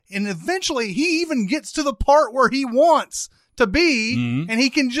And eventually he even gets to the part where he wants to be, and he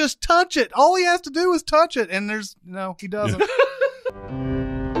can just touch it. All he has to do is touch it, and he doesn't.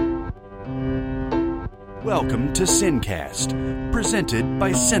 Welcome to Sincast, presented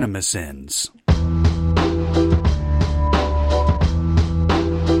by CinemaSins.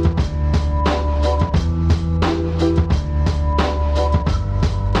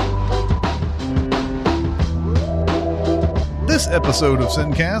 This episode of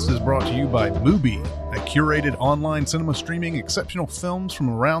Sincast is brought to you by Mubi, a curated online cinema streaming exceptional films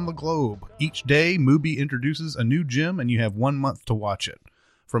from around the globe. Each day, Mubi introduces a new gem, and you have 1 month to watch it.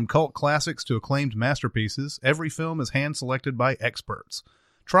 From cult classics to acclaimed masterpieces, every film is hand-selected by experts.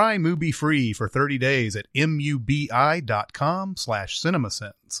 Try Mubi free for 30 days at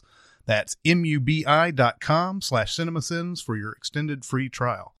mubi.com/cinemasins. That's mubi.com/cinemasins for your extended free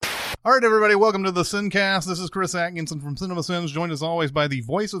trial. All right, everybody, welcome to the Sincast. This is Chris Atkinson from CinemaSins, joined as always by the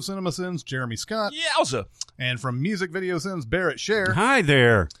voice of CinemaSins, Jeremy Scott. Yowza. And from Music Video Sins, Barrett Scher. Hi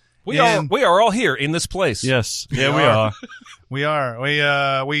there. We are all here in this place. Yes. We are. We are. We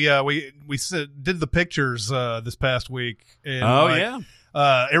did the pictures this past week. And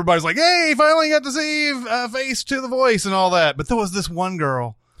everybody's like, hey, finally got to see face to the voice and all that. But there was this one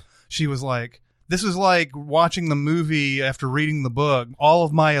girl. She was like, this is like watching the movie after reading the book. All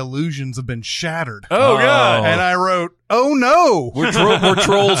of my illusions have been shattered. Oh, God. And I wrote, oh, no. We're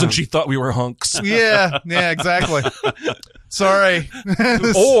trolls, and she thought we were hunks. Yeah, exactly. Sorry.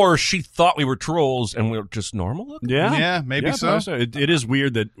 Or she thought we were trolls, and we were just normal looking. Yeah, maybe so. It is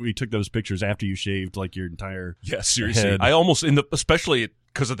weird that we took those pictures after you shaved like your entire seriously. head. I almost, especially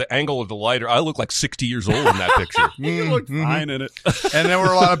because of the angle of the lighter, I look like 60 years old in that picture. You look fine in it. And there were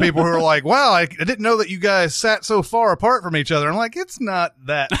a lot of people who were like, wow, I didn't know that you guys sat so far apart from each other. I'm like, it's not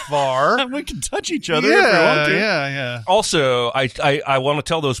that far. We can touch each other if we want to. Yeah. Also, I want to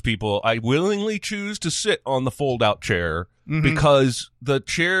tell those people I willingly choose to sit on the fold-out chair because the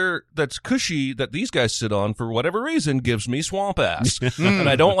chair that's cushy that these guys sit on, for whatever reason, gives me swamp ass. And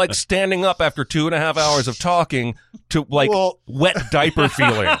I don't like standing up after 2.5 hours of talking to, wet diaper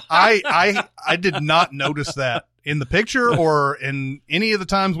feeling. I did not notice that in the picture or in any of the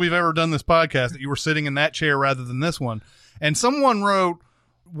times we've ever done this podcast that you were sitting in that chair rather than this one. And someone wrote,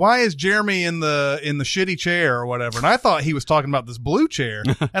 why is Jeremy in the shitty chair or whatever? And I thought he was talking about this blue chair.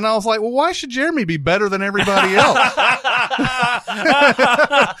 And I was like, well, why should Jeremy be better than everybody else? And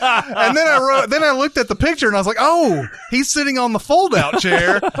then I looked at the picture and I was like, oh, he's sitting on the fold out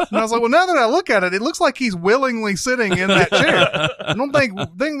chair. And I was like, well, now that I look at it, it looks like he's willingly sitting in that chair. I don't think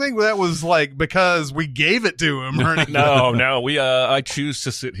that was like because we gave it to him or anything. No, I choose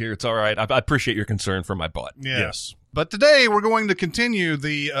to sit here. It's all right. I appreciate your concern for my butt. Yeah. Yes. But today we're going to continue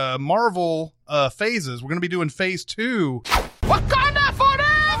the Marvel phases. We're going to be doing phase 2. Wakanda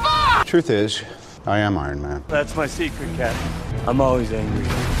forever! Truth is, I am Iron Man. That's my secret, Cap. I'm always angry.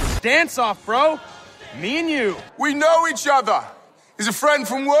 Dance off, bro. Me and you. We know each other. He's a friend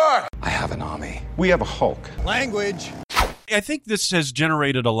from work. I have an army. We have a Hulk. Language. I think this has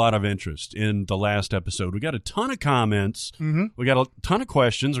generated a lot of interest in the last episode. We got a ton of comments. We got a ton of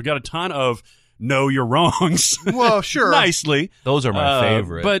questions. We got a ton of know your wrongs. Well, sure. Nicely. Those are my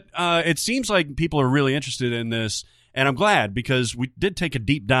favorite. But it seems like people are really interested in this, and I'm glad because we did take a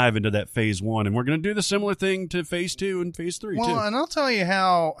deep dive into that phase 1, and we're going to do the similar thing to phase 2 and phase 3 too. Well, and I'll tell you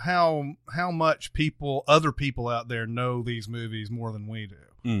how much other people out there know these movies more than we do.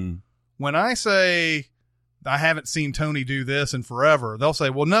 When I say I haven't seen Tony do this in forever, they'll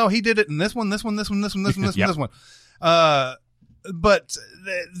say, well, no, he did it in this one. But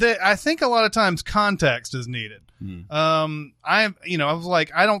I think a lot of times context is needed. I was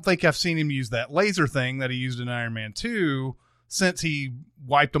like, I don't think I've seen him use that laser thing that he used in Iron Man 2 since he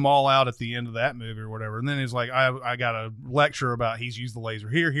wiped them all out at the end of that movie or whatever. And then he's like, I got a lecture about he's used the laser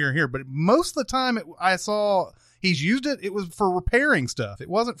here. But most of the time I saw he's used it, it was for repairing stuff. It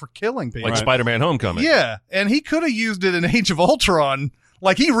wasn't for killing people. Like Spider-Man Homecoming. Yeah. And he could have used it in Age of Ultron.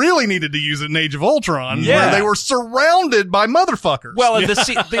 Like, he really needed to use it in Age of Ultron, where they were surrounded by motherfuckers. Well,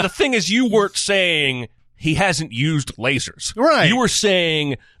 the thing is, you weren't saying he hasn't used lasers. Right. You were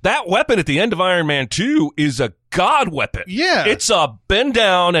saying that weapon at the end of Iron Man 2 is a god weapon. Yeah. It's a bend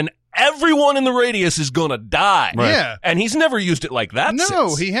down, and everyone in the radius is going to die. Right. Yeah. And he's never used it like that No,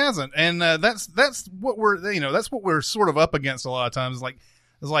 since. he hasn't. And that's what we're sort of up against a lot of times. It's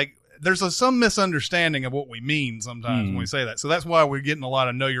like there's some misunderstanding of what we mean sometimes when we say that. So that's why we're getting a lot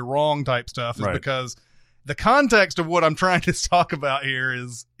of know you're wrong type stuff, is because the context of what I'm trying to talk about here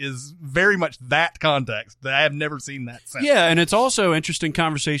is very much that context that I have never seen that since. Yeah, and it's also interesting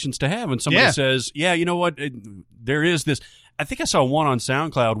conversations to have when somebody says, yeah, you know what, there is this. I think I saw one on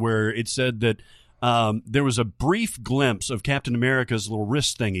SoundCloud where it said that there was a brief glimpse of Captain America's little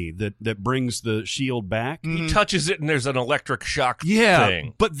wrist thingy that brings the shield back. He touches it and there's an electric shock Yeah,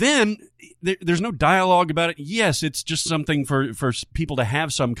 thing. but then there's no dialogue about it. Yes, it's just something for people to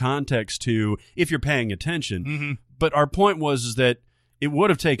have some context to if you're paying attention. Mm-hmm. But our point was that it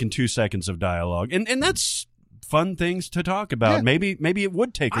would have taken 2 seconds of dialogue, and that's fun things to talk about. Yeah. Maybe it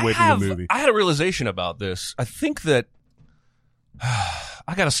would take away from the movie. I had a realization about this. I think that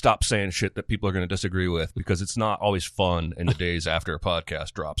I got to stop saying shit that people are going to disagree with because it's not always fun in the days after a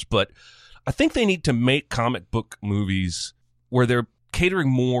podcast drops. But I think they need to make comic book movies where they're catering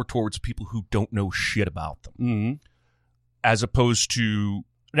more towards people who don't know shit about them. Mm-hmm. As opposed to,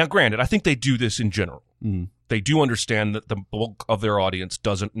 now granted, I think they do this in general. Mm-hmm. They do understand that the bulk of their audience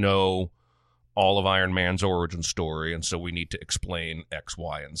doesn't know all of Iron Man's origin story, and so we need to explain X,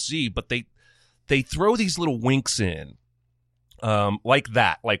 Y, and Z. But they throw these little winks in, like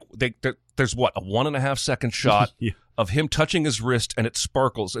that. Like there's what, a 1.5 second shot Yeah. of him touching his wrist, and it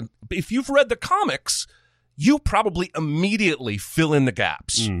sparkles. And if you've read the comics, you probably immediately fill in the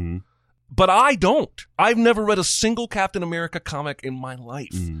gaps. Mm-hmm. But I don't. I've never read a single Captain America comic in my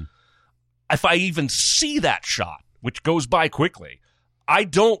life. Mm-hmm. If I even see that shot, which goes by quickly, I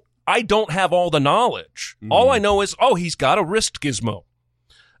don't have all the knowledge. Mm-hmm. All I know is, he's got a wrist gizmo.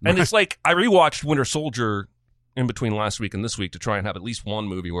 And it's like, I rewatched Winter Soldier in between last week and this week to try and have at least one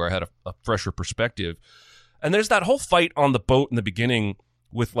movie where I had a fresher perspective. And there's that whole fight on the boat in the beginning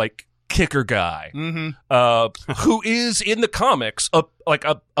with like Kicker Guy, who is in the comics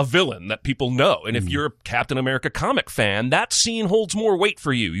a villain that people know. And if you're a Captain America comic fan, that scene holds more weight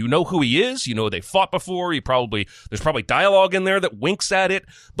for you. You know who he is. You know they fought before. There's probably dialogue in there that winks at it.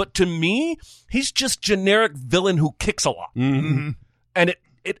 But to me, he's just generic villain who kicks a lot. Mm-hmm. And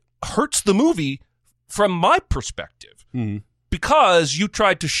it hurts the movie from my perspective because you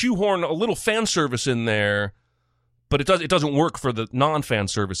tried to shoehorn a little fan service in there. But it doesn't work for the non-fan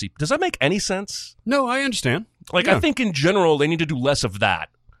servicey. Does that make any sense? No, I understand. Like, Yeah. I think in general, they need to do less of that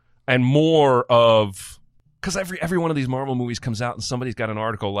and more of... Because every one of these Marvel movies comes out and somebody's got an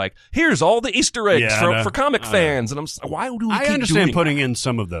article like, here's all the Easter eggs Yeah, I know. for comic I know. fans. And I'm just, why do we I keep understand doing putting that? in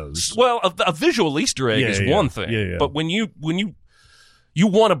some of those. Well, a visual Easter egg Yeah, is yeah. one thing. Yeah, yeah. But when you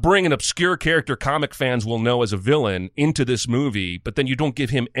want to bring an obscure character comic fans will know as a villain into this movie, but then you don't give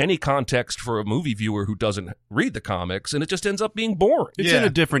him any context for a movie viewer who doesn't read the comics, and it just ends up being boring. It's in a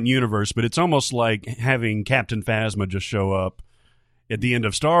different universe, but it's almost like having Captain Phasma just show up at the end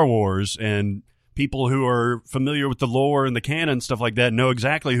of Star Wars, and people who are familiar with the lore and the canon and stuff like that know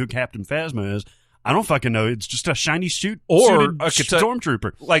exactly who Captain Phasma is. I don't fucking know. It's just a shiny suited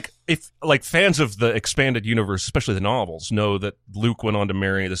stormtrooper. Like fans of the expanded universe, especially the novels, know that Luke went on to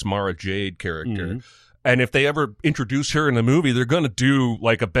marry this Mara Jade character. Mm-hmm. And if they ever introduce her in the movie, they're going to do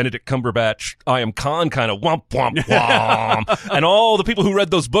like a Benedict Cumberbatch, I Am Khan kind of womp, womp, womp. And all the people who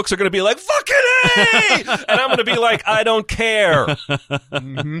read those books are going to be like, fucking A! And I'm going to be like, I don't care.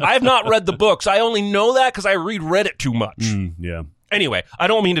 I have not read the books. I only know that because I reread it too much. Yeah. Anyway, I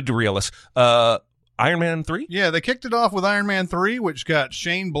don't mean to derail us. Iron Man 3? Yeah, they kicked it off with Iron Man 3, which got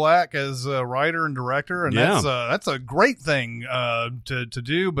Shane Black as writer and director, and that's a great thing to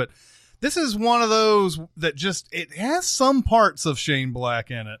do. But this is one of those that it has some parts of Shane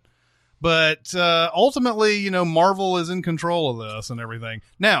Black in it, but ultimately, Marvel is in control of this and everything.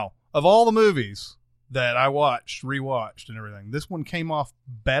 Now, of all the movies that I rewatched, and everything, this one came off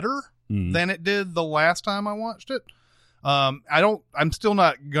better than it did the last time I watched it. I'm still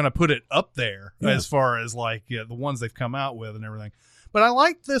not going to put it up there as far as the ones they've come out with and everything. But I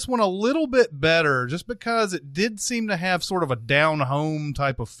liked this one a little bit better just because it did seem to have sort of a down home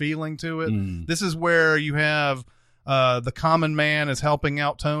type of feeling to it. This is where you have, the common man is helping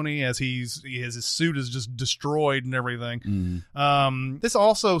out Tony as his suit is just destroyed and everything. This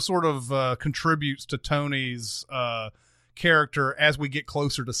also sort of, contributes to Tony's, character as we get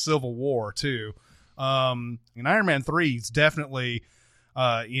closer to Civil War too. In Iron Man 3, he's definitely,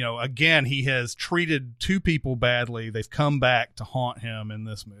 again, he has treated 2 people badly. They've come back to haunt him in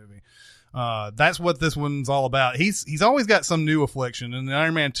this movie. That's what this one's all about. He's always got some new affliction. And in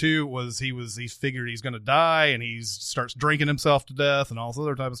Iron Man 2 he figured he's going to die, and he starts drinking himself to death and all this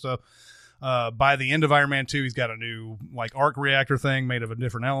other type of stuff. By the end of Iron Man 2, he's got a new arc reactor thing made of a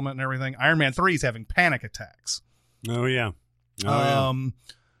different element and everything. Iron Man 3 is having panic attacks. Oh, yeah.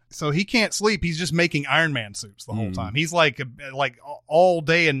 So he can't sleep. He's just making Iron Man suits the whole time. He's like all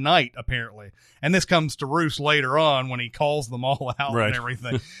day and night, apparently. And this comes to roost later on when he calls them all out Right. and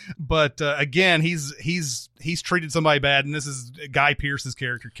everything. But again, he's treated somebody bad, and this is Guy Pearce's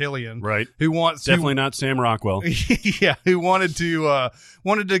character, Killian, Right. who wants Definitely not Sam Rockwell. yeah, who wanted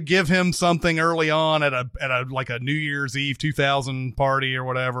to give him something early on at a like a New Year's Eve 2000 party or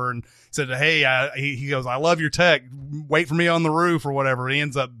whatever, and said, "Hey," he goes, "I love your tech. Wait for me on the roof or whatever." And he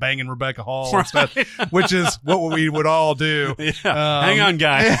ends up banging Rebecca Hall and stuff, which is what we would all do. Yeah. Hang on,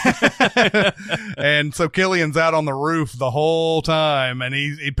 Guy. And so Killian's out on the roof the whole time, and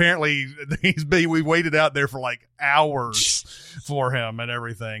we waited out there for like hours for him and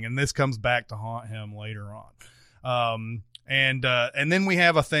everything. And this comes back to haunt him later on. And then we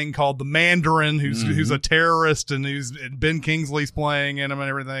have a thing called the Mandarin, who's a terrorist, and Ben Kingsley's playing in him and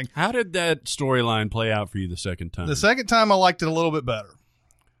everything. How did that storyline play out for you the second time? The second time I liked it a little bit better.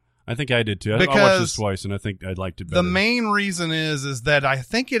 I think I did too. I watched this twice, and I think I liked it better. The main reason is that I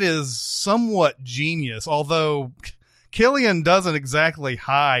think it is somewhat genius, although Killian doesn't exactly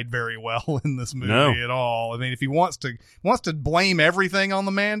hide very well in this movie at all. I mean, if he wants to blame everything on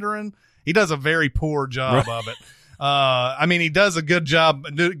the Mandarin, he does a very poor job of it. I mean, he does a good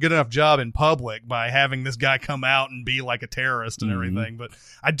enough job in public by having this guy come out and be like a terrorist and everything. But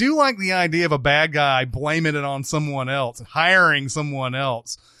I do like the idea of a bad guy blaming it on someone else, hiring someone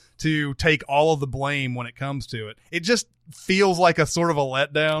else to take all of the blame when it comes to it. It just feels like a sort of a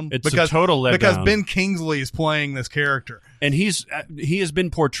letdown. It's a total letdown. Because Ben Kingsley is playing this character. And he has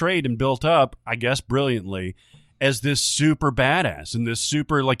been portrayed and built up, I guess, brilliantly as this super badass and this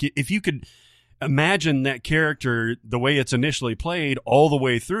super, like, if you could imagine that character the way it's initially played all the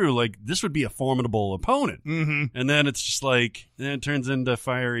way through, like, this would be a formidable opponent. Mm-hmm. And then it's just like, it turns into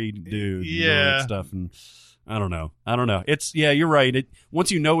fiery dude and all that stuff. And I don't know. It's, you're right.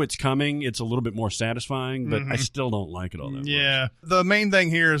 Once you know it's coming, it's a little bit more satisfying, but I still don't like it all that much. Yeah. The main thing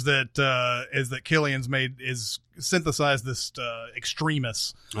here is that Killian's synthesized this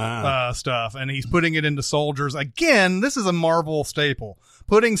extremist stuff, and he's putting it into soldiers. Again, this is a Marvel staple.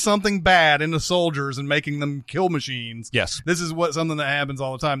 Putting something bad into soldiers and making them kill machines. Yes. This is something that happens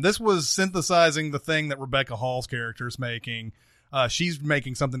all the time. This was synthesizing the thing that Rebecca Hall's character is making. She's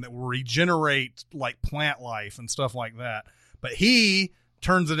making something that will regenerate like plant life and stuff like that. But he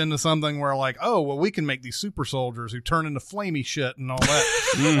turns it into something where like, oh, well, we can make these super soldiers who turn into flamey shit and all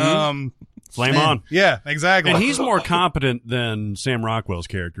that. Flame on. Yeah, exactly. And he's more competent than Sam Rockwell's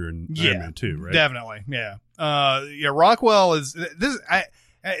character in Iron Man 2, right? Definitely. Yeah. Rockwell is this.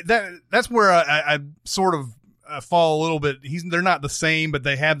 That's where I sort of fall a little bit. They're not the same, but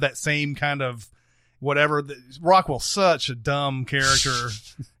they have that same kind of whatever. Rockwell's such a dumb character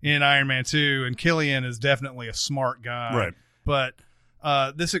in Iron Man 2, and Killian is definitely a smart guy. Right.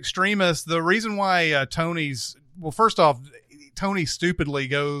 But this extremist, the reason why first off, Tony stupidly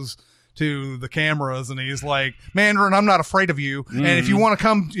goes to the cameras and he's like, Mandarin, I'm not afraid of you. And if you want to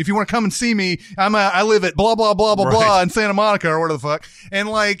come and see me, I live at blah, blah, blah, blah, blah in Santa Monica or whatever the fuck. And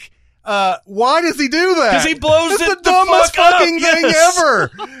like, why does he do that? Because he blows it's it the dumbest fuck fucking up. thing Yes.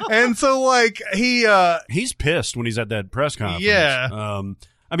 ever. And so like he's pissed when he's at that press conference. Yeah.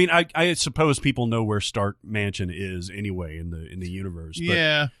 I mean, I suppose people know where Stark Mansion is anyway in the universe. But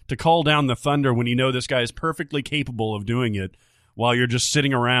Yeah. to call down the thunder when you know this guy is perfectly capable of doing it while you're just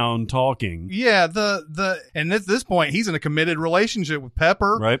sitting around talking. Yeah, and at this point he's in a committed relationship with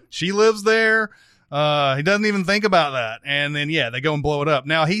Pepper. Right. She lives there. He doesn't even think about that. And then they go and blow it up.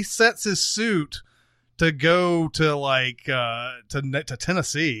 Now he sets his suit to go to like to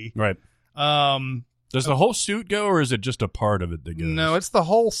Tennessee. Right. Does the whole suit go, or is it just a part of it that goes? No, it's the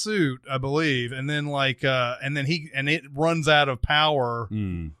whole suit, I believe. And then it runs out of power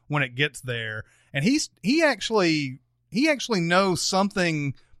when it gets there. And he actually knows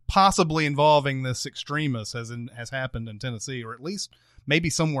something possibly involving this extremist has happened in Tennessee, or at least maybe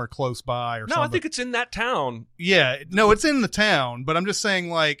somewhere close by or something. No, I think it's in that town. Yeah, no, it's in the town, but I'm just saying,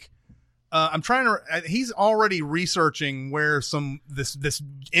 like, he's already researching where this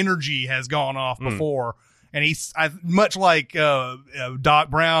energy has gone off before, and he's much like Doc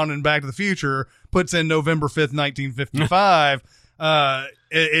Brown in Back to the Future puts in November 5th, 1955.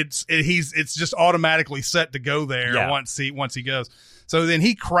 It's just automatically set to go there once he goes. So then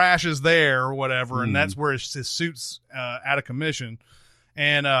he crashes there or whatever, and that's where his suit's out of commission.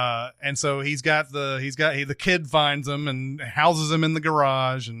 And so the kid finds him and houses him in the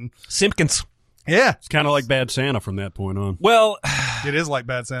garage, and Simpkins. yeah, It's kind of like Bad Santa from that point on. Well, it is like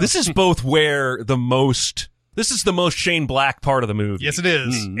Bad Santa. this is both where this is the most Shane Black part of the movie. Yes, it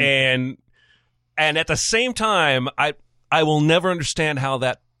is. And at the same time, I will never understand how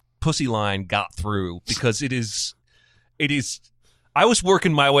that pussy line got through, because it is. I was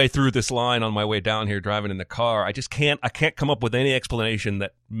working my way through this line on my way down here, driving in the car. I can't come up with any explanation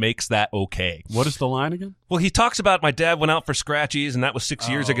that makes that okay. What is the line again? Well, he talks about my dad went out for scratchies, and that was 6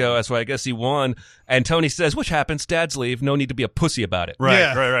 years ago. That's why I guess he won. And Tony says, which happens, dads leave, no need to be a pussy about it. Right,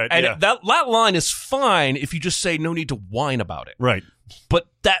 Yeah. right. And Yeah. that line is fine if you just say no need to whine about it. Right. But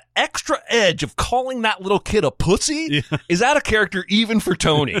that extra edge of calling that little kid a pussy is out of character even for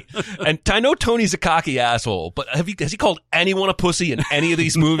Tony. And I know Tony's a cocky asshole, but has he called anyone a pussy in any of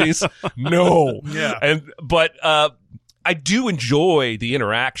these movies? No. Yeah. But I do enjoy the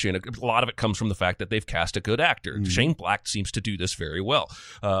interaction. A lot of it comes from the fact that they've cast a good actor. Shane Black seems to do this very well.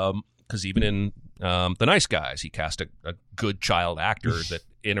 Because even in The Nice Guys, he cast a good child actor that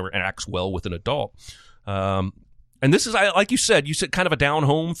interacts well with an adult. And this is, like you said kind of a down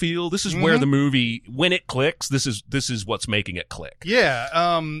home feel. This is where the movie, when it clicks, this is what's making it click. Yeah,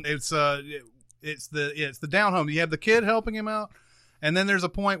 it's the down home. You have the kid helping him out, and then there's a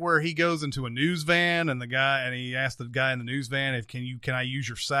point where he goes into a news van, and he asks the guy in the news van if can I use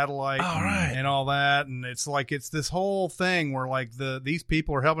your satellite, and all that, and it's this whole thing where like these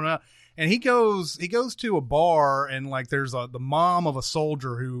people are helping him out. And he goes to a bar, and like there's the mom of a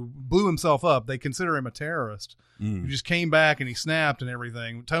soldier who blew himself up. They consider him a terrorist. He just came back and he snapped and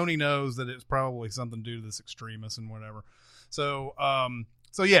everything. Tony knows that it's probably something due to this extremist and whatever. So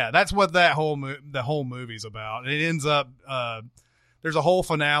yeah, that's what the whole movie's about. And it ends up there's a whole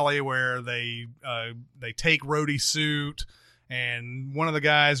finale where they take Rhodey's suit. And one of the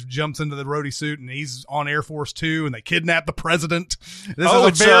guys jumps into the roadie suit, and he's on Air Force 2, and they kidnap the president. This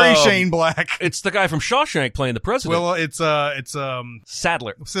is a very Shane Black. It's the guy from Shawshank playing the president. Well, it's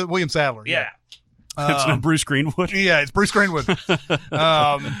Sadler. William Sadler. Yeah. It's not Bruce Greenwood. Yeah, it's Bruce Greenwood.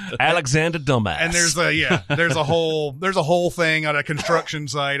 Alexander Dumbass. And there's a whole thing on a construction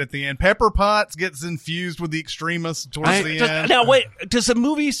site at the end. Pepper Potts gets infused with the extremists towards the end. Now wait, does the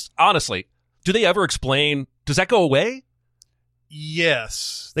movies, honestly, do they ever explain? Does that go away?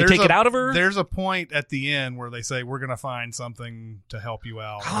 Yes. They take it out of her? There's a point at the end where they say, we're going to find something to help you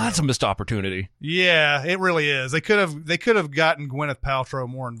out. Oh, that's a missed opportunity. Yeah, it really is. They could have gotten Gwyneth Paltrow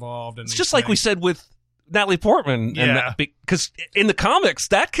more involved. It's just like we said with Natalie Portman. Yeah. Because in the comics,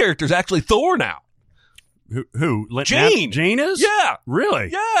 that character's actually Thor now. Who? Jane. Jane is? Yeah. Really?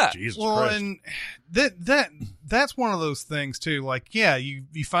 Yeah. Jesus well, Christ. and that's one of those things too. Like, yeah, you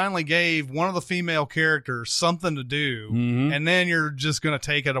finally gave one of the female characters something to do, and then you're just going to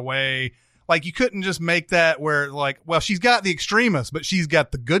take it away. Like, you couldn't just make that where, like, well, she's got the extremist, but she's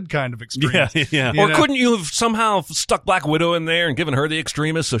got the good kind of extremist. Yeah. Or couldn't you have somehow stuck Black Widow in there and given her the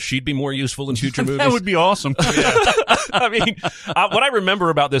extremist so she'd be more useful in future movies? That would be awesome. I mean, what I remember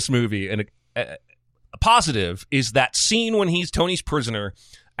about this movie, and a positive, is that scene when Tony's prisoner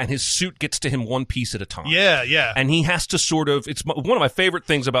and his suit gets to him one piece at a time. Yeah. And he has to sort of, it's one of my favorite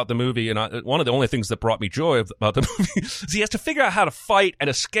things about the movie, and one of the only things that brought me joy about the movie, is he has to figure out how to fight and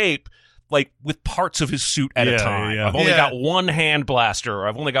escape, like, with parts of his suit at a time. Yeah. I've only got one hand blaster, or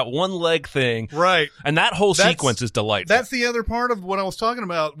I've only got one leg thing. Right. And that whole sequence is delightful. That's the other part of what I was talking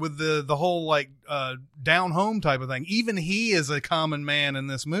about with the whole, like, down home type of thing. Even he is a common man in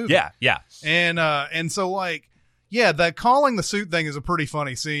this movie. Yeah. And so, like, yeah, that calling the suit thing is a pretty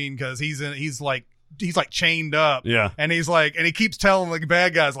funny scene because he's like chained up. Yeah. And he keeps telling the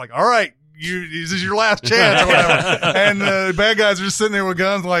bad guys, like, all right, this is your last chance or whatever. And the bad guys are just sitting there with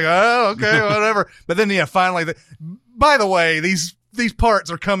guns like, oh, okay, whatever. But then, yeah, finally, by the way, these parts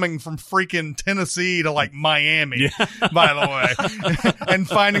are coming from freaking Tennessee to like Miami, by the way, and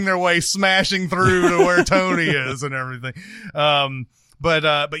finding their way smashing through to where Tony is and everything. But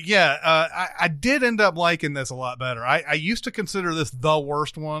yeah, I did end up liking this a lot better. I used to consider this the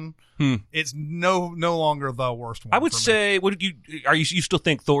worst one. It's no longer the worst one. I would say, you still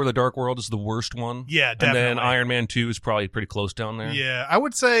think Thor: The Dark World is the worst one? Yeah, definitely. And then Iron Man 2 is probably pretty close down there. Yeah, I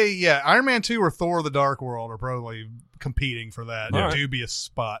would say, yeah, Iron Man 2 or Thor: The Dark World are probably competing for that dubious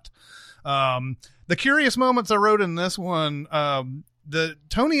spot. The curious moments I wrote in this one, the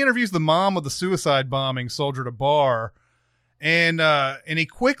Tony interviews the mom of the suicide bombing soldier at a bar, and he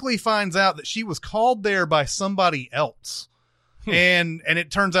quickly finds out that she was called there by somebody else. And it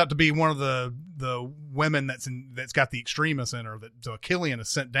turns out to be one of the women that's got the extremists in her, so Killian is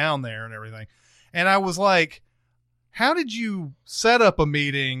sent down there and everything. And I was like, how did you set up a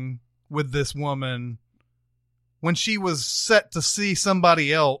meeting with this woman when she was set to see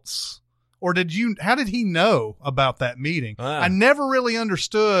somebody else? Or how did he know about that meeting? I never really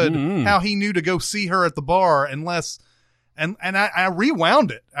understood how he knew to go see her at the bar unless, and I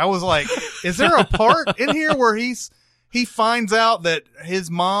rewound it. I was like, is there a part in here where he's he finds out that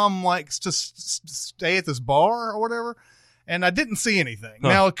his mom likes to stay at this bar or whatever. And I didn't see anything. Huh.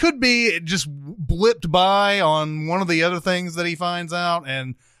 Now, it could be it just blipped by on one of the other things that he finds out,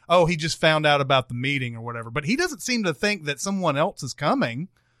 and he just found out about the meeting or whatever. But he doesn't seem to think that someone else is coming.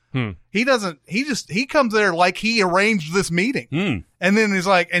 He doesn't. He comes there like he arranged this meeting, and then he's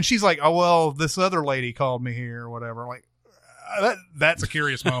like, and she's like, "Oh well, this other lady called me here or whatever." Like that's a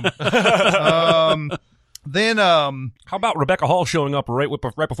curious moment. Then, How about Rebecca Hall showing up right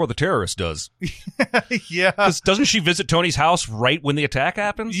before the terrorist does? yeah, Doesn't she visit Tony's house right when the attack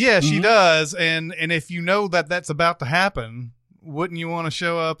happens? yeah, she does. And if you know that that's about to happen, wouldn't you want to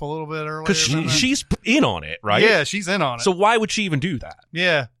show up a little bit earlier? Because she's in on it, right? Yeah, she's in on it. So why would she even do that?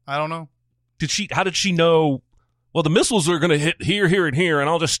 Yeah, I don't know. How did she know? Well, the missiles are going to hit here, here, and here, and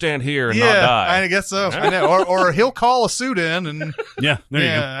I'll just stand here and not die. I guess so. I know. Or he'll call a suit in, and Yeah, there you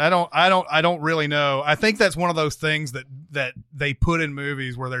go. I don't really know. I think that's one of those things that they put in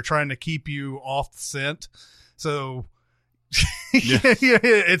movies where they're trying to keep you off the scent. So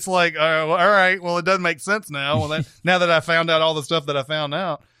it's like, all right, well, it doesn't make sense now. Well, now that I found out all the stuff that I found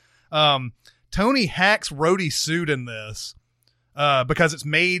out, Tony hacks Rhodey's suit in this because it's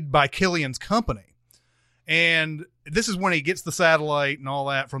made by Killian's company. And this is when he gets the satellite and all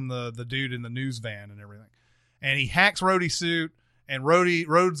that from the dude in the news van and everything. And he hacks Rhodey's suit, and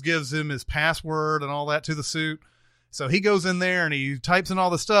Rhodes gives him his password and all that to the suit. So he goes in there and he types in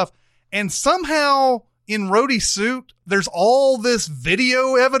all the stuff. And somehow in Rhodey's suit, there's all this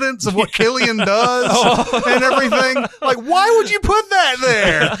video evidence of what Killian does and everything. Like, why would you put that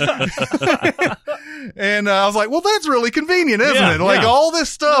there? And I was like, well, that's really convenient, isn't it? Like all this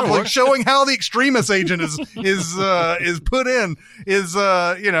stuff, like showing how the extremist agent is put in is,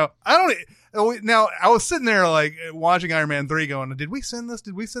 I don't, now I was sitting there like watching Iron Man 3 going, did we send this?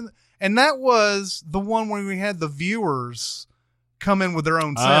 Did we send this? And that was the one where we had the viewers come in with their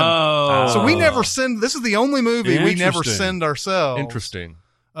own send. So we never send, this is the only movie we never send ourselves. Interesting.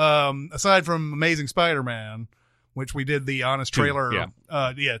 Aside from Amazing Spider-Man, which we did the honest trailer.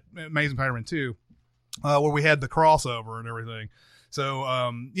 Amazing Spider-Man 2. Where we had the crossover and everything. So,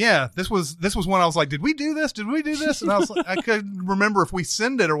 this was when I was like, did we do this? Did we do this? And I was like, I couldn't remember if we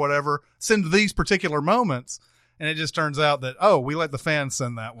send it or whatever, send these particular moments. And it just turns out that, we let the fans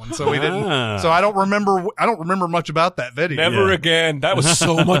send that one. So we didn't, so I don't remember much about that video. Never again. That was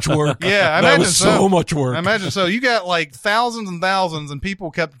so much work. Yeah. That was so much work. I imagine so. You got like thousands and thousands and people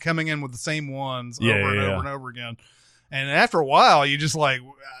kept coming in with the same ones over and over again. And after a while, you just like,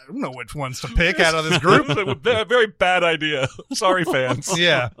 I don't know which ones to pick out of this group. Very bad idea. Sorry, fans.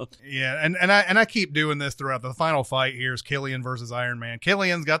 Yeah. And I keep doing this throughout. The final fight here is Killian versus Iron Man.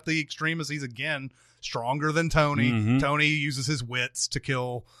 Killian's got the extremist. He's again stronger than Tony. Mm-hmm. Tony uses his wits to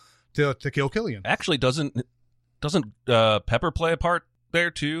kill Killian. Actually, doesn't Pepper play a part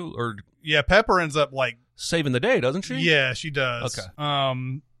there too? Or yeah, Pepper ends up like saving the day, doesn't she? Yeah, she does. Okay.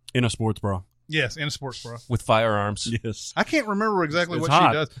 In a sports bra. Yes, in a sports bra. With firearms. Yes. I can't remember exactly what hot.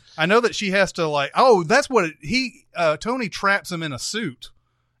 she does. I know that she has to like, that's what Tony traps him in a suit,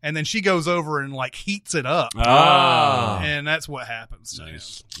 and then she goes over and like heats it up. And that's what happens.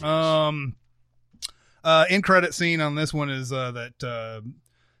 Nice. End credit scene on this one is that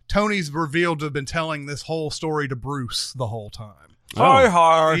Tony's revealed to have been telling this whole story to Bruce the whole time.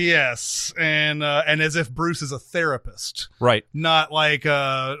 Hi. Yes, and as if Bruce is a therapist, right? Not like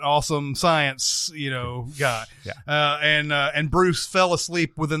awesome science, guy. Yeah. And Bruce fell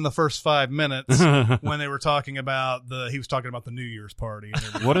asleep within the first 5 minutes when they were talking about he was talking about the New Year's party.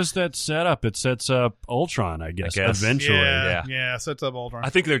 And what does that set up? It sets up Ultron, I guess. Eventually. Yeah, sets up Ultron. I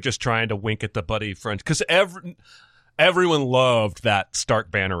think they're just trying to wink at the buddy friend because everyone loved that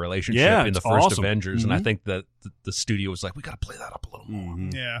Stark Banner relationship in the first Avengers, and I think that the studio was like, we got to play that up a little more.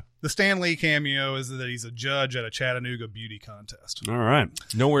 Mm-hmm. Yeah. The Stan Lee cameo is that he's a judge at a Chattanooga beauty contest. All right.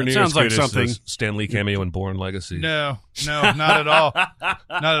 Nowhere near sounds as good like something. as the Stan Lee cameo in Bourne Legacy. No, not at all. Not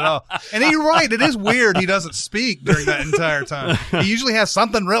at all. And you're right. It is weird he doesn't speak during that entire time. He usually has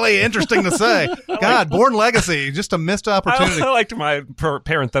something really interesting to say. God, Bourne Legacy, just a missed opportunity. I liked my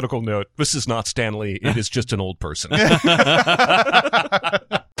parenthetical note. This is not Stan Lee. It is just an old person.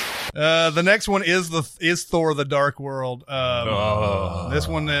 The next one is Thor: The Dark World. This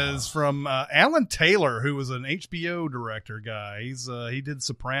one is from Alan Taylor, who was an HBO director guy. He did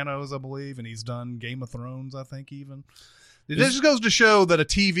Sopranos, I believe, and he's done Game of Thrones, I think, even. It just goes to show that a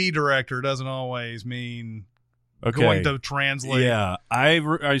TV director doesn't always mean going to translate. Yeah,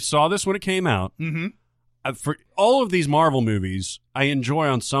 I saw this when it came out. Mm-hmm. For all of these Marvel movies, I enjoy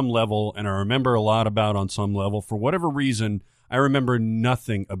on some level, and I remember a lot about on some level. For whatever reason, I remember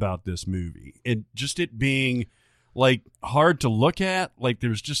nothing about this movie. It being like hard to look at. Like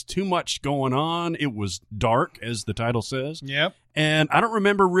there's just too much going on. It was dark, as the title says. Yep. And I don't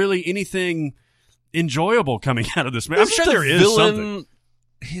remember really anything enjoyable coming out of this movie. I'm sure there is something.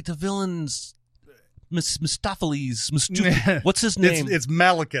 The villain's Mistopheles. What's his name? It's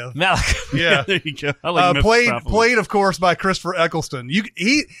Malekith. Malekith. Yeah. There you go. I like Played, of course, by Christopher Eccleston.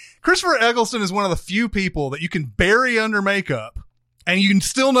 Christopher Eccleston is one of the few people that you can bury under makeup, and you can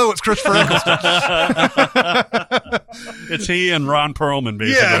still know it's Christopher Eccleston. It's he and Ron Perlman,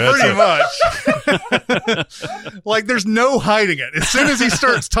 basically. Yeah, pretty much. Like, there's no hiding it. As soon as he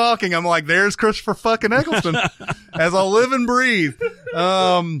starts talking, I'm like, there's Christopher fucking Eccleston, as I live and breathe.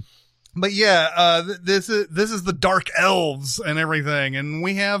 But yeah, this is the Dark Elves and everything, and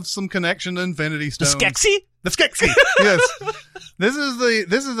we have some connection to Infinity Stones. The Skeksis. Yes. This is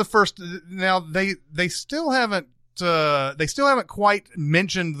the first. Now they still haven't quite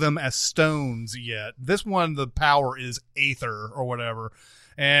mentioned them as stones yet. This one, the power is Aether or whatever,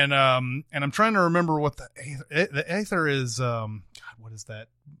 and I'm trying to remember what the Aether is. God, what is that?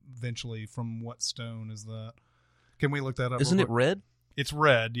 Eventually, from what stone is that? Can we look that up? Isn't it red? It's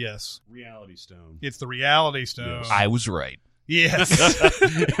red. Yes. Reality Stone. It's the Reality Stone. Yes. I was right. Yes.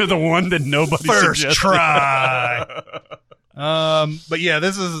 The one that nobody First suggested. try. But yeah,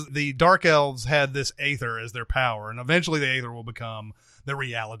 this is the Dark Elves had this Aether as their power, and eventually the Aether will become the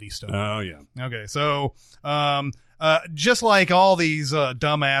Reality Stone. Oh yeah. Okay, so just like all these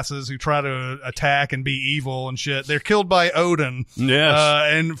dumbasses who try to attack and be evil and shit, they're killed by Odin. Yes.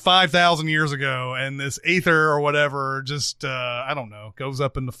 And 5,000 years ago, and this Aether or whatever just I don't know, goes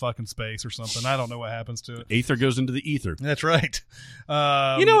up into fucking space or something. I don't know what happens to it. Aether goes into the ether. That's right.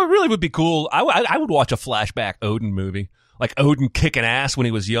 You know, it really would be cool. I would watch a flashback Odin movie. Like Odin kicking ass when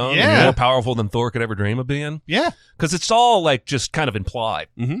he was young and more powerful than Thor could ever dream of being. Yeah. Because it's all like just kind of implied.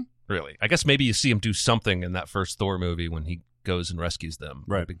 Mm-hmm. Really. I guess maybe you see him do something in that first Thor movie when he goes and rescues them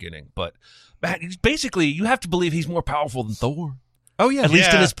right at the beginning. But basically, you have to believe he's more powerful than Thor. Oh, yeah. At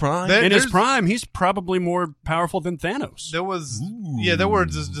least in his prime. In his prime, he's probably more powerful than Thanos. There was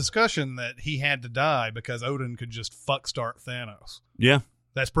this discussion that he had to die because Odin could just fuck start Thanos. Yeah.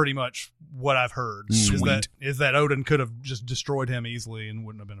 That's pretty much what I've heard. Sweet. Is that Odin could have just destroyed him easily and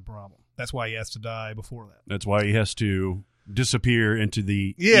wouldn't have been a problem. That's why he has to die before that. That's why he has to disappear into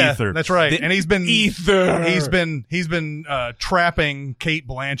the ether. ether. That's right. And he's been ether. He's been trapping Kate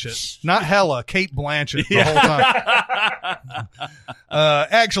Blanchett, not Hela, Kate Blanchett the whole time.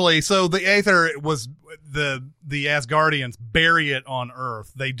 Actually, so the Aether was the Asgardians bury it on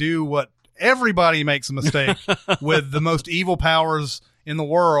Earth. They do what everybody makes a mistake with the most evil powers in the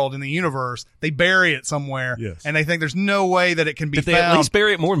world, in the universe. They bury it somewhere, and they think there's no way that it can be found. Did they at least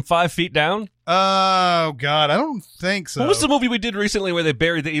bury it more than 5 feet down? Oh, God, I don't think so. What was the movie we did recently where they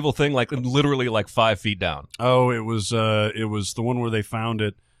buried the evil thing like literally like 5 feet down? Oh, it was the one where they found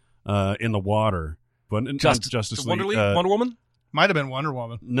it in the water. But Justice League. Wonder Woman? Might have been Wonder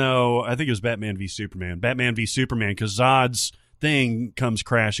Woman. No, I think it was Batman v Superman. Batman v Superman, because Zod's thing comes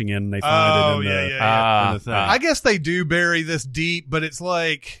crashing in and they find it in the thing. I guess they do bury this deep, but it's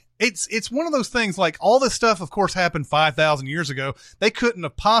like it's one of those things. Like, all this stuff of course happened 5,000 years ago. They couldn't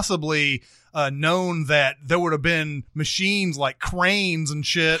have possibly known that there would have been machines like cranes and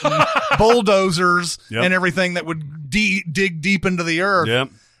shit and bulldozers and everything that would dig deep into the earth. Yep.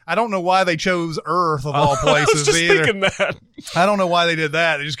 I don't know why they chose Earth of all places. I was just either. thinking that. I don't know why they did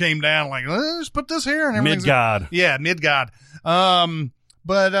that. They just came down like, let's put this here and everything's Midgard. Yeah, Midgard.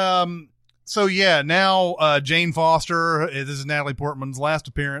 So yeah, now Jane Foster, this is Natalie Portman's last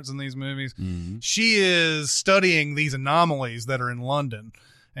appearance in these movies. Mm-hmm. She is studying these anomalies that are in London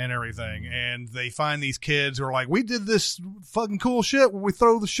and everything, and they find these kids who are like, we did this fucking cool shit where we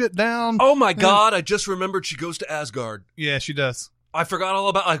throw the shit down. Oh my God, I just remembered she goes to Asgard. Yeah, she does. I forgot all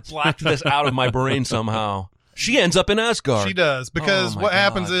about. I blacked this out of my brain somehow. She ends up in Asgard. She does, because what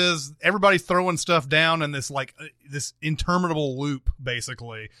happens is everybody's throwing stuff down in this like this interminable loop.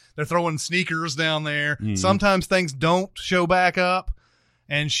 Basically, they're throwing sneakers down there. Sometimes things don't show back up,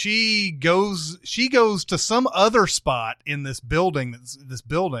 and she goes to some other spot in this building,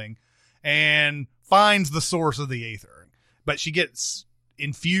 and finds the source of the Aether. But she gets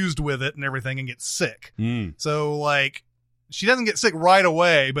infused with it and everything, and gets sick. So like, she doesn't get sick right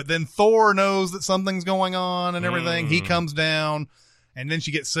away, but then Thor knows that something's going on and everything. He comes down, and then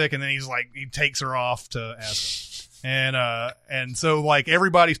she gets sick, and then he takes her off to Asgard. And so like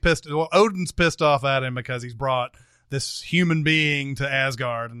everybody's pissed. Well, Odin's pissed off at him because he's brought this human being to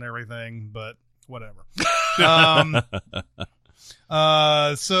Asgard and everything, but whatever.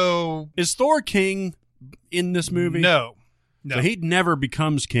 So is Thor king in this movie? No. No. So he never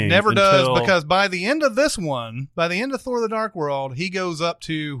becomes king. Never does, until- because by the end of this one, by the end of Thor: The Dark World, he goes up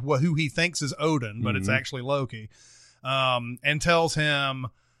to who he thinks is Odin, but it's actually Loki, and tells him,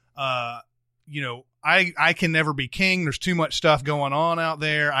 I can never be king. There's too much stuff going on out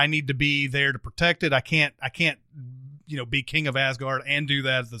there. I need to be there to protect it. I can't, be king of Asgard and do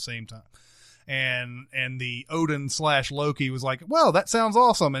that at the same time. And the Odin / Loki was like, well, that sounds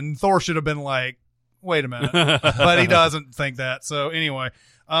awesome. And Thor should have been like, wait a minute, but he doesn't think that. So anyway,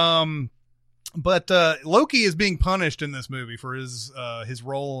 but Loki is being punished in this movie for his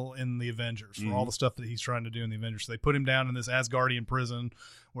role in the Avengers, for all the stuff that he's trying to do in the Avengers. So they put him down in this Asgardian prison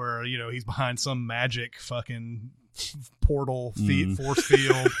where, he's behind some magic fucking portal force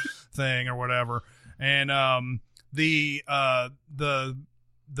field thing or whatever. And the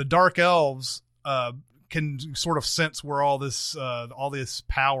Dark Elves can sort of sense where all this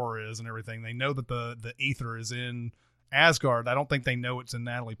power is and everything. They know that the ether is in Asgard. I don't think they know it's in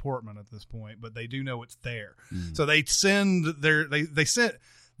Natalie Portman at this point, but they do know it's there. So they send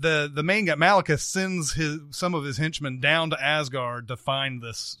the main guy Malekith sends some of his henchmen down to Asgard to find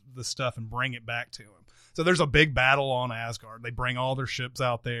this stuff and bring it back to him. So there's a big battle on Asgard. They bring all their ships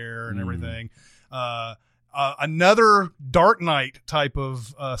out there and everything. Another Dark Knight type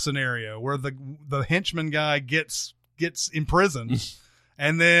of scenario where the henchman guy gets imprisoned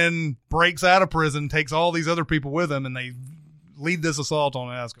and then breaks out of prison, takes all these other people with him, and they lead this assault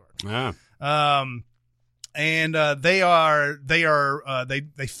on Asgard. Yeah. And they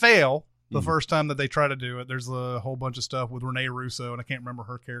fail the first time that they try to do it. There's a whole bunch of stuff with Renee Russo, and I can't remember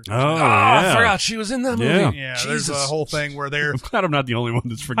her character. I forgot she was in that movie. Yeah, there's a whole thing where they're... I'm glad I'm not the only one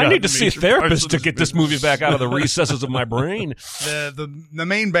that's forgotten. I need to see a therapist to get this movie back out of the recesses of my brain. The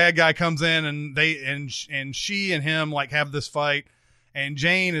main bad guy comes in, and she and him like have this fight, and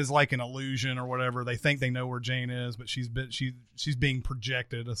Jane is like an illusion or whatever. They think they know where Jane is, but she's being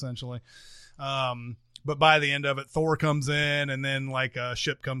projected essentially. But by the end of it, Thor comes in, and then like a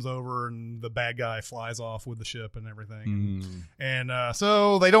ship comes over, and the bad guy flies off with the ship and everything. And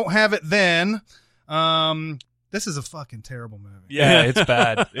so they don't have it then. This is a fucking terrible movie. Yeah, it's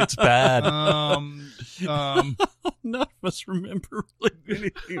bad. It's bad. None of us remember really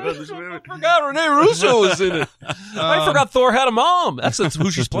anything about this movie. I forgot Renee Russo was in it. I forgot Thor had a mom. That's who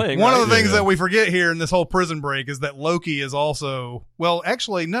she's playing. One right? of the things that we forget here in this whole prison break is that Loki is also, well,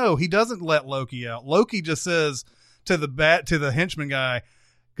 actually, no, he doesn't let Loki out. Loki just says to the henchman guy,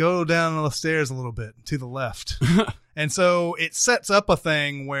 go down the stairs a little bit to the left. And so it sets up a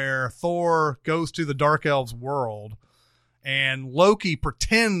thing where Thor goes to the Dark Elves world, and Loki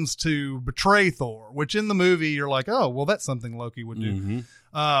pretends to betray Thor, which in the movie you're like, oh, well, that's something Loki would do.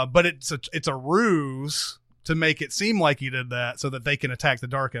 But it's a ruse to make it seem like he did that so that they can attack the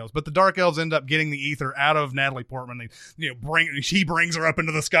Dark Elves. But the Dark Elves end up getting the ether out of Natalie Portman. She brings her up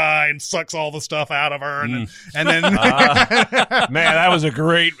into the sky and sucks all the stuff out of her. And then Man, that was a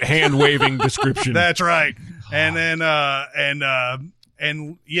great hand-waving description. That's right. And then,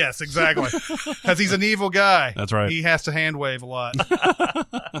 and yes, exactly. Because he's an evil guy. That's right. He has to hand wave a lot.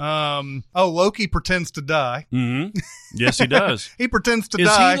 Loki pretends to die. Yes, he does. He pretends to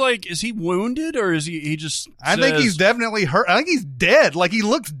die. Is he wounded, or is he just I think he's definitely hurt. I think he's dead. Like, he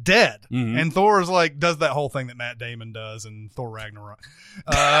looks dead. And Thor's like, does that whole thing that Matt Damon does in Thor Ragnarok.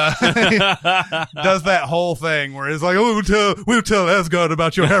 Does that whole thing where it's like, oh, we'll tell Asgard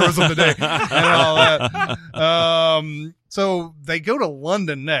about your heroism today. And all that. So they go to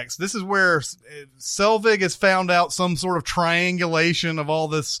London next. This is where Selvig has found out some sort of triangulation of all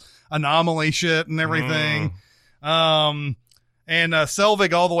this anomaly shit and everything. And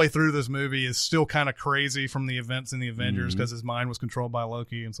Selvig all the way through this movie is still kind of crazy from the events in the Avengers because his mind was controlled by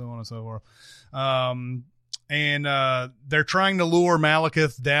Loki and so on and so forth. And they're trying to lure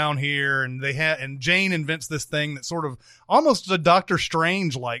Malekith down here, and and Jane invents this thing that's sort of almost a Doctor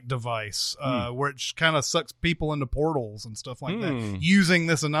Strange like device, which kind of sucks people into portals and stuff like that, using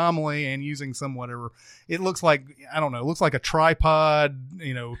this anomaly and using some whatever. It looks like, I don't know, it looks like a tripod,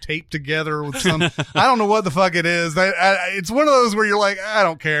 taped together with some, I don't know what the fuck it is. It's one of those where you're like, I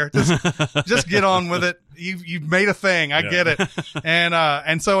don't care, just get on with it. You've made a thing. I get it.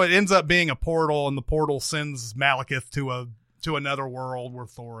 And so it ends up being a portal, and the portal sends Malekith to another world where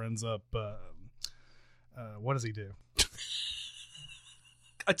Thor ends up, what does he do?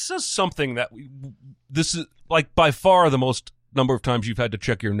 It says something that this is like by far the most number of times you've had to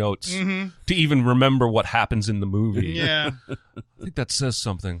check your notes to even remember what happens in the movie. Yeah. I think that says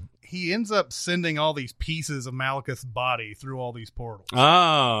something. He ends up sending all these pieces of Malekith's body through all these portals.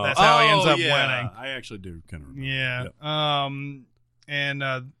 Oh, that's how he ends up yeah. winning. I actually do kind of remember. Yeah. Yep.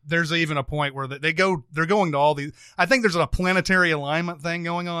 there's even a point where they're going to all these. I think there's a planetary alignment thing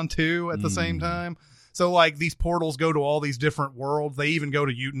going on too at the same time. So like these portals go to all these different worlds. They even go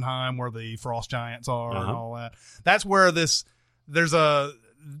to Jotunheim where the frost giants are and all that. That's where there's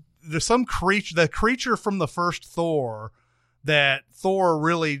some creature, the creature from the first Thor, that Thor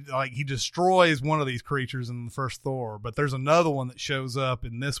really, like, he destroys one of these creatures in the first Thor, but there's another one that shows up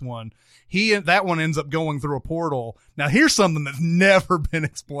in this one. That one ends up going through a portal. Now here's something that's never been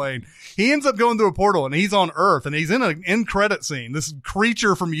explained. He ends up going through a portal and he's on Earth and he's in an end credit scene. This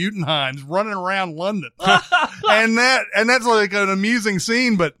creature from Jotunheim's running around London. and that's like an amusing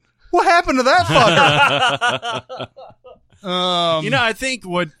scene, but what happened to that fucker? I think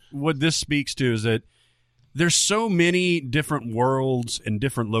what this speaks to is that there's so many different worlds and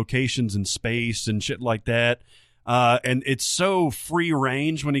different locations in space and shit like that. And it's so free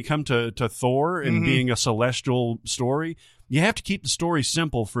range when you come to Thor and being a celestial story. You have to keep the story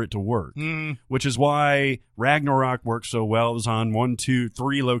simple for it to work, which is why Ragnarok works so well. It was on 1, 2,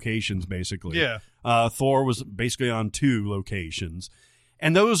 3 locations, basically. Yeah. Thor was basically on 2 locations.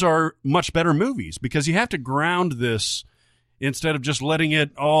 And those are much better movies because you have to ground this instead of just letting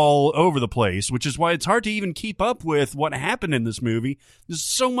it all over the place, which is why it's hard to even keep up with what happened in this movie. There's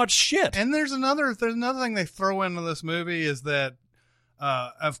so much shit. And there's another thing they throw into this movie is that,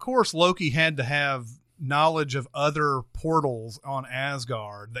 of course, Loki had to have knowledge of other portals on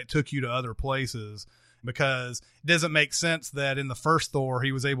Asgard that took you to other places, because it doesn't make sense that in the first Thor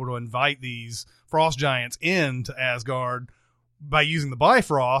he was able to invite these frost giants into Asgard by using the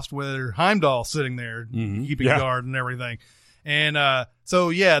Bifrost, with Heimdall sitting there keeping guard and everything. And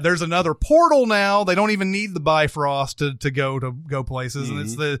there's another portal now. They don't even need the Bifrost to go places. And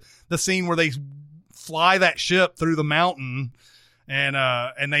it's the scene where they fly that ship through the mountain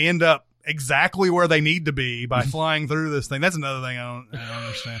and they end up exactly where they need to be by flying through this thing. That's another thing I don't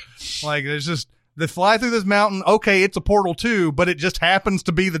understand. Like, it's just, they fly through this mountain. Okay, it's a portal too, but it just happens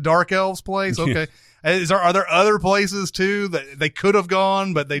to be the Dark Elves place. Okay. Are there other places too that they could have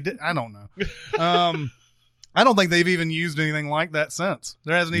gone, but they did? I don't know. I don't think they've even used anything like that since.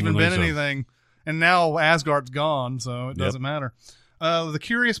 There hasn't even been anything. And now Asgard's gone, so it doesn't matter. The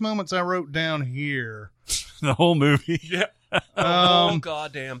curious moments I wrote down here. The whole movie. Yeah. The whole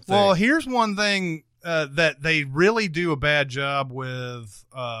goddamn thing. Well, here's one thing that they really do a bad job with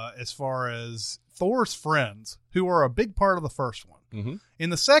as far as Thor's friends, who are a big part of the first one. Mm-hmm. In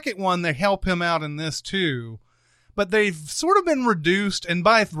the second one, they help him out in this too. But they've sort of been reduced, and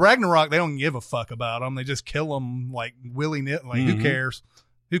by Ragnarok, they don't give a fuck about them. They just kill them like willy-nilly. Like, who cares?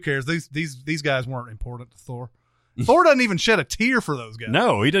 Who cares? These guys weren't important to Thor. Thor doesn't even shed a tear for those guys.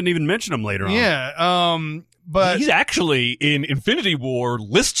 No, he doesn't even mention them later on. Yeah, but he's actually in Infinity War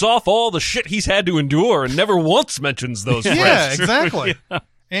lists off all the shit he's had to endure and never once mentions those friends. Yeah, exactly.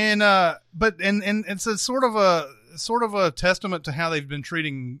 And it's a sort of a testament to how they've been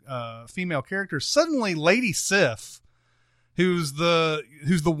treating female characters. Suddenly, Lady Sif, who's the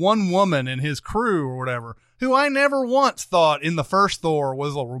one woman in his crew or whatever, who I never once thought in the first Thor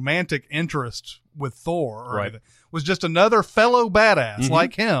was a romantic interest with Thor or anything, was just another fellow badass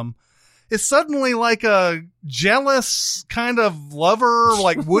like him, is suddenly like a jealous kind of lover,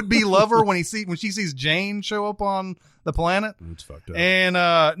 like would-be lover when she sees Jane show up on the planet. It's fucked up. And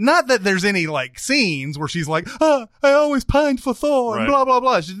not that there's any like scenes where she's like, I always pined for Thor and blah blah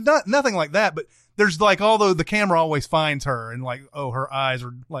blah. She's nothing like that, but there's like, although the camera always finds her and like, oh, her eyes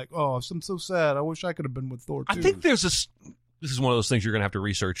are like, oh, I'm so sad. I wish I could have been with Thor too. I think there's this is one of those things you're gonna have to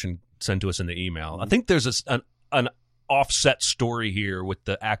research and send to us in the email. I think there's an offset story here with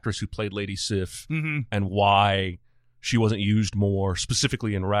the actress who played Lady Sif and why she wasn't used more,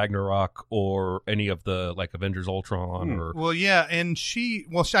 specifically in Ragnarok or any of the like Avengers Ultron or. Well, yeah, and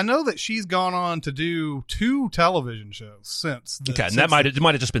I know that she's gone on to do 2 television shows since. And that might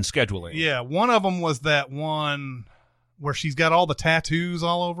have just been scheduling. Yeah, one of them was that one where she's got all the tattoos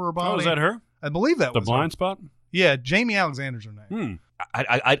all over her body. Oh, is that her? I believe that was the blind her. spot. Yeah, Jamie Alexander's her name.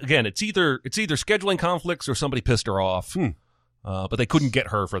 I again, it's either scheduling conflicts or somebody pissed her off. But they couldn't get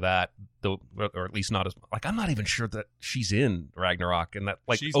her for that, though, or at least not as like. I'm not even sure that she's in Ragnarok, and that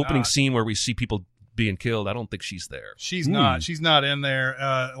like she's opening not. Scene where we see people being killed. I don't think she's there. She's not. She's not in there.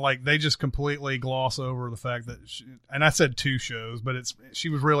 Like they just completely gloss over the fact that. And I said 2 shows, but she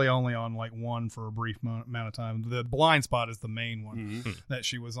was really only on like 1 for a brief amount of time. The blind spot is the main one that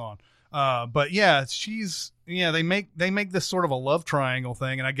she was on. But yeah, they make this sort of a love triangle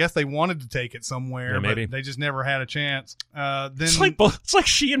thing, and I guess they wanted to take it somewhere, maybe. But they just never had a chance. Then It's like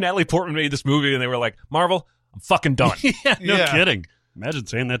she and Natalie Portman made this movie, and they were like, Marvel, I'm fucking done. No kidding. Imagine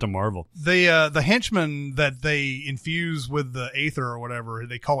saying that to Marvel. The henchman that they infuse with the Aether or whatever,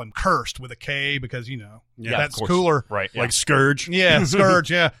 they call him Cursed with a K because, that's cooler. Right. Yeah. Like Scourge. Yeah,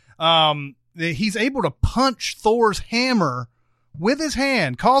 Scourge, yeah. He's able to punch Thor's hammer with his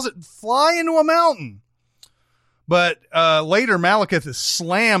hand, cause it fly into a mountain. But later, Malekith is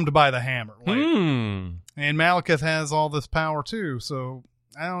slammed by the hammer. And Malekith has all this power, too, so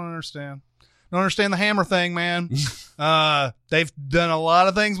I don't understand. Don't understand the hammer thing, man. They've done a lot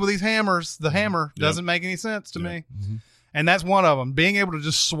of things with these hammers. The hammer doesn't make any sense to me. Mm-hmm. And that's one of them. Being able to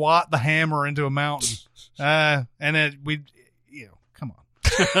just swat the hammer into a mountain. Come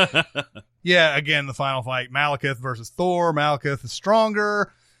on. Yeah, again, the final fight, Malekith versus Thor. Malekith is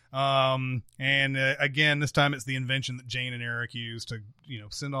stronger. Again, this time it's the invention that Jane and Eric used to,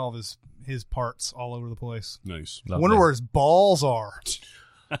 send all of his parts all over the place. Nice. I wonder where his balls are.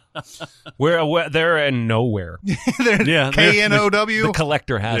 Where they're in nowhere. KNOW. The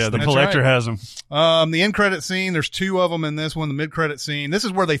collector has them. The collector has them. The end credit scene, there's two of them in this one. The mid credit scene, this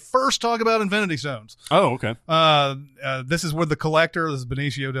is where they first talk about Infinity Stones. Oh, okay. This is with the collector. This is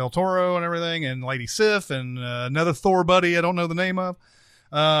Benicio del Toro and everything, and Lady Sif and another Thor buddy I don't know the name of.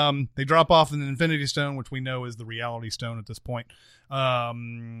 They drop off an Infinity Stone, which we know is the Reality Stone at this point.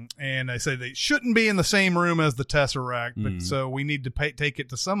 And they say they shouldn't be in the same room as the Tesseract, but so we need to take it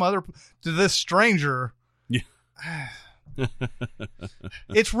to to this stranger. Yeah.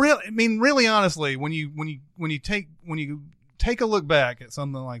 It's real. I mean, really, honestly, when you take a look back at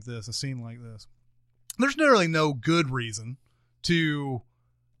something like this, a scene like this, there's really no good reason to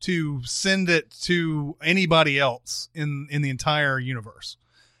send it to anybody else in the entire universe.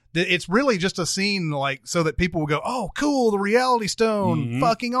 It's really just a scene so that people will go, oh, cool, the Reality Stone,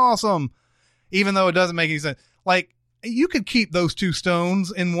 fucking awesome. Even though it doesn't make any sense. You could keep those two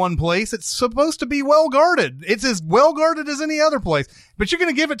stones in one place. It's supposed to be well guarded. It's as well guarded as any other place. But you're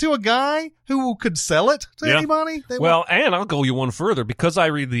going to give it to a guy who could sell it to anybody? And I'll go you one further. Because I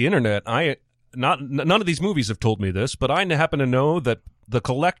read the internet, none of these movies have told me this, but I happen to know that the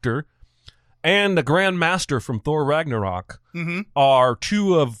collector and the Grand Master from Thor Ragnarok are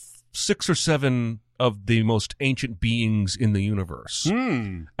two of 6 or 7 of the most ancient beings in the universe.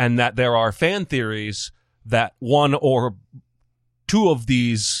 And that there are fan theories that one or two of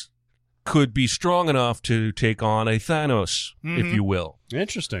these could be strong enough to take on a Thanos, if you will.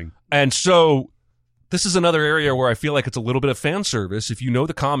 Interesting. And so this is another area where I feel like it's a little bit of fan service. If you know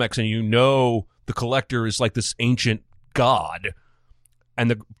the comics and you know the collector is like this ancient god,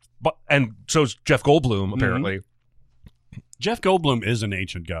 and so is Jeff Goldblum, apparently. Jeff Goldblum is an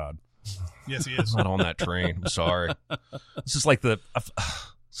ancient god. Yes, he is. I'm not on that train. I'm sorry. This is like this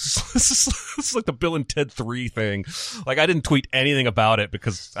is like the Bill and Ted 3 thing. I didn't tweet anything about it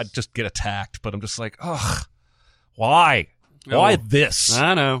because I'd just get attacked, but I'm just like, ugh, why? Why this?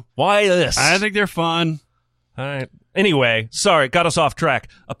 I know. Why this? I think they're fun. All right. Anyway, sorry, got us off track.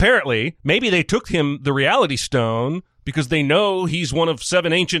 Apparently, maybe they took him the Reality Stone because they know he's one of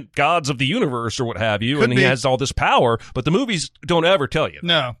 7 ancient gods of the universe or what have you, he has all this power, but the movies don't ever tell you that.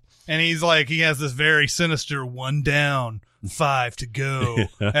 No. And he has this very sinister 1 down, 5 to go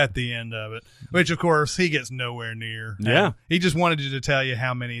at the end of it, which of course he gets nowhere near. Yeah. He just wanted you to tell you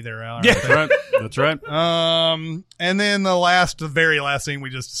how many there are. Yeah. That's right. And then the very last scene we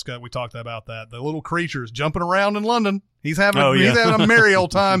just discussed, we talked about that. The little creatures jumping around in London. He's having a merry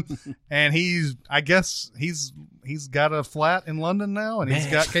old time. And he's got a flat in London now, and he's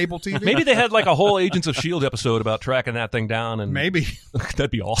got cable TV. Maybe they had a whole Agents of S.H.I.E.L.D. episode about tracking that thing down. And maybe.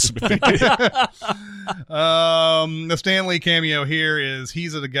 That'd be awesome if they did. The Stan Lee cameo here is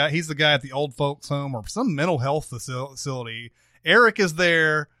he's the guy at the old folks home or some mental health facility. Eric is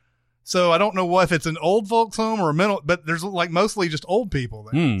there. So I don't know if it's an old folks home or a mental, but there's mostly just old people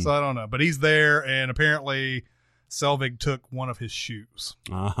there. So I don't know, but he's there, and apparently Selvig took one of his shoes.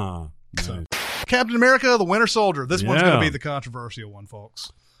 Uh-huh. So, Captain America, the Winter Soldier. This one's going to be the controversial one,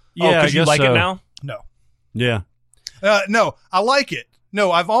 folks. Yeah, because you like it now? No. Yeah. No, I like it.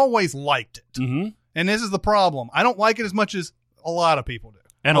 No, I've always liked it. Mm-hmm. And this is the problem. I don't like it as much as a lot of people do.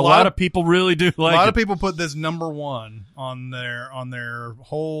 And a lot of people really do like it. A lot of people put this number 1 on their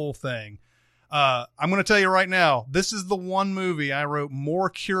whole thing. I'm going to tell you right now, this is the one movie I wrote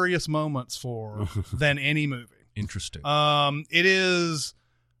more curious moments for than any movie. Interesting. It is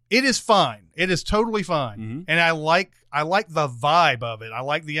fine. It is totally fine. Mm-hmm. And I like the vibe of it. I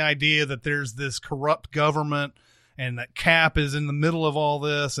like the idea that there's this corrupt government and that Cap is in the middle of all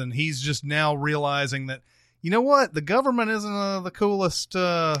this, and he's just now realizing that, you know what? The government isn't the coolest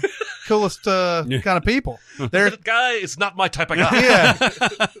kind of people. They're That guy is not my type of guy. yeah,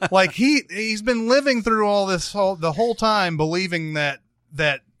 like he's been living through all this the whole time, believing that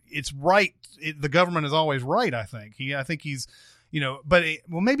it's right. The government is always right. I think he's, but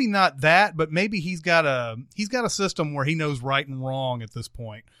maybe not that, but maybe he's got a system where he knows right and wrong at this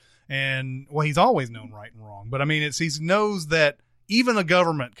point. And he's always known right and wrong, but I mean, he knows that even the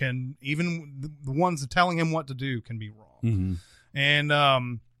government even the ones telling him what to do can be wrong. Mm-hmm.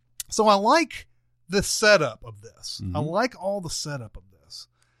 And so I like the setup of this. Mm-hmm. I like all the setup of this.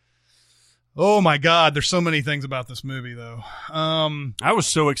 Oh my God, there's so many things about this movie though. I was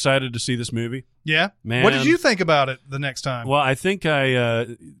so excited to see this movie. Yeah, Man. What did you think about it the next time? Well, I think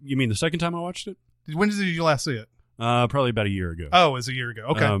you mean the second time I watched it? When did you last see it? Probably about a year ago. Oh, it was a year ago.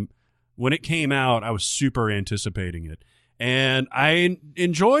 Okay. When it came out, I was super anticipating it, and I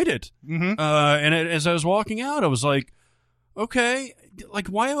enjoyed it. Mm-hmm. As I was walking out, I was like, okay, like,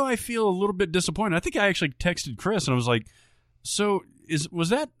 why do I feel a little bit disappointed? I think I actually texted Chris, and I was like, so was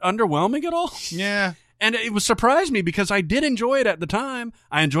that underwhelming at all? Yeah. And it surprised me because I did enjoy it at the time.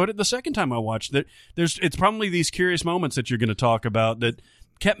 I enjoyed it the second time I watched it. It's probably these curious moments that you're going to talk about that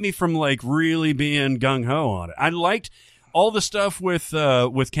kept me from like really being gung ho on it. I liked all the stuff with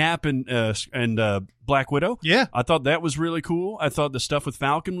Cap and Black Widow. Yeah. I thought that was really cool. I thought the stuff with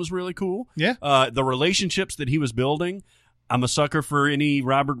Falcon was really cool. Yeah. The relationships that he was building. I'm a sucker for any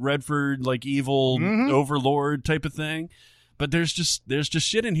Robert Redford like evil overlord type of thing. But there's just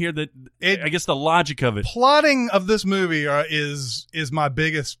shit in here that I guess the logic of it. Plotting of this movie is my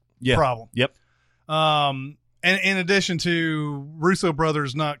biggest problem. Yep. And in addition to Russo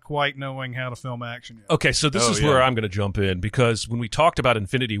brothers not quite knowing how to film action yet. Okay, so this is where I'm going to jump in, because when we talked about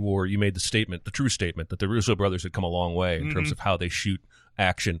Infinity War, you made the true statement, that the Russo brothers had come a long way in terms of how they shoot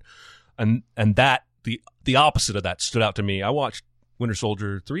action. And that, the opposite of that stood out to me. I watched Winter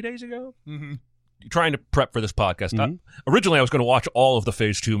Soldier 3 days ago. Mm-hmm. Trying to prep for this podcast. Mm-hmm. Originally, I was going to watch all of the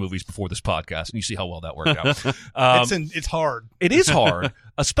Phase 2 movies before this podcast, and you see how well that worked out. It's hard. It is hard,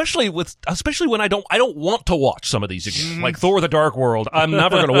 especially when I don't want to watch some of these again. Like Thor: The Dark World, I'm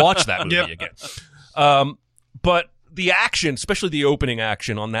never going to watch that movie again. But the action, especially the opening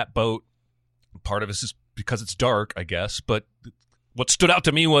action on that boat, part of it is because it's dark, I guess. But what stood out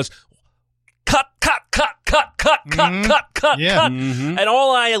to me was cut. Yeah. And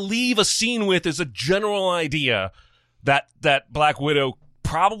all I leave a scene with is a general idea that Black Widow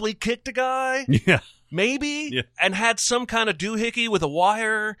probably kicked a guy. Yeah. Maybe, and had some kind of doohickey with a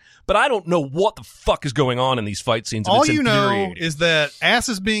wire, but I don't know what the fuck is going on in these fight scenes. All you know is that ass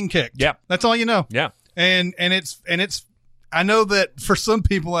is being kicked. Yeah. That's all you know. Yeah. And it's I know that for some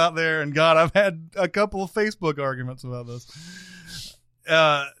people out there, and God, I've had a couple of Facebook arguments about this,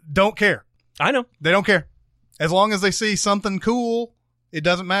 don't care. I know. They don't care. As long as they see something cool, it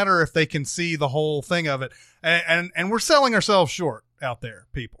doesn't matter if they can see the whole thing of it. And we're selling ourselves short out there,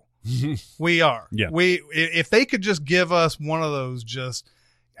 people. We are. Yeah. If they could just give us one of those,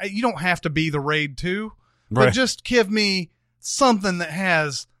 you don't have to be the Raid 2, but Right. just give me something that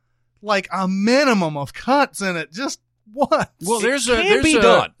has like a minimum of cuts in it. Just what? Well, there's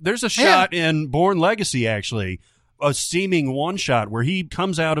a shot in Bourne Legacy, actually, a seeming one shot where he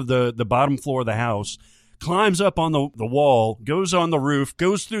comes out of the bottom floor of the house, climbs up on the wall, goes on the roof,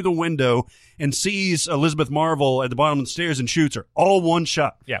 goes through the window, and sees Elizabeth Marvel at the bottom of the stairs and shoots her. All one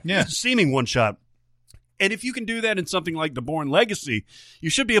shot. Yeah. Seeming one shot. And if you can do that in something like the Bourne Legacy,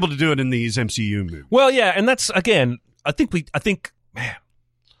 you should be able to do it in these MCU movies. Well, yeah, and that's, again, I think, man,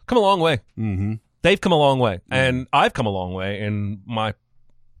 come a long way. Mm-hmm. They've come a long way, and I've come a long way in my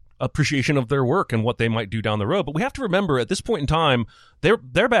appreciation of their work and what they might do down the road. But we have to remember, at this point in time,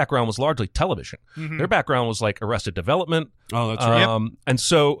 their background was largely television. Mm-hmm. Their background was like Arrested Development. Oh, that's right. And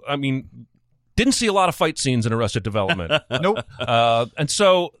so, I mean, didn't see a lot of fight scenes in Arrested Development. Nope. And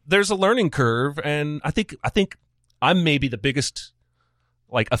so there's a learning curve, and I think I'm maybe the biggest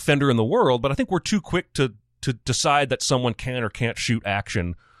like offender in the world, but I think we're too quick to decide that someone can or can't shoot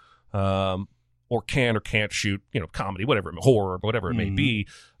action, or can or can't shoot, comedy, whatever, horror, whatever it may be,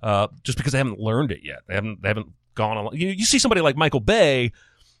 just because they haven't learned it yet. They haven't gone along. You see somebody like Michael Bay,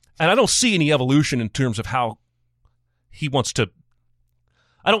 and I don't see any evolution in terms of how he wants to.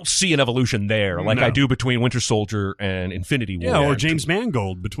 I don't see an evolution there like I do between Winter Soldier and Infinity War. Yeah, or James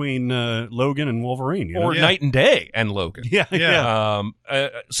Mangold between Logan and Wolverine. Or Night and Day and Logan. Yeah.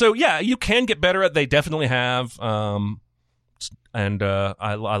 So, yeah, you can get better at it. They definitely have. And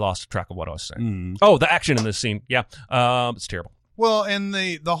I lost track of what I was saying. Oh, the action in this scene. Yeah. It's terrible. Well, and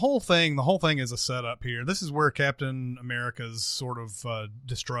the whole thing is a setup here. This is where Captain America's sort of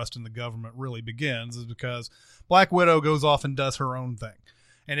distrust in the government really begins, is because Black Widow goes off and does her own thing.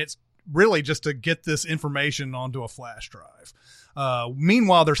 And it's really just to get this information onto a flash drive.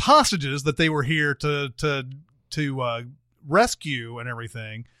 Meanwhile, there's hostages that they were here to rescue and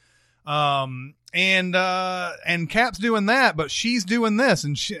everything. And Cap's doing that, but she's doing this,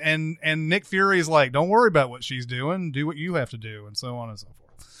 and Nick Fury's like, don't worry about what she's doing, do what you have to do, and so on and so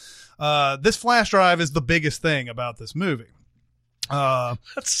forth. This flash drive is the biggest thing about this movie. That's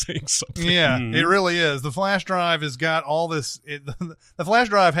saying something. Yeah, it really is. The flash drive has got all this. The flash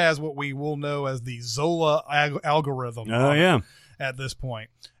drive has what we will know as the Zola algorithm. Oh, yeah. At this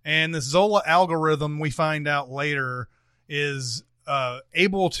point, and this Zola algorithm, we find out later, is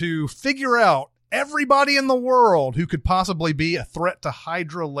able to figure out everybody in the world who could possibly be a threat to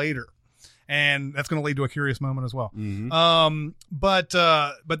Hydra later. And that's going to lead to a curious moment as well. But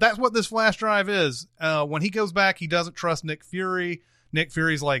that's what this flash drive is. When he goes back, he doesn't trust Nick Fury. Nick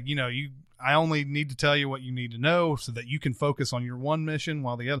Fury's like, I only need to tell you what you need to know so that you can focus on your one mission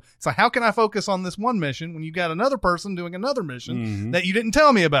while the other. So how can I focus on this one mission when you got another person doing another mission that you didn't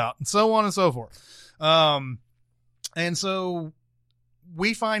tell me about, and so on and so forth. And so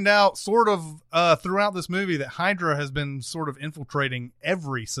we find out sort of throughout this movie that Hydra has been sort of infiltrating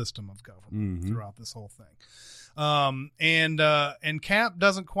every system of government throughout this whole thing. And Cap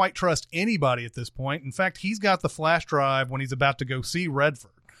doesn't quite trust anybody at this point. In fact, he's got the flash drive when he's about to go see Redford.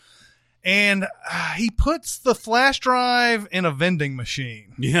 And he puts the flash drive in a vending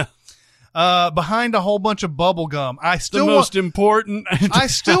machine. Yeah. Behind a whole bunch of bubble gum. I still want to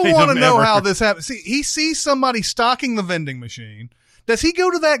know how this happened. See, he sees somebody stocking the vending machine. Does he go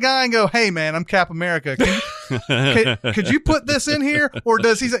to that guy and go, "Hey man, I'm Cap America. Could you put this in here?" Or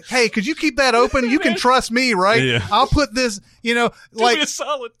does he say, "Hey, could you keep that open? You can trust me, right? Yeah. I'll put this, Do me a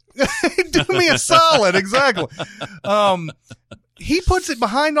solid. do me a solid." Exactly. He puts it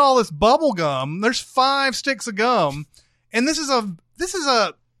behind all this bubble gum. There's 5 sticks of gum. And this is a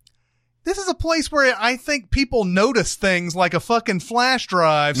place where I think people notice things like a fucking flash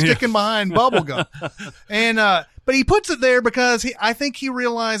drive sticking behind bubble gum. And, but he puts it there because I think he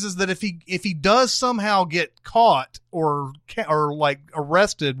realizes that if he does somehow get caught or like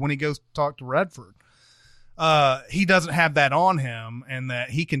arrested when he goes to talk to Redford, he doesn't have that on him, and that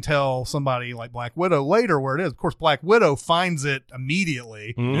he can tell somebody like Black Widow later where it is. Of course, Black Widow finds it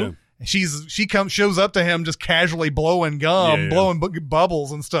immediately. Yeah. She shows up to him just casually blowing gum, blowing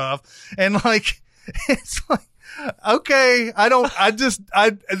bubbles and stuff. And like, it's like, okay,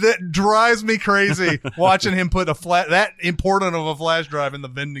 that drives me crazy watching him put that important of a flash drive in the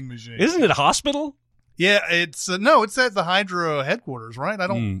vending machine. Isn't it a hospital? Yeah, it's it's at the Hydra headquarters, right? I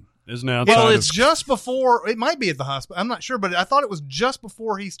don't. Isn't it outside? Well, it's just before. It might be at the hospital. I'm not sure, but I thought it was just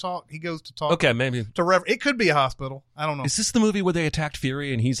before he goes to talk. Okay, maybe to Rev. It could be a hospital. I don't know. Is this the movie where they attacked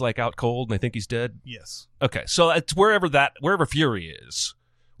Fury and he's like out cold and they think he's dead? Yes. Okay, so it's wherever Fury is,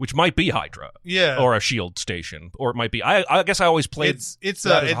 which might be Hydra, or a SHIELD station, or it might be. I guess I always played.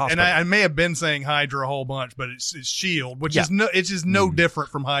 And I may have been saying Hydra a whole bunch, but it's SHIELD, which is no different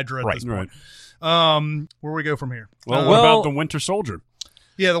from Hydra at this point. Where we go from here? Well, what about the Winter Soldier?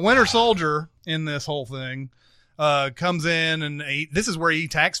 Yeah, the Winter Soldier in this whole thing comes in, and this is where he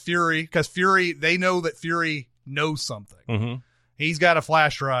attacks Fury, because they know that Fury knows something. Mm-hmm. He's got a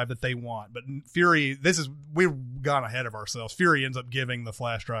flash drive that they want, but Fury, we've gone ahead of ourselves. Fury ends up giving the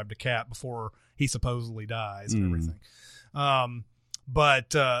flash drive to Cap before he supposedly dies and everything.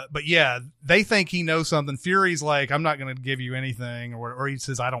 But yeah, they think he knows something. Fury's like, "I'm not going to give you anything," or he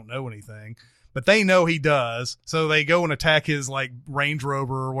says, "I don't know anything." But they know he does, so they go and attack his like Range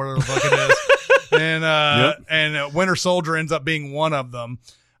Rover or whatever the fuck it is, and Winter Soldier ends up being one of them,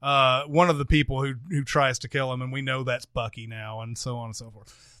 one of the people who tries to kill him, and we know that's Bucky now, and so on and so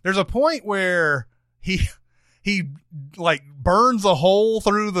forth. There's a point where he like burns a hole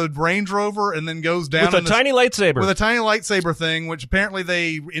through the Range Rover and then goes down with a tiny lightsaber thing, which apparently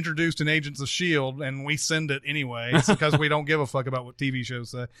they introduced in Agents of S.H.I.E.L.D., and we send it anyway because we don't give a fuck about what TV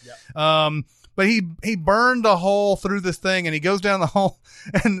shows say. Yeah. But he burned a hole through this thing, and he goes down the hole,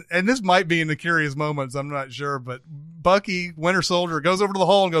 and this might be in the curious moments, I'm not sure, but Bucky, Winter Soldier, goes over to the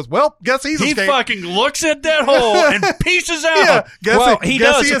hole and goes, "Well, guess he's escaped." He fucking looks at that hole and pieces out. Yeah, he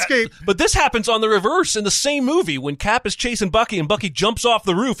escaped. But this happens on the reverse in the same movie when Cap is chasing Bucky, and Bucky jumps off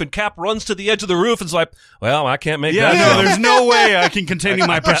the roof, and Cap runs to the edge of the roof and is like, "Well, I can't make that jump. There's no way I can continue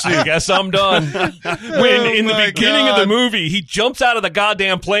my pursuit. I guess I'm done." When in the beginning of the movie, he jumps out of the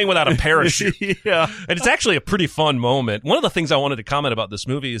goddamn plane without a parachute. Yeah. And it's actually a pretty fun moment. One of the things I wanted to comment about this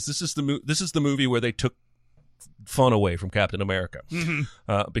movie is this is the movie where they took fun away from Captain America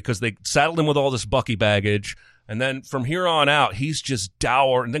because they saddled him with all this Bucky baggage. And then from here on out, he's just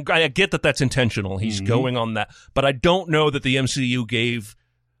dour. And then I get that that's intentional. He's going on that. But I don't know that the MCU gave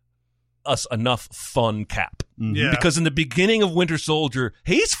us enough fun Cap. Yeah. Because in the beginning of Winter Soldier,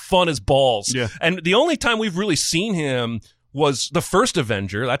 he's fun as balls. Yeah. And the only time we've really seen him was the first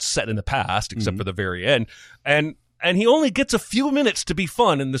Avenger. That's set in the past, except for the very end. And he only gets a few minutes to be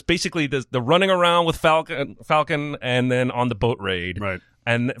fun. And this basically the running around with Falcon and then on the boat raid. Right.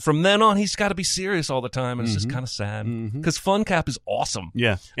 And from then on, he's got to be serious all the time, and it's just kind of sad because Fun Cap is awesome.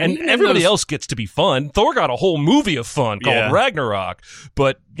 Yeah. And even everybody else gets to be fun. Thor got a whole movie of fun called Yeah. Ragnarok,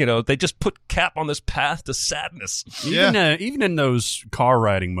 but they just put Cap on this path to sadness. Even in those car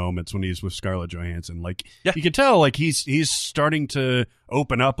riding moments when he's with Scarlett Johansson, you could tell he's starting to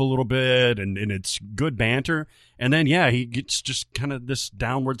open up a little bit, and it's good banter. And then he gets just kind of this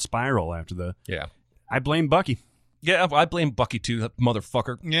downward spiral after the. Yeah. I blame Bucky. Yeah, I blame Bucky too, that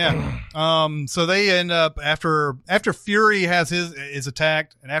motherfucker. Yeah. So they end up after Fury is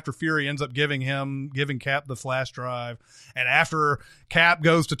attacked, and after Fury ends up giving Cap the flash drive, and after Cap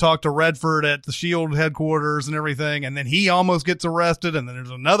goes to talk to Redford at the SHIELD headquarters and everything, and then he almost gets arrested, and then there's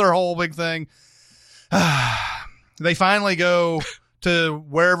another whole big thing. They finally go to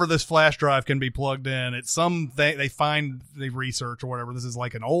wherever this flash drive can be plugged in. It's they research or whatever. This is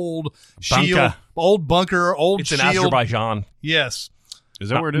like an old SHIELD, old bunker, old It's in SHIELD. Azerbaijan. Yes. Is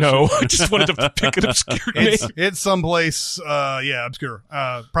that where it is? No, I just wanted to pick an obscure name. It's someplace, obscure.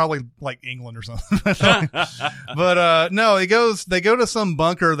 Probably like England or something. But no, they go to some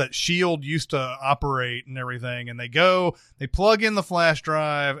bunker that SHIELD used to operate and everything, and they plug in the flash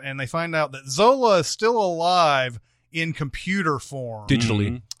drive, and they find out that Zola is still alive in computer form.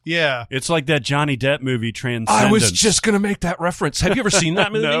 Digitally. Yeah. It's like that Johnny Depp movie, Transcendence. I was just going to make that reference. Have you ever seen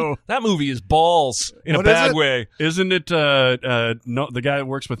that movie? No. That movie is balls in What a is bad it? way. Isn't it the guy that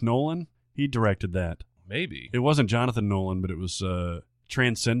works with Nolan? He directed that. Maybe. It wasn't Jonathan Nolan, but it was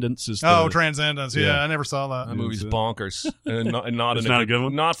Transcendence. Transcendence. Yeah, Yeah. I never saw that. That movie's bonkers. And not It's in not a good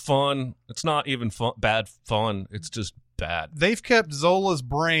one? Not fun. It's not even fun, bad fun. It's just bad. They've kept Zola's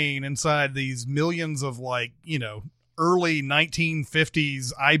brain inside these millions of early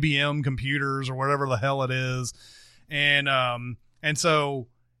 1950s IBM computers or whatever the hell it is, and so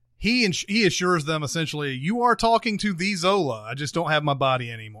he assures them essentially, you are talking to the Zola. I just don't have my body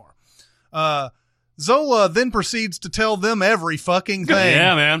anymore. Zola then proceeds to tell them every fucking thing.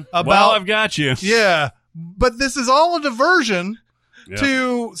 Yeah, man. About I've got you. Yeah, but this is all a diversion.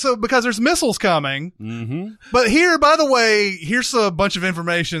 Because there's missiles coming. Mm-hmm. But here, by the way, here's a bunch of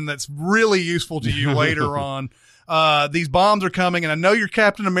information that's really useful to you later on. These bombs are coming, and I know you're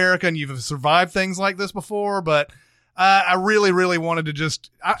Captain America and you've survived things like this before, but I really, really wanted to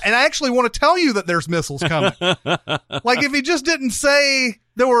and I actually want to tell you that there's missiles coming. Like, if he just didn't say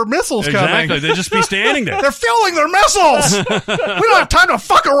there were missiles Exactly. coming. They'd just be standing there. They're fueling their missiles! We don't have time to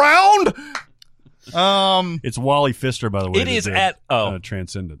fuck around! It's Wally Pfister, by the way. It that is did,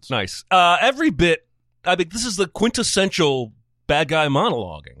 Transcendence. Nice. Every bit, I think this is the quintessential bad guy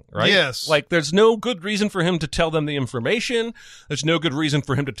monologuing, right? Yes. Like, there's no good reason for him to tell them the information. There's no good reason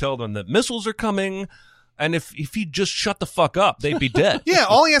for him to tell them that missiles are coming. And if he'd just shut the fuck up, they'd be dead. Yeah,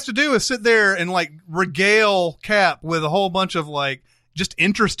 all he has to do is sit there and regale Cap with a whole bunch of just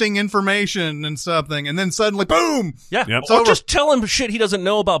interesting information and something, and then suddenly, boom! Yeah. Yep. Or just tell him shit he doesn't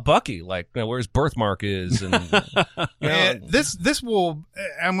know about Bucky, like where his birthmark is. And And this will.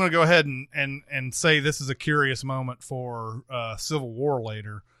 I'm going to go ahead and say this is a curious moment for Civil War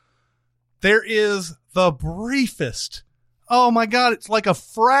later. There is the briefest. Oh my God! It's like a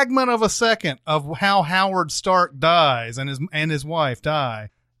fragment of a second of how Howard Stark dies and his wife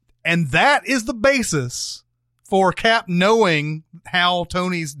die, and that is the basis for Cap knowing how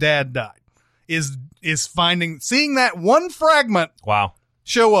Tony's dad died. Is seeing that one fragment wow.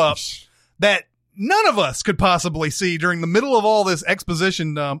 show up that none of us could possibly see during the middle of all this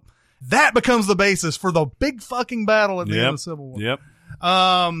exposition dump. That becomes the basis for the big fucking battle at the end of Civil War. Yep.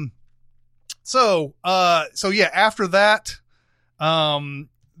 So yeah, after that,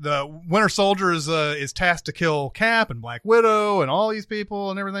 the Winter Soldier is tasked to kill Cap and Black Widow and all these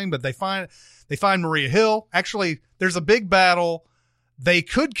people and everything, but they find Maria Hill. Actually, there's a big battle. They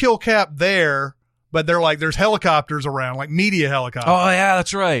could kill Cap there, but they're like, there's helicopters around, like media helicopters. Oh yeah,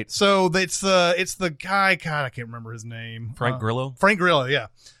 that's right. So it's the guy. God, I can't remember his name. Frank Grillo. Frank Grillo, yeah.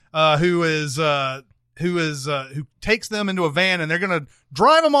 Who takes them into a van, and they're gonna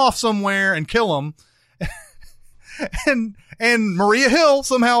drive them off somewhere and kill them. and Maria Hill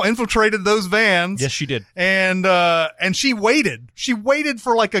somehow infiltrated those vans. Yes, she did. And she waited. She waited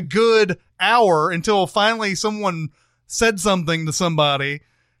for like a good hour until finally someone said something to somebody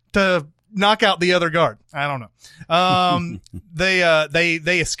to knock out the other guard. I don't know.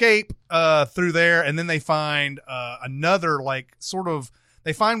 They escape through there, and then they find another like sort of.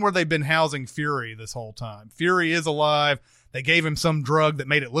 They find where they've been housing Fury this whole time. Fury is alive. They gave him some drug that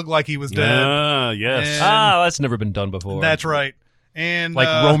made it look like he was dead. Yes. That's never been done before. That's right. And like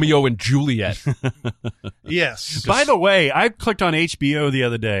Romeo and Juliet. Yes. By the way, I clicked on HBO the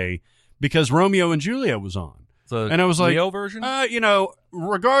other day because Romeo and Juliet was on. And I was like, Leo version?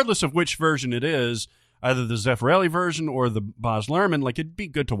 Regardless of which version it is, either the Zeffirelli version or the Baz Luhrmann, like it'd be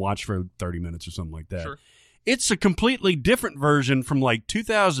good to watch for 30 minutes or something like that. Sure. It's a completely different version from like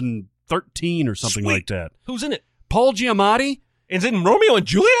 2013 or something like that. Who's in it? Paul Giamatti. Is it in Romeo and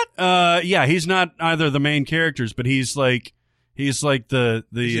Juliet? Yeah, he's not either the main characters, but he's like the Is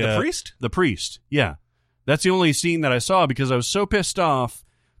he the priest? The priest. Yeah. That's the only scene that I saw because I was so pissed off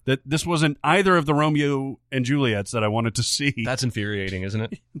that this wasn't either of the Romeo and Juliets that I wanted to see. That's infuriating, isn't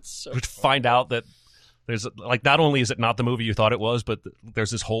it? So to find out that there's like not only is it not the movie you thought it was, but there's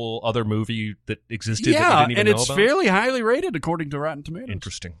this whole other movie that existed that you didn't even know about. And it's fairly highly rated according to Rotten Tomatoes.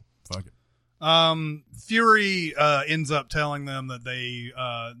 Interesting. Fuck it. Fury ends up telling them that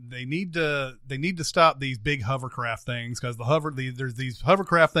they need to stop these big hovercraft things because there's these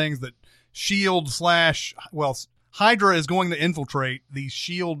hovercraft things that Hydra is going to infiltrate these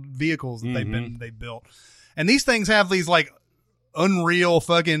shield vehicles that they've built, and these things have these like unreal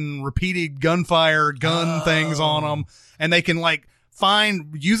fucking repeated gunfire things on them, and they can like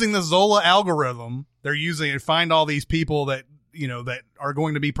find using the Zola algorithm. They're using it to find all these people that are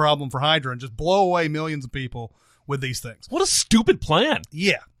going to be problem for Hydra and just blow away millions of people with these things. What a stupid plan.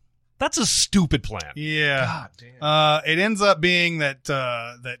 Yeah. That's a stupid plan. Yeah. God damn. It ends up being that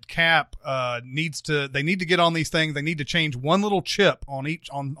Cap needs to get on these things. They need to change one little chip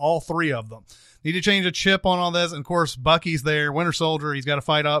on all three of them. Need to change a chip on all this. And of course, Bucky's there, Winter Soldier. He's got to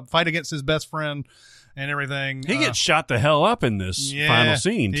fight against his best friend and everything. He gets shot the hell up in this final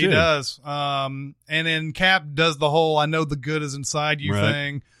scene, too. He does. And then Cap does the whole I know the good is inside you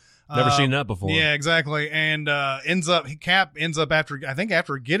thing. Never seen that before. Yeah, exactly. And Cap ends up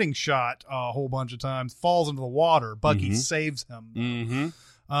after getting shot a whole bunch of times, falls into the water. Bucky saves him.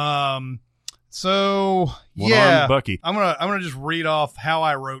 So One-armed Bucky. I'm gonna just read off how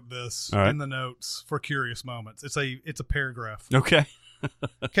I wrote this right. in the notes for curious moments. It's a paragraph. Okay.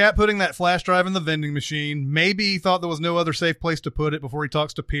 Cap putting that flash drive in the vending machine. Maybe he thought there was no other safe place to put it before he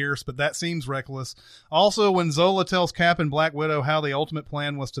talks to Pierce, but that seems reckless. Also, when Zola tells Cap and Black Widow how the ultimate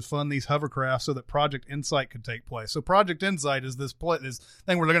plan was to fund these hovercrafts so that Project Insight could take place. So Project Insight is this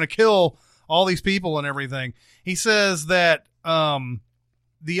thing where they're going to kill all these people and everything. He says that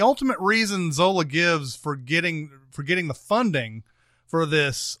the ultimate reason Zola gives for getting the funding for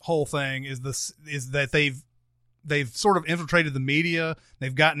this whole thing is that they've sort of infiltrated the media.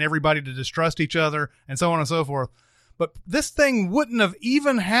 They've gotten everybody to distrust each other and so on and so forth. But this thing wouldn't have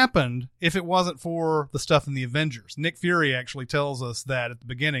even happened if it wasn't for the stuff in the Avengers. Nick Fury actually tells us that at the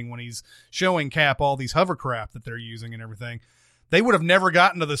beginning when he's showing Cap all these hovercraft that they're using and everything. They would have never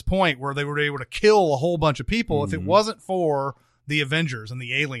gotten to this point where they were able to kill a whole bunch of people if it wasn't for the Avengers and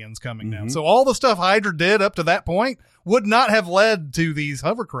the aliens coming down. So all the stuff Hydra did up to that point would not have led to these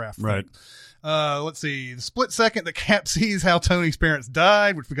hovercraft Right. things. Let's see. The split second that Cap sees how Tony's parents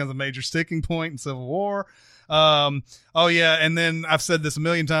died, which becomes a major sticking point in Civil War. And then I've said this a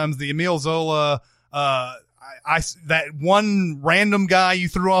million times, the Emile Zola, that one random guy you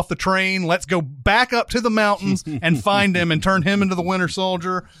threw off the train, let's go back up to the mountains and find him and turn him into the Winter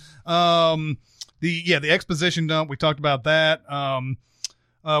Soldier. The exposition dump, we talked about that.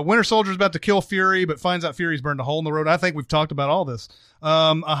 Winter Soldier's about to kill Fury, but finds out Fury's burned a hole in the road. I think we've talked about all this.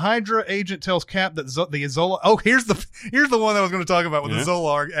 A Hydra agent tells Cap that the Zola. Oh, here's the one that I was going to talk about with the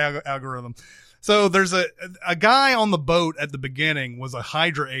Zola algorithm. So there's a guy on the boat at the beginning was a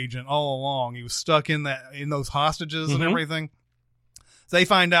Hydra agent all along. He was stuck in those hostages and everything. So they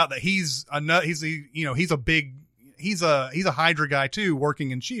find out that he's a Hydra guy too,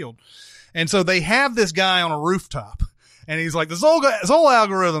 working in SHIELD. And so they have this guy on a rooftop. And he's like, the Zola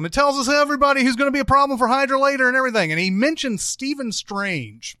algorithm, it tells us everybody who's going to be a problem for Hydra later and everything. And he mentions Stephen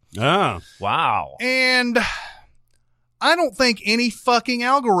Strange. Oh, wow. And I don't think any fucking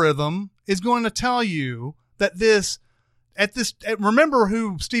algorithm is going to tell you that remember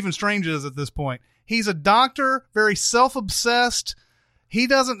who Stephen Strange is at this point. He's a doctor, very self-obsessed. he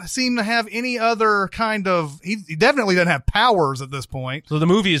doesn't seem to have any other kind of. He definitely doesn't have powers at this point. So the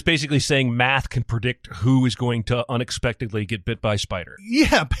movie is basically saying math can predict who is going to unexpectedly get bit by a spider.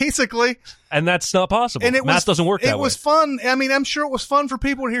 Yeah, basically. And that's not possible. And math doesn't work that way. It was fun. I mean, I'm sure it was fun for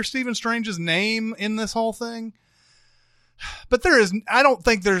people to hear Stephen Strange's name in this whole thing. But I don't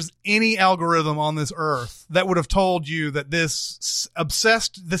think there's any algorithm on this earth that would have told you that this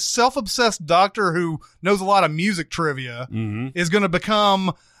self-obsessed doctor who knows a lot of music trivia is going to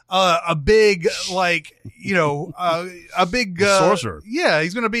become a big, a big sorcerer. Yeah,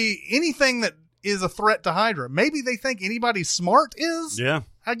 he's going to be anything that is a threat to Hydra. Maybe they think anybody smart is. Yeah,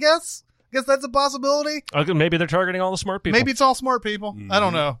 I guess that's a possibility. Okay, maybe they're targeting all the smart people. Maybe it's all smart people. I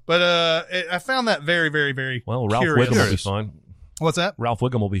don't know. But I found that very, very, very Ralph curious. Wiggum will be fine. What's that? Ralph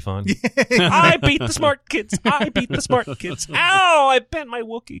Wiggum will be fine. I beat the smart kids. I beat the smart kids. Ow, I bent my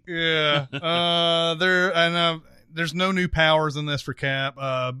Wookiee. Yeah. There's no new powers in this for Cap.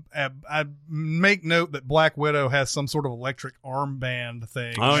 I make note that Black Widow has some sort of electric armband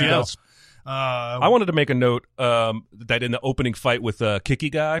thing. Oh, She yeah. does. I wanted to make a note that in the opening fight with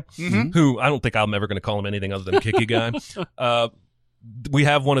Kiki Guy, who I don't think I'm ever going to call him anything other than Kiki Guy, we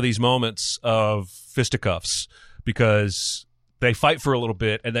have one of these moments of fisticuffs because they fight for a little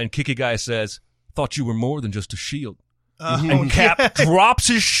bit, and then Kiki Guy says, "Thought you were more than just a shield." And Cap drops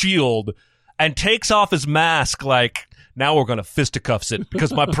his shield and takes off his mask like, now we're going to fisticuffs it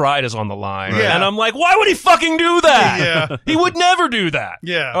because my pride is on the line. Yeah. And I'm like, why would he fucking do that? Yeah. He would never do that.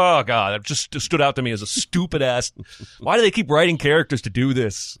 Yeah. Oh, God. It just stood out to me as a stupid ass. Why do they keep writing characters to do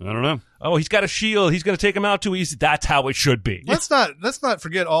this? I don't know. Oh, he's got a shield. He's going to take him out too easy. That's how it should be. Let's not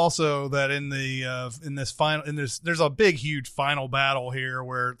forget also that in there's a big huge final battle here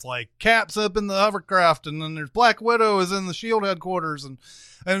where it's like Cap's up in the hovercraft and then there's Black Widow is in the SHIELD headquarters and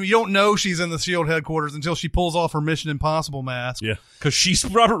you don't know she's in the SHIELD headquarters until she pulls off her Mission Impossible mask. Yeah. Because she's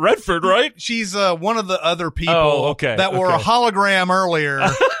Robert Redford, right? She's one of the other people that were a hologram earlier.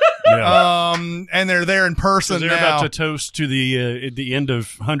 Yeah. And they're there in person they're now. about to toast to the end of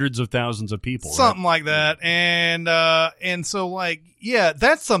hundreds of thousands of people. Something like that. And so like, yeah,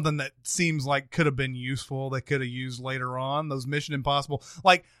 that's something that seems like could have been useful. They could have used later on those Mission Impossible,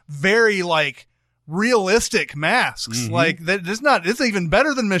 like very like realistic masks. Like that. It's even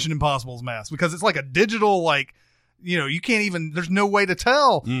better than Mission Impossible's mask because it's like a digital, like, you can't even, there's no way to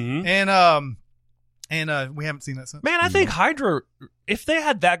tell. And we haven't seen that since. Man, I think Hydra, if they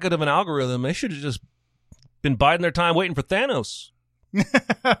had that good of an algorithm, they should have just been biding their time waiting for Thanos.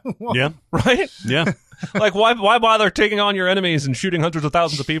 Yeah. Right? Yeah. Like, why bother taking on your enemies and shooting hundreds of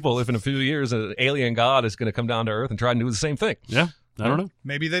thousands of people if in a few years an alien god is going to come down to Earth and try and do the same thing? Yeah. I don't know.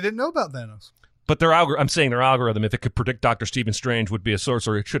 Maybe they didn't know about Thanos. But I'm saying their algorithm, if it could predict Dr. Stephen Strange would be a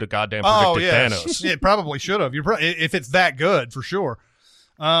sorcerer, it should have goddamn predicted Thanos. It probably should have. If it's that good, for sure.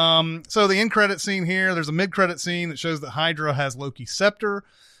 So the end credit scene here, there's a mid credit scene that shows that Hydra has Loki's scepter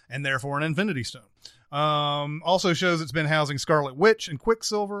and therefore an Infinity Stone. Also shows it's been housing Scarlet Witch and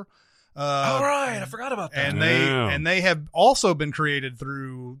Quicksilver. All right, I forgot about that. And they have also been created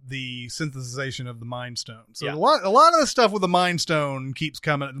through the synthesization of the Mind Stone. So a lot of the stuff with the Mind Stone keeps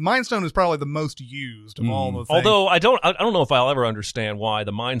coming. The Mind Stone is probably the most used of all the things. Although I don't know if I'll ever understand why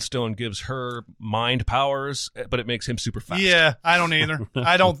the Mind Stone gives her mind powers, but it makes him super fast. Yeah, I don't either.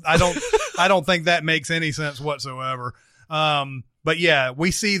 I don't think that makes any sense whatsoever. But yeah,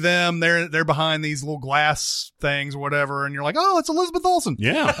 we see them. They're behind these little glass things or whatever, and you're like, oh, it's Elizabeth Olsen.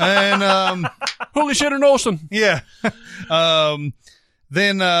 Yeah. And holy shit, and Olsen. Yeah. Then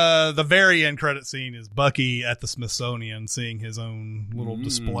the very end credit scene is Bucky at the Smithsonian seeing his own little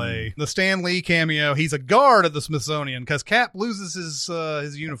display. The Stan Lee cameo. He's a guard at the Smithsonian because Cap loses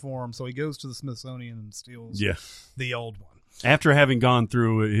his uniform, so he goes to the Smithsonian and steals the old one after having gone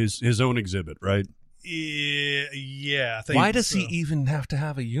through his own exhibit, right? Yeah. I think why does he even have to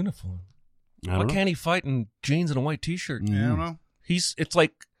have a uniform? Why can't he fight in jeans and a white T-shirt? I don't know. It's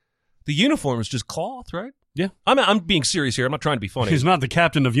like the uniform is just cloth, right? Yeah. I'm being serious here. I'm not trying to be funny. He's not the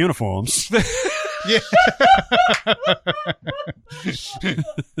captain of uniforms. Yeah.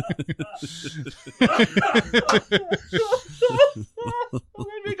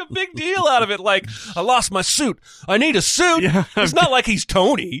 We make a big deal out of it. Like, I lost my suit. I need a suit. Yeah. It's not like he's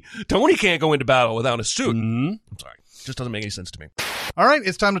Tony. Tony can't go into battle without a suit. I'm sorry. It just doesn't make any sense to me. All right.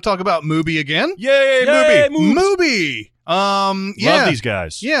 It's time to talk about Mubi again. Yay, Mubi. Yeah. Love these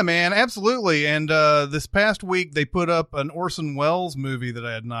guys. Yeah, man, absolutely. And this past week they put up an Orson Welles movie that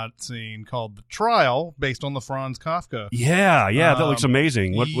I had not seen called The Trial, based on the Franz Kafka. Yeah, that looks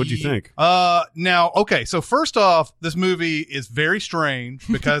amazing. What'd you think? Now, okay, so first off, this movie is very strange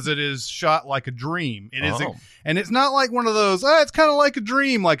because it is shot like a dream. It is, and it's not like one of those, it's kind of like a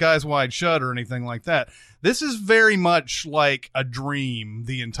dream, like Eyes Wide Shut or anything like that. This is very much like a dream.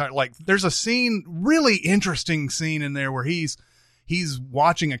 There's a scene, really interesting scene in there where he's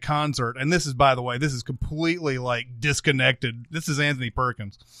watching a concert, and this is, by the way, this is completely like disconnected. This is Anthony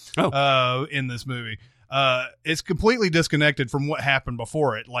Perkins in this movie. It's completely disconnected from what happened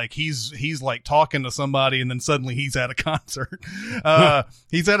before it. Like he's like talking to somebody, and then suddenly he's at a concert.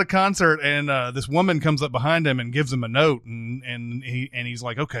 He's at a concert, and this woman comes up behind him and gives him a note, and he's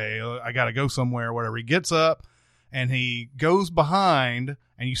like, okay, I gotta go somewhere, or whatever. He gets up and he goes behind,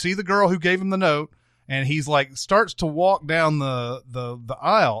 and you see the girl who gave him the note, and he's like starts to walk down the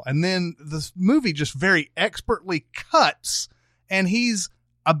aisle, and then this movie just very expertly cuts, and he's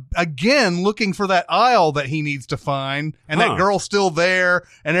again looking for that aisle that he needs to find, and that girl's still there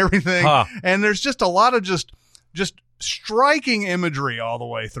and everything. And there's just a lot of just striking imagery all the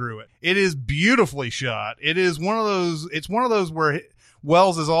way through it. It is beautifully shot. It is one of those where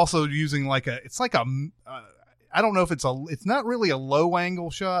Wells is also using I don't know if it's not really a low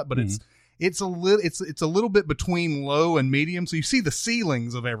angle shot, but it's a little bit between low and medium, so you see the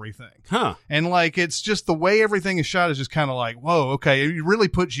ceilings of everything. And like it's just the way everything is shot is just kind of like, whoa, okay, it really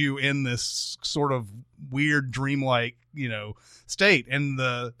puts you in this sort of weird dreamlike, state, and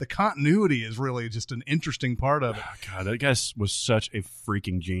the continuity is really just an interesting part of it. Oh, God, that guy was such a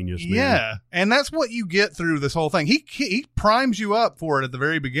freaking genius, man. Yeah, and that's what you get through this whole thing. He primes you up for it at the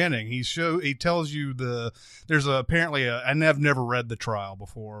very beginning. He tells you there's apparently and I've never read The Trial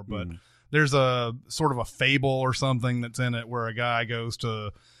before, but there's a sort of a fable or something that's in it where a guy goes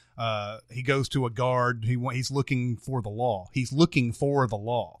to a guard. He's looking for the law.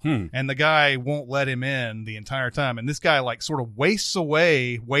 And the guy won't let him in the entire time. And this guy like sort of wastes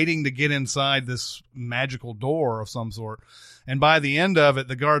away waiting to get inside this magical door of some sort. And by the end of it,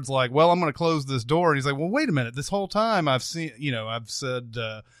 the guard's like, well, I'm going to close this door. And he's like, well, wait a minute. This whole time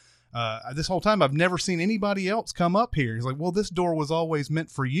this whole time I've never seen anybody else come up here. He's like, well, this door was always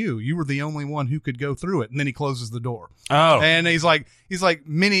meant for you. You were the only one who could go through it. And then he closes the door. And he's like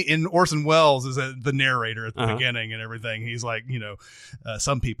in Orson Welles is the narrator at the beginning and everything. He's like,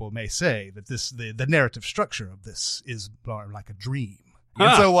 some people may say that the narrative structure of this is like a dream.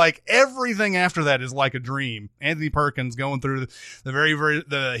 And so like everything after that is like a dream. Anthony Perkins going through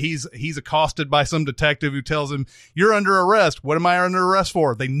he's accosted by some detective who tells him, you're under arrest. What am I under arrest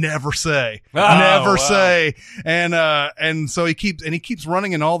for? They never say. Say. And so he keeps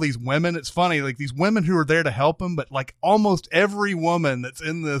running in all these women. It's funny, like these women who are there to help him, but like almost every woman that's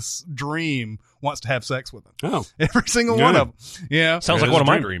in this dream wants to have sex with him. Every single one of them. Yeah. Sounds like one of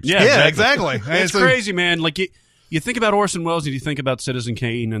my dreams. Yeah, exactly. It's crazy, man. Like you think about Orson Welles and you think about Citizen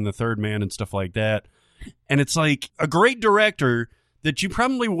Kane and The Third Man and stuff like that, and it's like a great director that you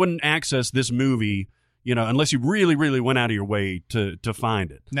probably wouldn't access this movie, unless you really, really went out of your way to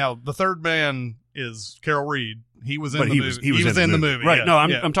find it. Now, The Third Man is Carol Reed. He was in the movie. He was in the movie. Right. Yeah, No,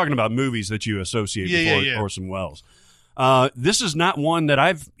 I'm talking about movies that you associate with Orson Welles. This is not one that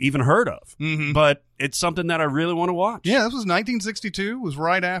I've even heard of, but it's something that I really want to watch. Yeah, this was 1962. It was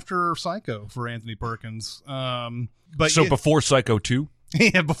right after Psycho for Anthony Perkins. Before Psycho 2?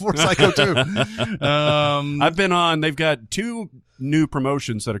 Yeah, before Psycho 2. I've been on. They've got 2 new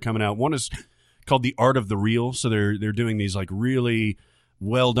promotions that are coming out. One is called The Art of the Real. So they're doing these like really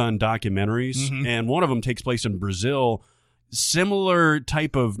well done documentaries, and one of them takes place in Brazil. Similar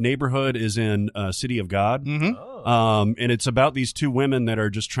type of neighborhood is in City of God. And it's about these 2 women that are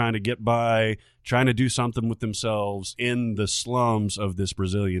just trying to get by, trying to do something with themselves in the slums of this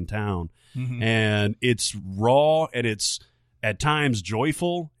Brazilian town. And it's raw and it's at times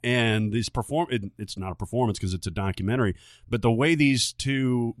joyful, and this it's not a performance because it's a documentary, but the way these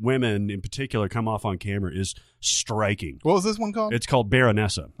 2 women in particular come off on camera is striking. What was this one called? It's called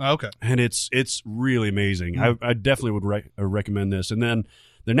Baronessa. Okay. And it's really amazing. I definitely would recommend this. And then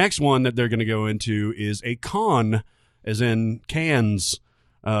the next one that they're going to go into is a Cannes, as in Cannes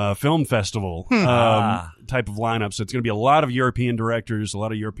Film Festival type of lineup. So it's going to be a lot of European directors, a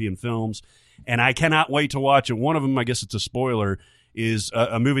lot of European films. And I cannot wait to watch it. One of them, I guess it's a spoiler, is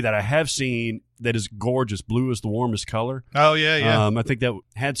a movie that I have seen that is gorgeous. Blue is the warmest color. Oh, yeah. I think that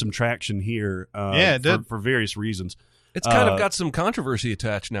had some traction here it did. For various reasons. It's kind of got some controversy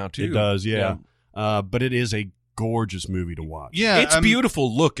attached now, too. It does, yeah. But it is a gorgeous movie to watch. Yeah, it's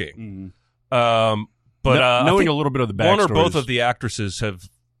beautiful looking. But knowing a little bit of the backstory, one or both of the actresses have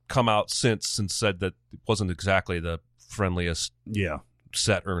come out since and said that it wasn't exactly the friendliest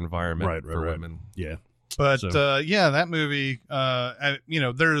set or environment for women. Yeah. But that movie,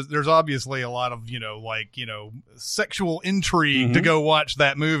 there's obviously a lot of sexual intrigue to go watch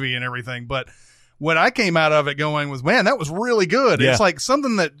that movie and everything. But what I came out of it going was, man, that was really good. Yeah. It's like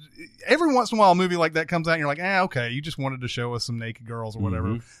something that every once in a while a movie like that comes out and you're like, okay, you just wanted to show us some naked girls or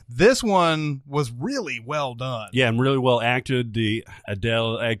whatever. This one was really well done. Yeah, and really well acted. The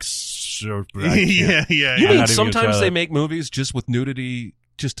Adele yeah. You mean sometimes they make movies just with nudity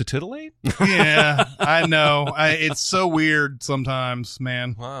just to titillate? Yeah, I know. It's so weird sometimes,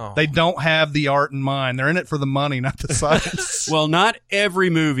 man. Wow. They don't have the art in mind. They're in it for the money, not the science. Well, not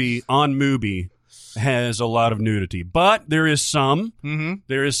every movie on Mubi has a lot of nudity, but there is some.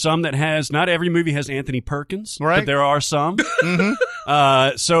 There is some that has. Not every movie has Anthony Perkins, right? But there are some.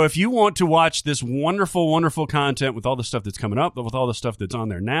 So if you want to watch this wonderful, wonderful content with all the stuff that's coming up, with all the stuff that's on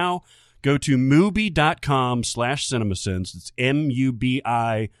there now, go to Mubi.com/CinemaSins. It's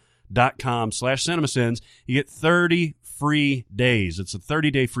MUBI.com/CinemaSins. You get 30 free days. It's a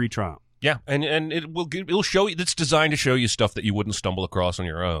 30-day free trial. Yeah, and it'll show you. It's designed to show you stuff that you wouldn't stumble across on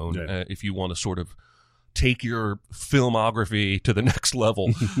your own if you want to sort of take your filmography to the next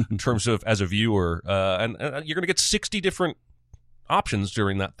level in terms of as a viewer. And you're going to get 60 different options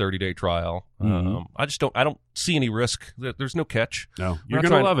during that 30-day trial. I don't see any risk. There's no catch. No, you're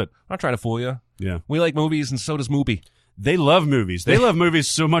going to love it. I'm not trying to fool you. Yeah, we like movies, and so does Mubi. They love movies. They love movies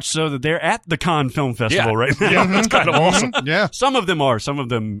so much so that they're at the Cannes Film Festival right now. Yeah, that's kind of awesome. Yeah, some of them are. Some of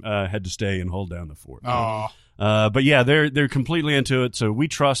them had to stay and hold down the fort. Oh. But yeah, they're completely into it. So we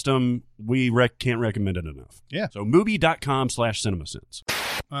trust them. We can't recommend it enough. Yeah. So Mubi.com/CinemaSins.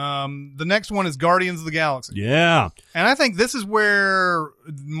 The next one is Guardians of the Galaxy. Yeah. And I think this is where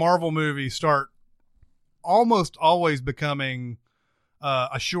Marvel movies start almost always becoming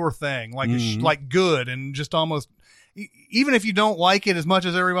a sure thing, like like good, and just almost, even if you don't like it as much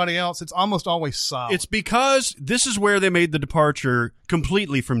as everybody else, it's almost always solid. It's because this is where they made the departure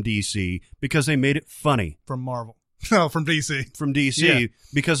completely from DC, because they made it funny. From Marvel. No, from DC. From DC,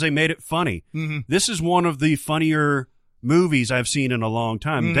 because they made it funny. This is one of the funnier movies I've seen in a long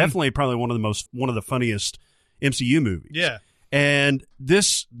time. Definitely probably one of the funniest MCU movies. Yeah. And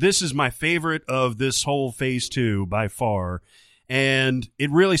this is my favorite of this whole phase 2 by far. And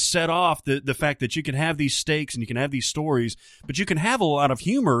it really set off the fact that you can have these stakes and you can have these stories, but you can have a lot of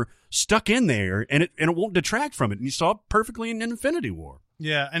humor stuck in there, and it won't detract from it. And you saw it perfectly in Infinity War.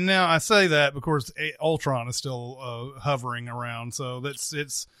 Yeah, and now I say that because Ultron is still hovering around, so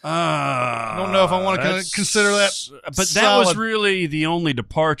it's. I don't know if I want to consider that, but that was really the only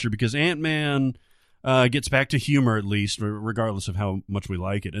departure, because Ant-Man gets back to humor, at least, regardless of how much we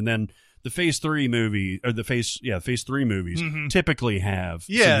like it, and then the Phase 3 movie, or Phase 3 movies typically have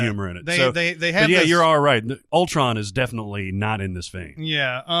some humor in it. They have. But yeah, you're all right. Ultron is definitely not in this vein.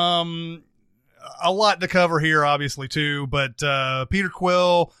 Yeah. A lot to cover here, obviously, too. But Peter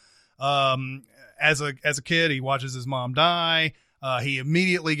Quill, as a kid, he watches his mom die. He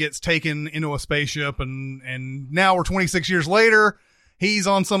immediately gets taken into a spaceship, and now we're 26 years later. He's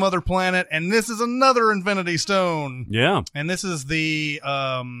on some other planet, and this is another Infinity Stone. Yeah. And this is the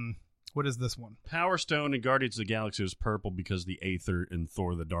what is this one? Power Stone in Guardians of the Galaxy was purple because the Aether in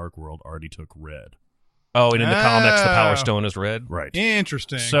Thor: The Dark World already took red. Oh, and in the comics, the Power Stone is red? Right.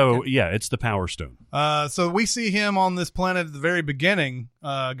 Interesting. So, yeah, it's the Power Stone. So we see him on this planet at the very beginning,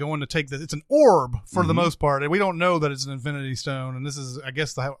 going to take it's an orb for the most part. And we don't know that it's an Infinity Stone. And this is, I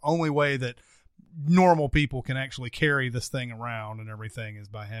guess, the only way that normal people can actually carry this thing around and everything is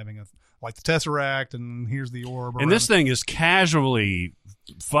by having like the Tesseract, and here's the orb. And this thing is casually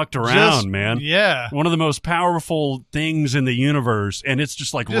fucked around, man. Yeah. One of the most powerful things in the universe, and it's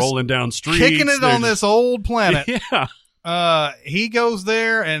just like rolling down streets. Kicking it on this old planet. Yeah. He goes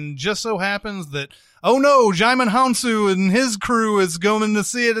there, and just so happens that, oh no, Jaimin Hansu and his crew is going to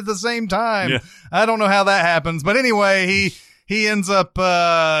see it at the same time. Yeah. I don't know how that happens, but anyway, he ends up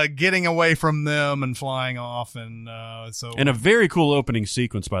getting away from them and flying off, and And a very cool opening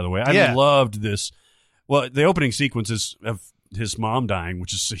sequence, by the way. I loved this. Well, the opening sequence is of his mom dying,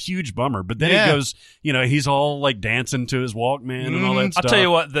 which is a huge bummer. But then he goes, he's all like dancing to his Walkman and all that stuff. I'll tell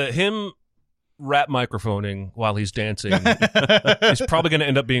you what, him rap microphoning while he's dancing is probably going to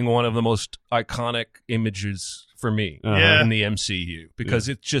end up being one of the most iconic images for me in the MCU, because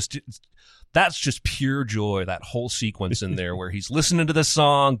that's just pure joy, that whole sequence in there where he's listening to the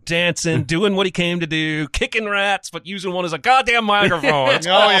song, dancing, doing what he came to do, kicking rats, but using one as a goddamn microphone. It's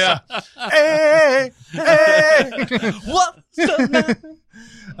awesome. Yeah. Hey, hey. What's the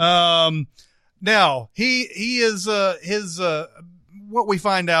Now he is his what we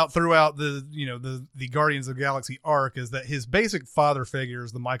find out throughout the Guardians of the Galaxy arc is that his basic father figure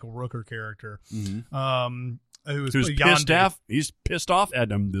is the Michael Rooker character, who's He's pissed off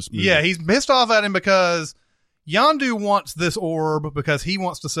at him this movie. Yeah, he's pissed off at him because Yondu wants this orb because he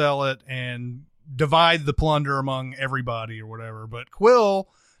wants to sell it and divide the plunder among everybody or whatever. But Quill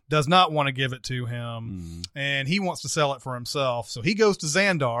does not want to give it to him, and he wants to sell it for himself. So he goes to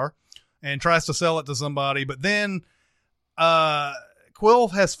Xandar and tries to sell it to somebody. But then Quill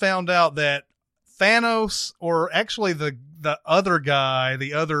has found out that Thanos, or actually the other guy,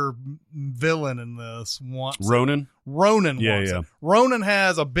 the other villain in this, wants Ronan. Ronan wants it. Ronan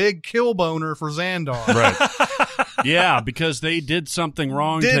has a big kill boner for Xandar. Right. Yeah, because they did something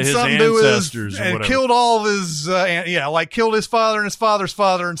wrong to his ancestors or and whatever. Killed all of his, killed his father and his father's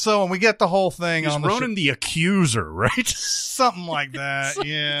father and so on. We get the whole thing. Is on Ronan the accuser, right? Something like that,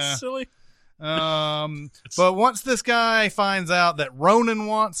 yeah. Silly. But once this guy finds out that Ronan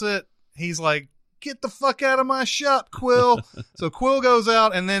wants it, he's like, get the fuck out of my shop, Quill. So Quill goes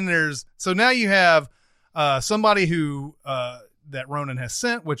out, and then now you have somebody who that Ronan has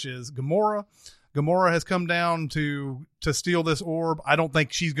sent, which is Gamora. Gamora has come down to steal this orb. I don't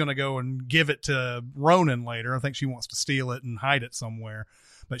think she's going to go and give it to Ronan later. I think she wants to steal it and hide it somewhere.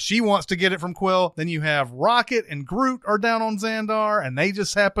 But she wants to get it from Quill. Then you have Rocket and Groot are down on Xandar, and they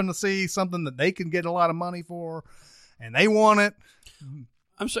just happen to see something that they can get a lot of money for, and they want it.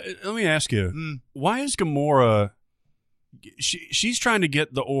 I'm sorry, let me ask you, why is Gamora... She's trying to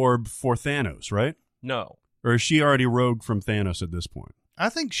get the orb for Thanos, right? No. Or is she already rogue from Thanos at this point? I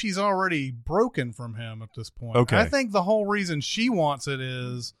think she's already broken from him at this point. Okay. I think the whole reason she wants it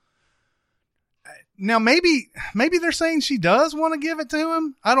is... Now, maybe they're saying she does want to give it to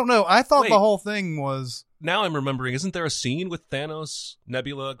him? I don't know. I thought the whole thing was... Now I'm remembering, isn't there a scene with Thanos,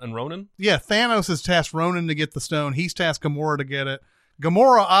 Nebula, and Ronan? Yeah, Thanos has tasked Ronan to get the stone. He's tasked Gamora to get it.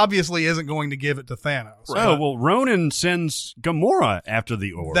 Gamora obviously isn't going to give it to Thanos. Right. Oh, well, Ronan sends Gamora after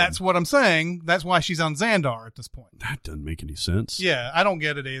the orb. That's what I'm saying. That's why she's on Xandar at this point. That doesn't make any sense. Yeah, I don't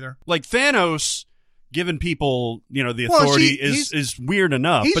get it either. Like, Thanos giving people, the authority is weird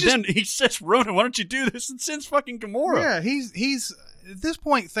enough. But then he says, Ronan, why don't you do this? And sends fucking Gamora. Yeah, he's at this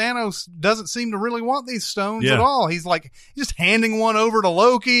point, Thanos doesn't seem to really want these stones at all. He's just handing one over to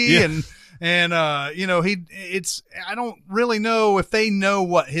Loki and I don't really know if they know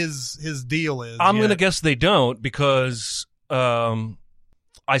what his deal is. I'm going to guess they don't because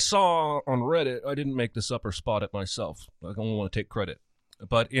I saw on Reddit, I didn't make this up or spot it myself. I don't want to take credit.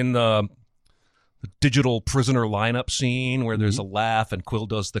 But in the digital prisoner lineup scene where there's a laugh and Quill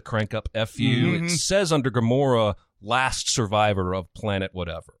does the crank up F you, it says under Gamora, last survivor of planet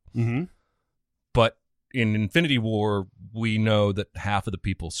whatever. Mm-hmm. But in Infinity War, we know that half of the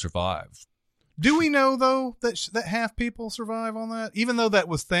people survive. Do we know, though, that half people survive on that? Even though that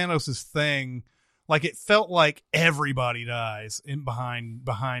was Thanos' thing, like, it felt like everybody dies behind.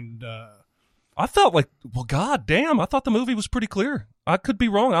 I felt like, well, god damn, I thought the movie was pretty clear. I could be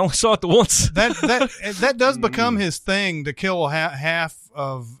wrong. I only saw it the once. That does become his thing to kill half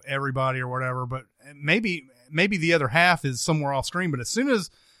of everybody or whatever, but maybe the other half is somewhere off screen. But as soon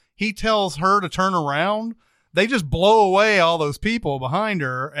as he tells her to turn around, they just blow away all those people behind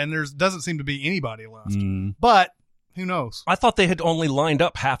her, and there doesn't seem to be anybody left. But who knows? I thought they had only lined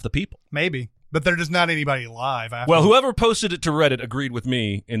up half the people. Maybe. But there's just not anybody alive. Well, whoever posted it to Reddit agreed with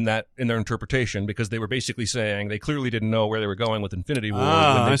me in their interpretation, because they were basically saying they clearly didn't know where they were going with Infinity War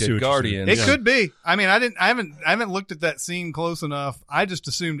when they did Guardians. It could be. I mean, I haven't looked at that scene close enough. I just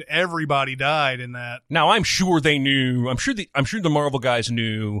assumed everybody died in that. Now, I'm sure they knew. I'm sure the Marvel guys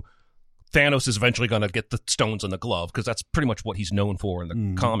knew Thanos is eventually going to get the stones in the glove, because that's pretty much what he's known for in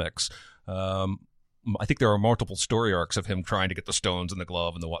the comics. I think there are multiple story arcs of him trying to get the stones in the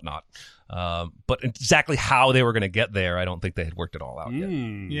glove and the whatnot. But exactly how they were going to get there, I don't think they had worked it all out yet.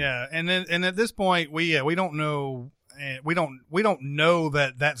 Yeah, and at this point, we don't know. We don't know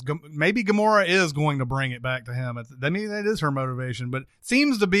that's maybe Gamora is going to bring it back to him. I mean, that is her motivation, but it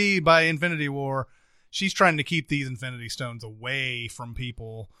seems to be by Infinity War, she's trying to keep these Infinity Stones away from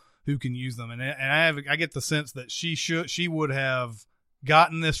people who can use them. And I get the sense that she would have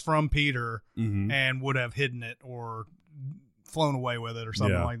gotten this from Peter and would have hidden it or flown away with it or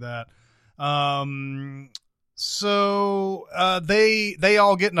something like that. So they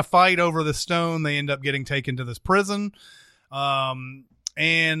all get in a fight over the stone. They end up getting taken to this prison. And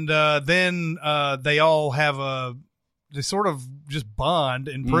then they all have they sort of just bond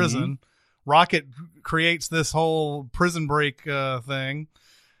in prison. Rocket creates this whole prison break thing.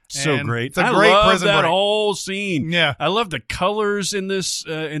 So And great. It's a I great love prison that break. whole scene. Yeah. I love the colors in this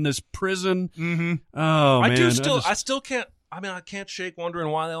prison. Mm-hmm. Oh man, I still can't. I mean, I can't shake wondering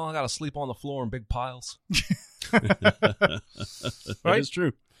why they all got to sleep on the floor in big piles. that Right? is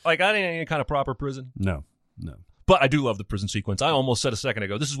true. Like, I ain't any kind of proper prison. No. But I do love the prison sequence. I almost said a second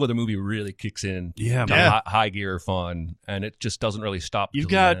ago, this is where the movie really kicks in. Yeah, to man. high gear fun, and it just doesn't really stop. You've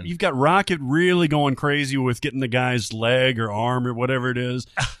till the end. got Rocket really going crazy with getting the guy's leg or arm or whatever it is,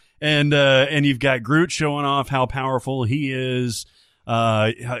 and you've got Groot showing off how powerful he is.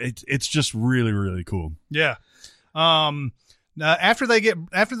 It's just really, really cool. Yeah. Now after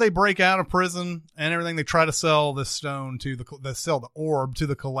they break out of prison and everything, they try to sell this stone to the orb to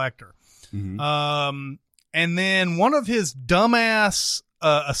the collector. Mm-hmm. And then one of his dumbass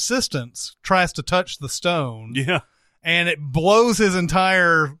assistants tries to touch the stone. Yeah. And it blows his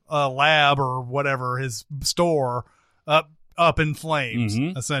entire lab or whatever, his store up in flames,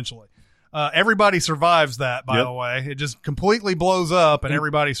 essentially. Everybody survives that, by the way. It just completely blows up and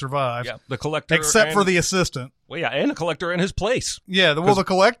everybody survives. Yeah, the collector. Except for the assistant. Well, yeah, and the collector in his place. Yeah,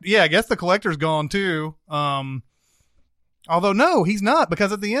 I guess the collector's gone too. Although no, he's not,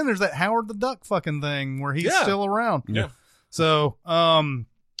 because at the end there's that Howard the Duck fucking thing where he's still around. Yeah. So,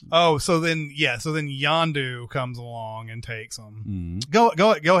 so then Yondu comes along and takes him. Go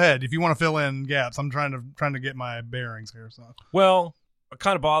ahead if you want to fill in gaps. I'm trying to get my bearings here. So. Well, it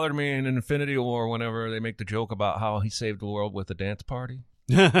kind of bothered me in Infinity War whenever they make the joke about how he saved the world with a dance party.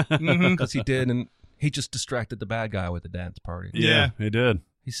 Because he did, and he just distracted the bad guy with the dance party. Yeah, he did.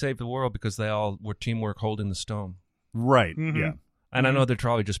 He saved the world because they all were teamwork holding the stone. Right. Mm-hmm. Yeah. And I know they're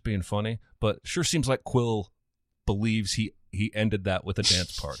probably just being funny, but sure seems like Quill believes he ended that with a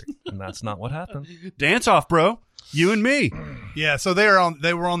dance party, and that's not what happened. Dance off, bro. You and me. Yeah, so they're on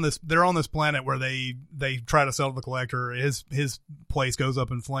this planet where they try to sell to the collector. His place goes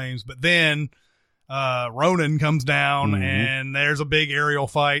up in flames, but then Ronan comes down and there's a big aerial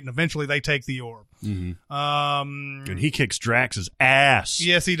fight, and eventually they take the orb. And he kicks Drax's ass.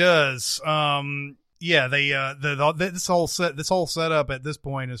 Yes, he does. Yeah, this whole setup at this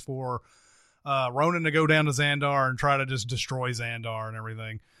point is for Ronan to go down to Xandar and try to just destroy Xandar and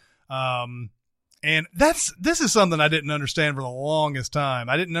everything. And this is something I didn't understand for the longest time.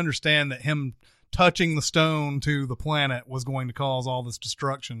 I didn't understand that him touching the stone to the planet was going to cause all this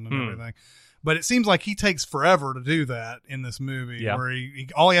destruction and everything. But it seems like he takes forever to do that in this movie, where he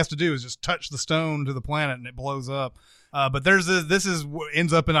all he has to do is just touch the stone to the planet and it blows up. But this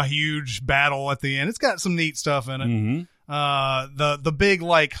ends up in a huge battle at the end. It's got some neat stuff in it. The big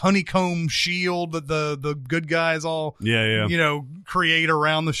like honeycomb shield that the good guys all create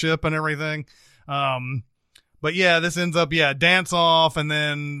around the ship and everything. But yeah, this ends up dance off, and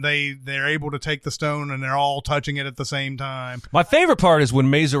then they're able to take the stone and they're all touching it at the same time. My favorite part is when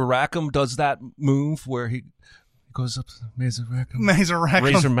Mazer Rackham does that move where he goes up to Mazer Rackham. Razor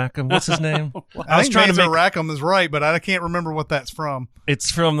Rackham. What's his name? I think Mazer Rackham is right, but I can't remember what that's from. It's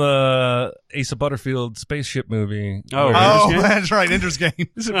from the Asa Butterfield spaceship movie. Oh, that's right, Ender's Game.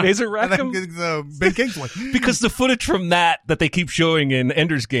 Is it Mazer Rackham? Ben Kingsley. Because the footage from that they keep showing in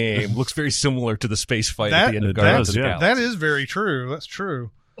Ender's Game looks very similar to the space fight at the end of Guardians of the Galaxy. That is very true. That's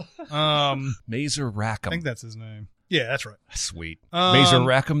true. Mazer Rackham. I think that's his name. Yeah, that's right. Sweet. Mazer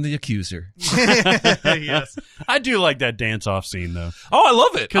Rackham the Accuser. Yes. I do like that dance-off scene, though. Oh, I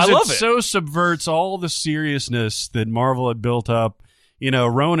love it. Because it so subverts all the seriousness that Marvel had built up. You know,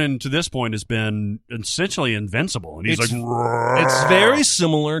 Ronan, to this point, has been essentially invincible. And he's it's very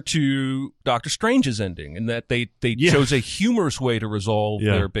similar to Doctor Strange's ending in that they chose a humorous way to resolve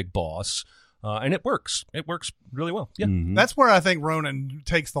their big boss. And it works. It works really well. Yeah. That's where I think Ronan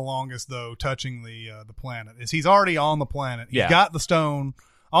takes the longest, though, touching the planet. Is he's already on the planet. He's got the stone.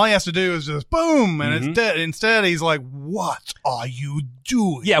 All he has to do is just boom, and it's dead. Instead, he's like, "What are you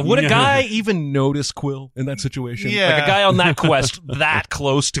doing?" Yeah, would a guy even notice Quill in that situation? Yeah. Like a guy on that quest that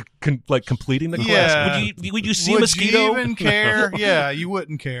close to completing the quest. Would you see a mosquito? Would you even care? Yeah, you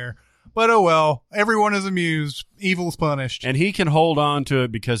wouldn't care. But oh well, everyone is amused. Evil's punished. And he can hold on to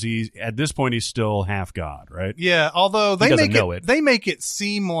it because at this point he's still half god, right? Yeah, although they they make it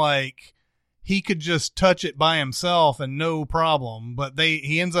seem like he could just touch it by himself and no problem, but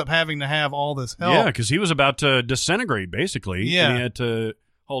he ends up having to have all this help. Yeah, because he was about to disintegrate basically. Yeah, and he had to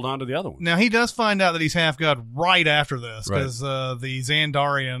hold on to the other one. Now he does find out that he's half god right after this because the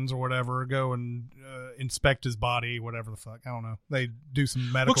Xandarians or whatever go and inspect his body, whatever the fuck. I don't know. They do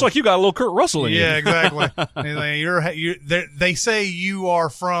some medical. Looks like you got a little Kurt Russell in you. Yeah, exactly. They say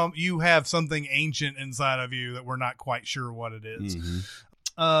you have something ancient inside of you that we're not quite sure what it is.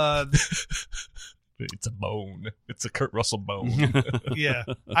 It's a bone. It's a Kurt Russell bone. Yeah,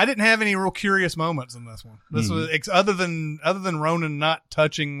 I didn't have any real curious moments in this one. This was other than Ronan not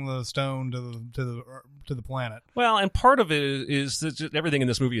touching the stone to the planet. Well, and part of it is that just everything in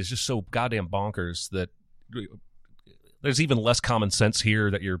this movie is just so goddamn bonkers that there's even less common sense here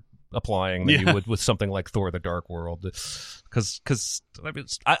that you're applying than you would with something like Thor: The Dark World. Because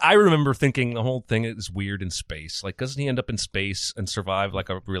I remember thinking the whole thing is weird in space. Like, doesn't he end up in space and survive like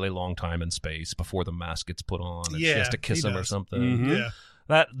a really long time in space before the mask gets put on? And she has to kiss him or something. Mm-hmm.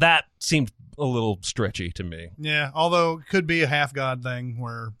 Yeah. That seemed a little stretchy to me. Yeah, although it could be a half god thing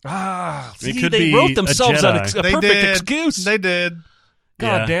where they wrote themselves a perfect excuse. They did.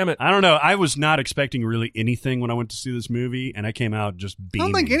 God damn it. I don't know. I was not expecting really anything when I went to see this movie, and I came out just beaming. I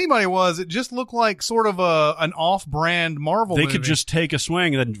don't think anybody was. It just looked like sort of an off-brand Marvel movie. They could just take a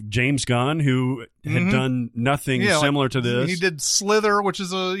swing. And James Gunn, who had done nothing similar to this. He did Slither, which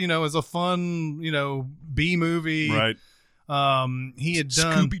is a fun, B movie. Right. He had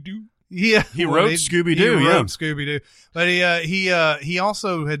done Scooby-Doo. Yeah. He wrote Scooby-Doo, He wrote Scooby-Doo. But he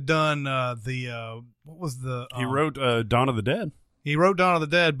also had done what was the he wrote Dawn of the Dead. He wrote Dawn of the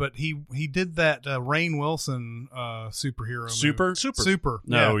Dead, but he did that Rainn Wilson superhero movie. Super.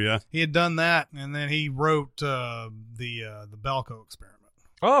 No, yeah. He had done that, and then he wrote the Belko Experiment.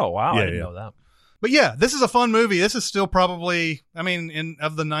 Oh, wow. I didn't know that. But yeah, this is a fun movie. This is still probably,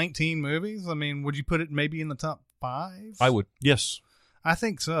 of the 19 movies, would you put it maybe in the top 5? I would. Yes. I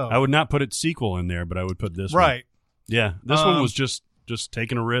think so. I would not put its sequel in there, but I would put this one. Right. Yeah. This one was just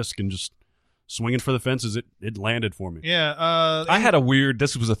taking a risk and just swinging for the fences. It landed for me. Yeah. I had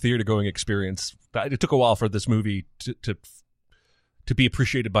this was a theater going experience. It took a while for this movie to be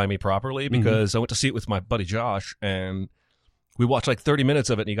appreciated by me properly because I went to see it with my buddy Josh, and we watched like 30 minutes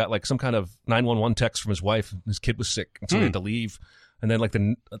of it, and he got like some kind of 911 text from his wife. His kid was sick, and so he had to leave. And then like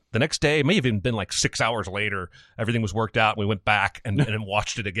the next day, it may have even been like 6 hours later, everything was worked out. And we went back and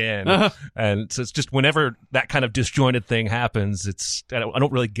watched it again. And so it's just whenever that kind of disjointed thing happens, I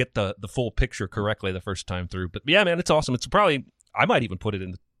don't really get the full picture correctly the first time through. But yeah, man, it's awesome. It's probably, I might even put it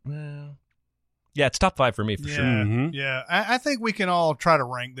in it's top 5 for me for sure. Mm-hmm. Yeah. I think we can all try to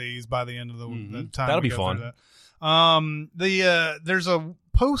rank these by the end of the time. That'll be fun.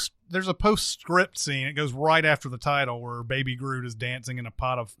 There's a postscript scene. It goes right after the title where Baby Groot is dancing in a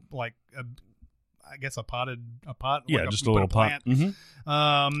pot of a pot. Yeah, just a little pot.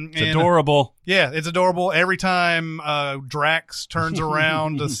 Mm-hmm. It's adorable. Yeah, it's adorable. Every time Drax turns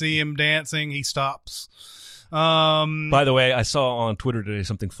around to see him dancing, he stops. By the way, I saw on Twitter today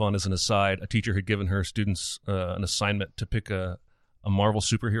something fun as an aside. A teacher had given her students an assignment to pick a Marvel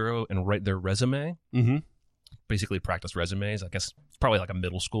superhero and write their resume. Mm-hmm. Basically practice resumes. I guess it's probably like a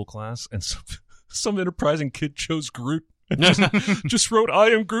middle school class, and some enterprising kid chose Groot and just wrote "I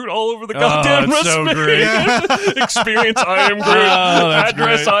am Groot" all over the goddamn resume. So great. Experience: I am Groot.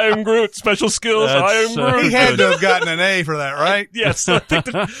 Address: I am Groot. Special skills: I am Groot. He had to have gotten an A for that, right? Yes, I think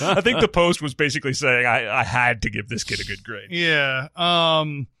the post was basically saying I had to give this kid a good grade. Yeah.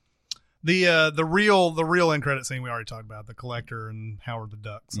 The real end credit scene we already talked about, the Collector and Howard the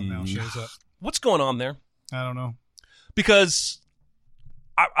Duck somehow shows up. What's going on there? I don't know. Because,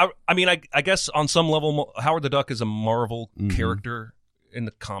 I guess on some level, Howard the Duck is a Marvel character in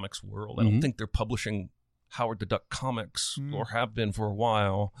the comics world. I don't think they're publishing Howard the Duck comics or have been for a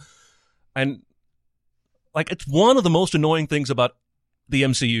while. And, it's one of the most annoying things about the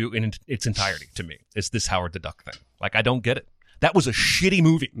MCU in its entirety to me is this Howard the Duck thing. I don't get it. That was a shitty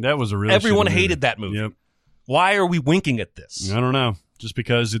movie. That was a really Everyone shitty hated movie. that movie. Yep. Why are we winking at this? I don't know. Just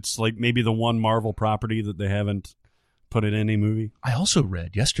because it's maybe the one Marvel property that they haven't put in any movie. I also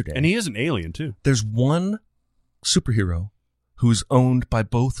read yesterday. And he is an alien, too. There's one superhero who's owned by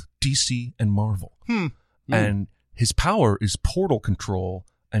both DC and Marvel. And his power is portal control,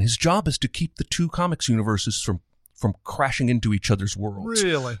 and his job is to keep the two comics universes from crashing into each other's worlds.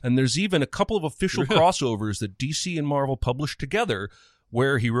 Really? And there's even a couple of official crossovers that DC and Marvel published together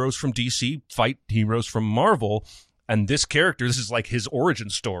where heroes from DC fight heroes from Marvel. And this character, this is like his origin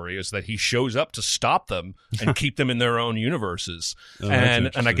story, is that he shows up to stop them and keep them in their own universes.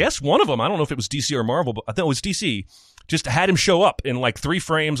 And I guess one of them, I don't know if it was DC or Marvel, but I think it was DC, just had him show up in 3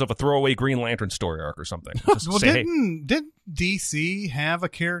 frames of a throwaway Green Lantern story arc or something. Well, didn't DC have a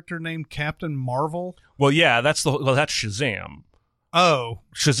character named Captain Marvel? Well, yeah, that's Shazam. Oh,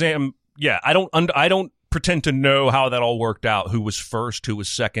 Shazam. Yeah, I don't pretend to know how that all worked out, who was first, who was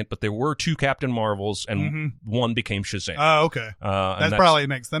second, but there were 2 Captain Marvels, and one became Shazam. Oh, okay.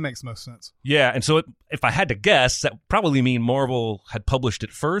 That makes most sense. Yeah, and so if I had to guess, that would probably mean Marvel had published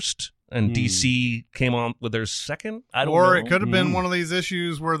it first, and DC came on with their second. I don't know. Or it could have been one of these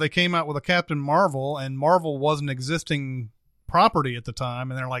issues where they came out with a Captain Marvel, and Marvel was an existing property at the time,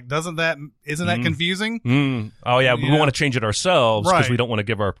 and they're like, isn't that confusing? Oh yeah, we want to change it ourselves because Right. we don't want to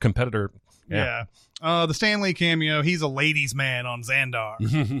give our competitor. Yeah. The Stan Lee cameo, he's a ladies' man on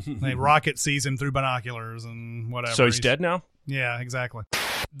Xandar. Rocket sees him through binoculars and whatever. So he's dead now? Yeah, exactly.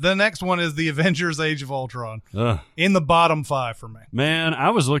 The next one is the Avengers Age of Ultron. Ugh. In the bottom 5 for me. Man, I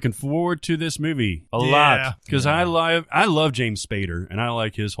was looking forward to this movie a lot because I love James Spader, and I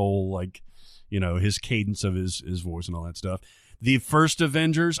like his whole his cadence of his voice and all that stuff. The first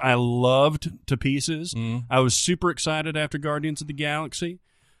Avengers I loved to pieces. I was super excited after Guardians of the Galaxy.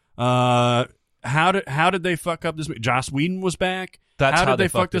 How did they fuck up this movie? Joss Whedon was back. That's how did they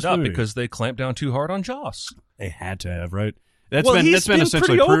fuck fucked this it up movie? because they clamped down too hard on Joss. They had to have, right? That's He's been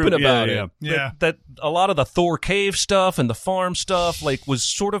essentially pretty open proven. about Yeah. it. Yeah. That a lot of the Thor cave stuff and the farm stuff was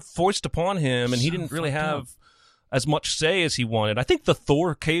sort of foisted upon him, and he didn't really have as much say as he wanted. I think the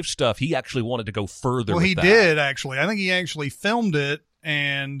Thor cave stuff, he actually wanted to go further. Well, with he that. did, actually. I think he actually filmed it,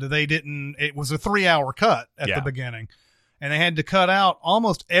 and they didn't. It was a 3-hour cut at the beginning, and they had to cut out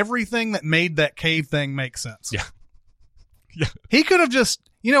almost everything that made that cave thing make sense. Yeah. He could have just,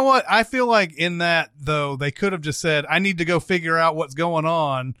 you know what? I feel like in that, though, they could have just said, I need to go figure out what's going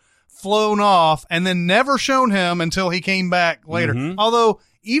on, flown off, and then never shown him until he came back later. Although,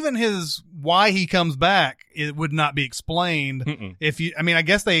 even why he comes back, it would not be explained. I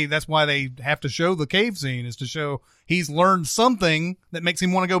guess that's why they have to show the cave scene, is to show he's learned something that makes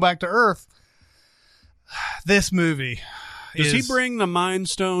him want to go back to Earth. This movie. Does he bring the Mind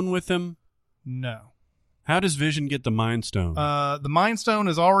Stone with him? No. How does Vision get the Mind Stone? The Mind Stone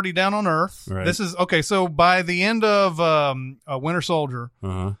is already down on Earth. Right. This is okay. So by the end of Winter Soldier,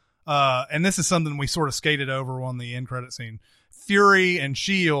 Uh-huh. and this is something we sort of skated over on the end credit scene, Fury and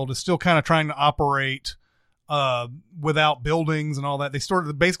S.H.I.E.L.D. is still kind of trying to operate without buildings and all that. They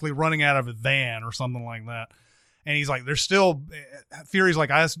started basically running out of a van or something like that. And he's like, Fury's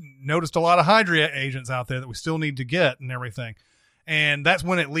like, I just noticed a lot of Hydra agents out there that we still need to get and everything. And that's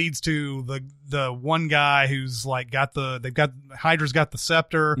when it leads to the one guy who's like Hydra's got the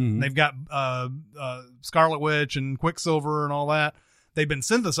scepter, and they've got Scarlet Witch and Quicksilver and all that. They've been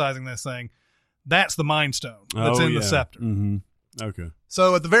synthesizing this thing. That's the Mind Stone that's in the scepter. Mm-hmm. Okay.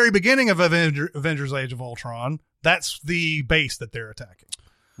 So at the very beginning of Avengers Age of Ultron, that's the base that they're attacking.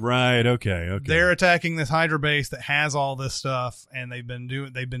 Right. Okay. They're attacking this Hydra base that has all this stuff, and they've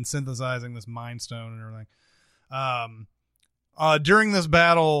been synthesizing this Mind Stone and everything. During this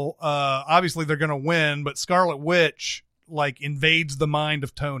battle, obviously they're going to win, but Scarlet Witch invades the mind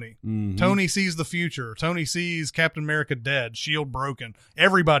of Tony. Mm-hmm. Tony sees the future. Tony sees Captain America dead, S.H.I.E.L.D. broken,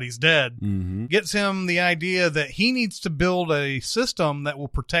 everybody's dead. Mm-hmm. Gets him the idea that he needs to build a system that will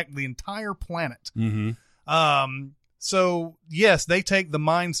protect the entire planet. Mm-hmm. So yes, they take the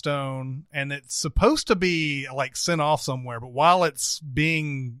Mind Stone, and it's supposed to be sent off somewhere, but while it's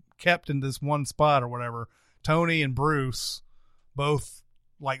being kept in this one spot or whatever, Tony and Bruce both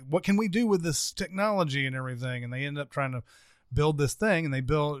what can we do with this technology and everything? And they end up trying to build this thing, and they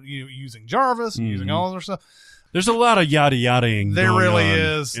build using Jarvis and using all their stuff. There's a lot of yada-yadaing There going really on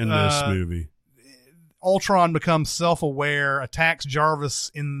is in this movie. Ultron becomes self-aware, attacks Jarvis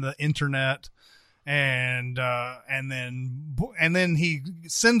in the internet, and then he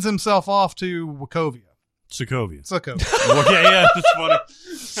sends himself off to Sokovia. Sokovia. Sokovia. Yeah, that's funny.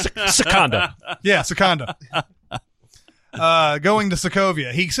 Secunda. Yeah, Secunda. Going to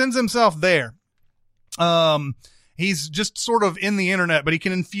Sokovia. He sends himself there. He's just sort of in the internet, but he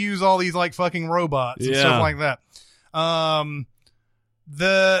can infuse all these fucking robots and stuff like that.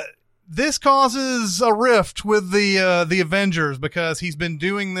 This causes a rift with the Avengers because he's been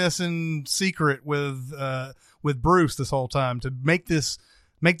doing this in secret with Bruce this whole time to make this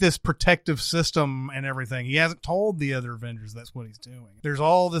protective system and everything. He hasn't told the other Avengers that's what he's doing. There's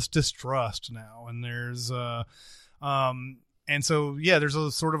all this distrust now, and there's and so there's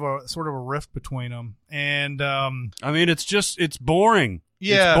a sort of a rift between them. And I mean, it's boring.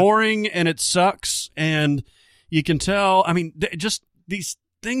 Yeah, it's boring and it sucks, and you can tell. I mean, just these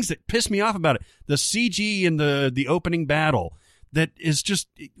things that piss me off about it. The CG in the opening battle. That is just,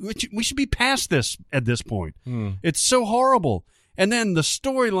 we should be past this at this point. It's so horrible. And then the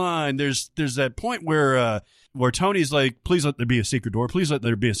storyline, there's that point where Tony's like, please let there be a secret door. Please let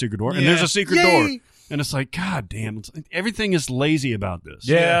there be a secret door. And there's a secret door. And it's like, God damn, everything is lazy about this.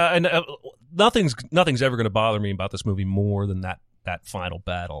 Yeah, and nothing's ever going to bother me about this movie more than that final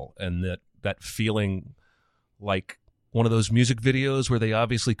battle and that feeling like one of those music videos where they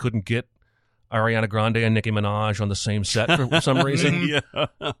obviously couldn't get Ariana Grande and Nicki Minaj on the same set for some reason. Yeah.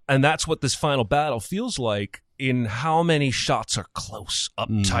 And that's what this final battle feels like in how many shots are close, up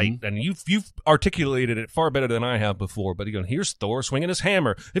tight. And you've articulated it far better than I have before. But again, here's Thor swinging his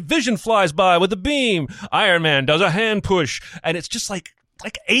hammer. Vision flies by with a beam. Iron Man does a hand push. And it's just like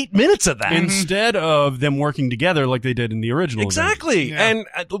 8 minutes of that. Instead of them working together like they did in the original. Exactly. Yeah. And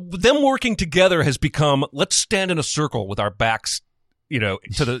them working together has become, let's stand in a circle with our backs, to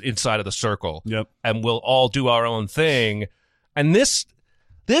the inside of the circle. Yep. And we'll all do our own thing. And this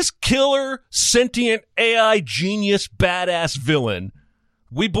killer, sentient, AI genius, badass villain,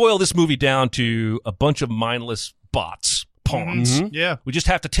 we boil this movie down to a bunch of mindless bots, pawns. Yeah. We just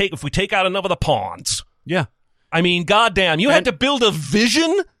have to if we take out enough of the pawns. Yeah. I mean, goddamn, you had to build a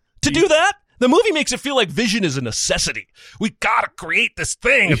vision to do that? The movie makes it feel like vision is a necessity. We gotta create this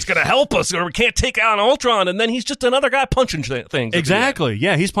thing. It's gonna help us, or we can't take out Ultron, and then he's just another guy punching things. Exactly.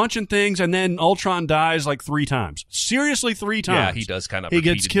 Yeah, he's punching things, and then Ultron dies like 3 times. Seriously, 3 times. Yeah, he does kind of. He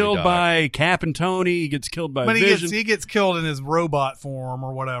gets repeatedly killed die. by Cap and Tony. He gets killed by But Vision. he gets killed in his robot form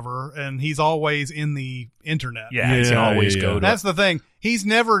or whatever, and he's always in the internet. Yeah, he can always go to. That's the thing. He's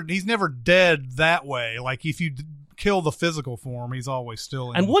never dead that way. Like if you kill the physical form, he's always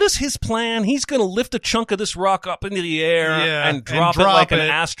still in. And what is his plan? He's going to lift a chunk of this rock up into the air and drop it drop like an it.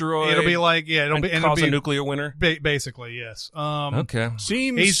 asteroid. It'll be like it'll cause be a nuclear winter. Basically, yes. Okay.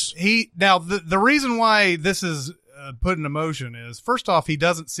 Seems Now the reason why this is put into motion is, first off, he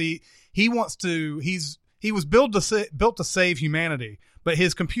doesn't see. He wants to. He was built to save humanity, but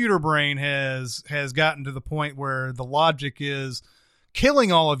his computer brain has gotten to the point where the logic is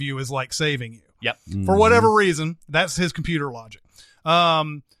killing all of you is like saving you. Yep. For whatever reason, that's his computer logic.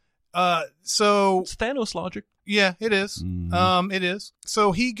 So It's Thanos logic. yeah, it is. It is.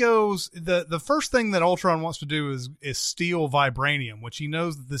 So he goes. The first thing that Ultron wants to do is steal vibranium, which he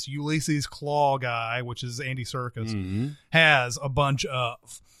knows that this Ulysses Claw guy, which is Andy Serkis, has a bunch of.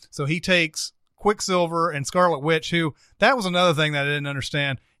 So he takes Quicksilver and Scarlet Witch, who, that was another thing that I didn't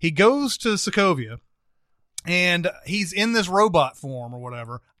understand. He goes to Sokovia, and he's in this robot form or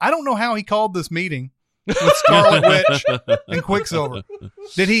whatever. I don't know how he called this meeting with Scarlet Witch and Quicksilver.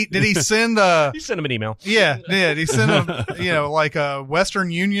 Did he send You send him an email. Yeah, did he send a like a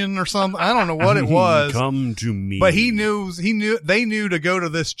Western Union or something? I don't know what it was. Come to me. But they knew to go to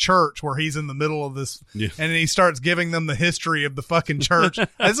this church where he's in the middle of this, and then he starts giving them the history of the fucking church.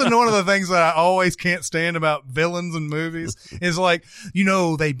 This is one of the things that I always can't stand about villains in movies is like,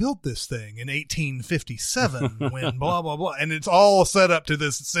 they built this thing in 1857 when blah, blah, blah. And it's all set up to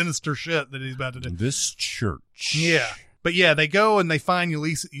this sinister shit that he's about to do. This church. Yeah. But yeah, they go and they find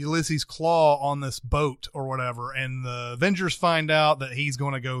Ulysses Claw on this boat or whatever, and the Avengers find out that he's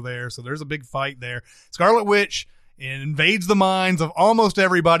going to go there, so there's a big fight there. Scarlet Witch invades the minds of almost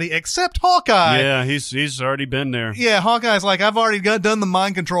everybody except Hawkeye. Yeah, he's already been there. Yeah, Hawkeye's like, I've already done the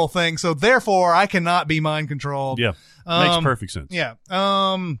mind control thing, so therefore I cannot be mind controlled. Yeah, makes perfect sense. Yeah.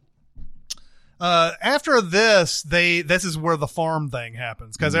 After this is where the farm thing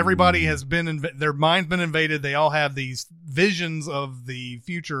happens, because everybody has been their mind's been invaded. They all have these visions of the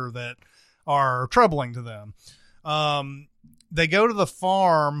future that are troubling to them. They go to the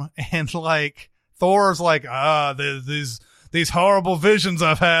farm, and like Thor's like, these horrible visions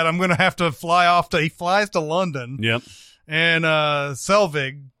I've had. I'm gonna have to fly off to. He flies to London. Yep. And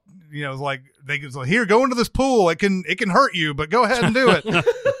Selvig, is like, here, go into this pool. It can hurt you, but go ahead and do it.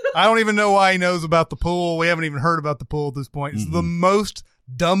 I don't even know why he knows about the pool. We haven't even heard about the pool at this point. It's the most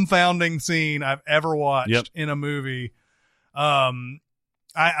dumbfounding scene I've ever watched in a movie.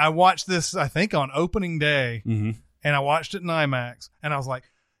 I watched this, I think, on opening day, and I watched it in IMAX, and I was like,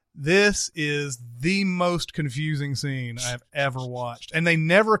 this is the most confusing scene I've ever watched. And they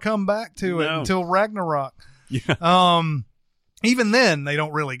never come back to it until Ragnarok. Yeah. Even then, they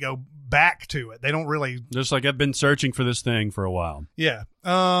don't really go back to it. They don't really. Just like, I've been searching for this thing for a while. Yeah.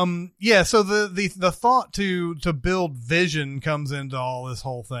 Yeah. So the thought to build Vision comes into all this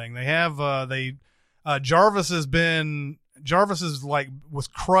whole thing. They have Jarvis was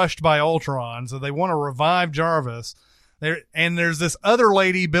crushed by Ultron, so they want to revive Jarvis. There's this other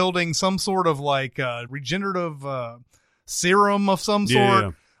lady building some sort of like regenerative serum of some sort.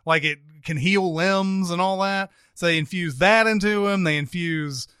 Yeah. Like it can heal limbs and all that. So they infuse that into him. They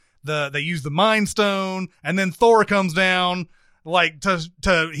use the Mind Stone, and then Thor comes down like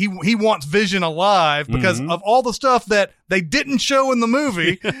he wants Vision alive because of all the stuff that they didn't show in the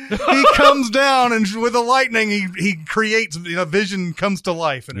movie. He comes down, and with the lightning he creates, Vision comes to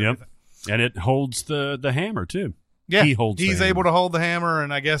life and everything. And it holds the hammer too. Yeah, he's able to hold the hammer,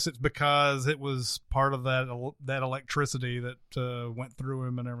 and I guess it's because it was part of that electricity that went through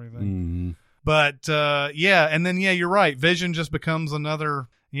him and everything. But yeah, and then you're right. Vision just becomes another,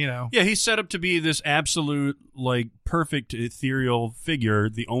 Yeah, he's set up to be this absolute, like, perfect ethereal figure,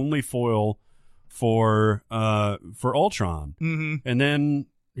 the only foil for Ultron. Mm-hmm. And then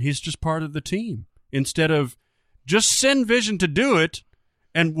he's just part of the team. Instead of just send Vision to do it,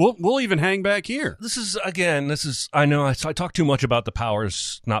 and we'll even hang back here. I know I talk too much about the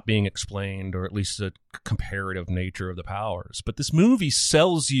powers not being explained, or at least the comparative nature of the powers. But this movie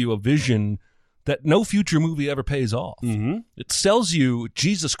sells you a vision that no future movie ever pays off. Mm-hmm. It sells you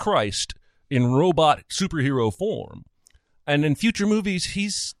Jesus Christ in robot superhero form. And in future movies,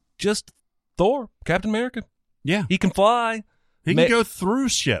 he's just Thor, Captain America. Yeah. He can fly. He can go through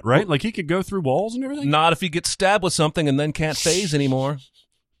shit, right? Like, he could go through walls and everything? Not if he gets stabbed with something and then can't phase anymore.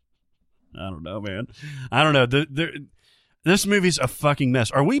 I don't know, man. I don't know. This movie's a fucking mess.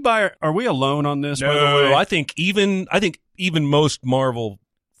 Are we alone on this? By the way? I think even most Marvel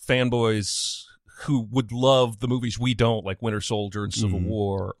fanboys who would love the movies we don't, like Winter Soldier and Civil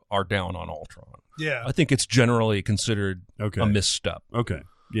War, are down on Ultron. Yeah. I think it's generally considered a misstep. Okay.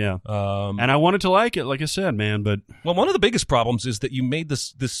 Yeah. And I wanted to like it, like I said, man, but well, one of the biggest problems is that you made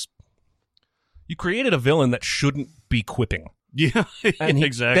this you created a villain that shouldn't be quipping. yeah, And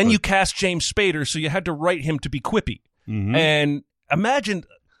exactly. Then you cast James Spader, so you had to write him to be quippy. Mhm. And imagine,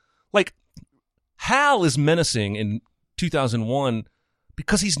 like, Hal is menacing in 2001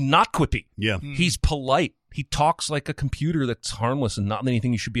 because he's not quippy. Yeah. He's polite. He talks like a computer that's harmless and not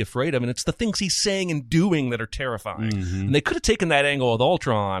anything you should be afraid of. And it's the things he's saying and doing that are terrifying. And they could have taken that angle with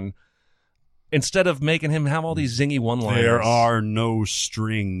Ultron instead of making him have all these zingy one-liners. There are no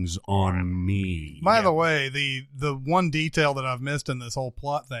strings on me. By the way, the one detail that I've missed in this whole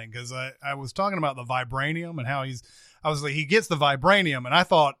plot thing, because I was talking about the vibranium and how he gets the vibranium, and I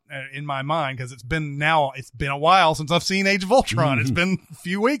thought in my mind, because it's been a while since I've seen Age of Ultron. It's been a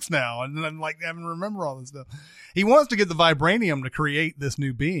few weeks now, and I'm like having to remember all this stuff. He wants to get the vibranium to create this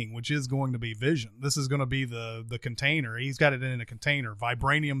new being, which is going to be Vision. This is going to be the container. He's got it in a container,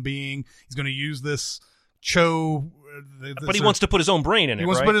 vibranium being. He's going to use this But he wants to put his own brain in it. He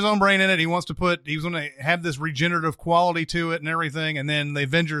wants to put his own brain in it. He's going to have this regenerative quality to it and everything. And then the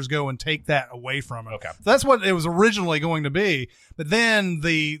Avengers go and take that away from it. Okay. That's what it was originally going to be. But then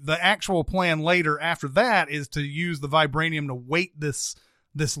the actual plan later after that is to use the vibranium to weight this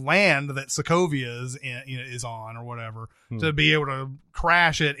land that Sokovia is on or whatever to be able to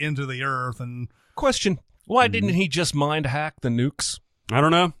crash it into the earth. And question: why didn't he just mind hack the nukes? I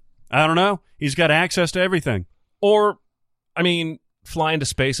don't know. He's got access to everything. Or, I mean, fly into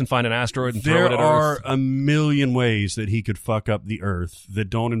space and find an asteroid and throw There it at are Earth. a million ways that he could fuck up the Earth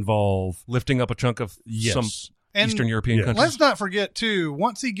that don't involve Lifting up a chunk of some And Eastern European countries. let's not forget too,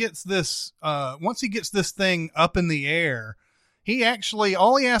 once he gets this thing up in the air,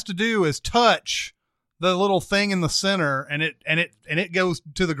 all he has to do is touch the little thing in the center, and it goes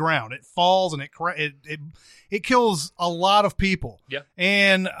to the ground. It falls and it kills a lot of people. Yeah.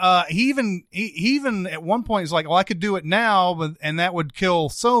 And he even at one point is like, well, I could do it now, and that would kill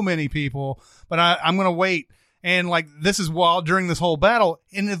so many people, but I'm going to wait. And like, this is while during this whole battle,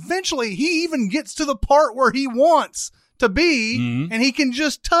 and eventually he even gets to the part where he wants to be, and he can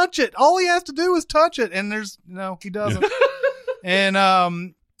just touch it. All he has to do is touch it, and he doesn't.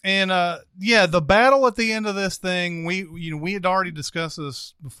 The battle at the end of this thing, we had already discussed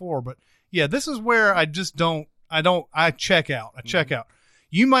this before, but yeah, this is where I check out.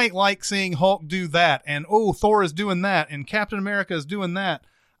 You might like seeing Hulk do that, and Thor is doing that, and Captain America is doing that.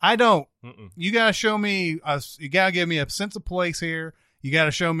 I don't. You gotta show me, you gotta give me a sense of place here. You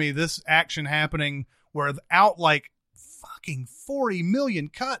gotta show me this action happening without like fucking 40 million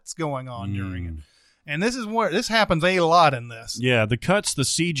cuts going on during it. And this happens a lot in this. Yeah, the cuts, the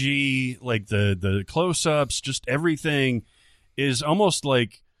CG, like the close-ups, just everything is almost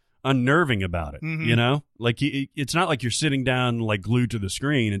like unnerving about it, you know? Like, it's not like you're sitting down like glued to the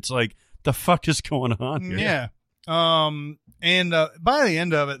screen. It's like, the fuck is going on here? Yeah. And by the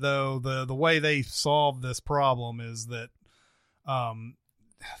end of it, though, the way they solve this problem is that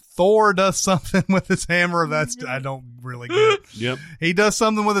Thor does something with his hammer I don't really get it. Yep. He does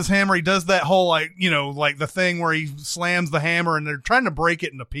something with his hammer. He does that whole like the thing where he slams the hammer and they're trying to break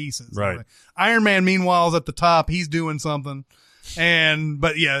it into pieces. Right. Iron Man, meanwhile, is at the top. He's doing something.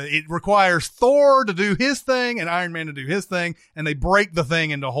 But it requires Thor to do his thing and Iron Man to do his thing, and they break the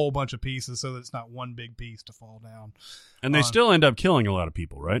thing into a whole bunch of pieces so that it's not one big piece to fall down. And they still end up killing a lot of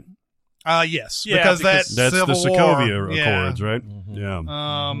people, right? Yes, Yeah, because That's Civil the Sokovia War. Accords, right?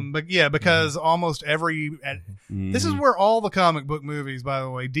 Yeah. Because almost this is where all the comic book movies, by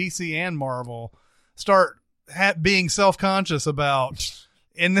the way, DC and Marvel, start being self-conscious about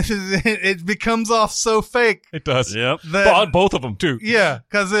And this is, it becomes off so fake. It does. Yep. Both of them, too. Yeah,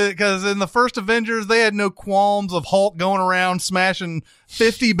 because in the first Avengers, they had no qualms of Hulk going around smashing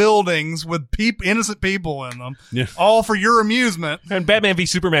 50 buildings with innocent people in them, all for your amusement. And Batman v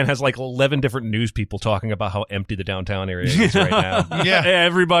Superman has like 11 different news people talking about how empty the downtown area is right now. Yeah.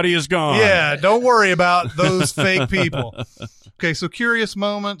 Everybody is gone. Yeah, don't worry about those fake people. Okay, so curious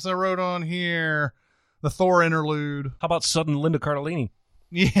moments I wrote on here. The Thor interlude. How about sudden Linda Cardellini?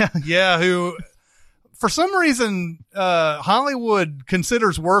 Yeah, who for some reason Hollywood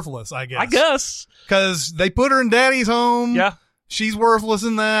considers worthless, I guess. Because they put her in Daddy's Home. Yeah. She's worthless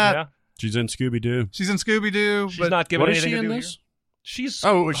in that. Yeah. She's in Scooby-Doo. She's in Scooby-Doo. She's but not given What is anything she to in do this? here. She's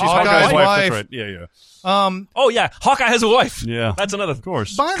Oh, she's Hawkeye's Hawkeye's wife. wife. That's right. Yeah. Oh yeah, Hawkeye has a wife. Yeah. That's another. Of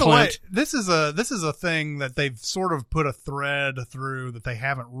course. By the way, Clint. this is a thing that they've sort of put a thread through that they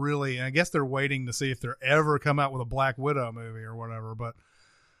haven't really. And I guess they're waiting to see if they're ever come out with a Black Widow movie or whatever. But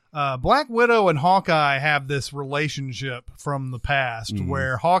Black Widow and Hawkeye have this relationship from the past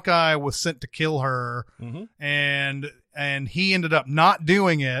where Hawkeye was sent to kill her, and he ended up not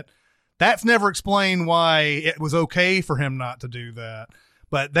doing it. That's never explained why it was okay for him not to do that.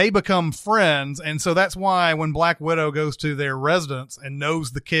 But they become friends, and so that's why when Black Widow goes to their residence and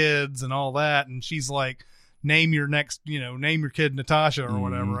knows the kids and all that, and she's like, name your kid Natasha or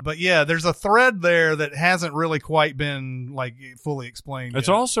whatever. But yeah, there's a thread there that hasn't really quite been like fully explained It's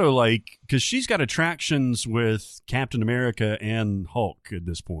yet. also like, because she's got attractions with Captain America and Hulk at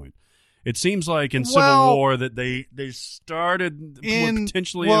this point. It seems like in Civil War that they started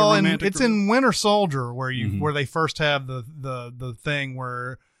potentially in a romantic. It's in Winter Soldier where where they first have the thing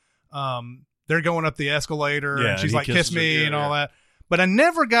where they're going up the escalator and she's he like, kiss kisses me her, and all that. But I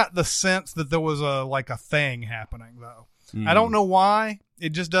never got the sense that there was a thing happening though. I don't know why. It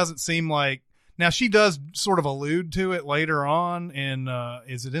just doesn't seem like. Now she does sort of allude to it later on in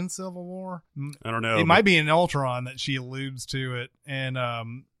is it in Civil War? I don't know. It might be in Ultron that she alludes to it, and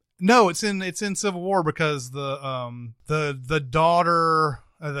no, it's in Civil War because the daughter,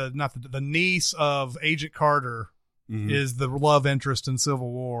 the niece of Agent Carter is the love interest in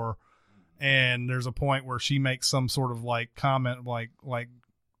Civil War, and there's a point where she makes some sort of like comment like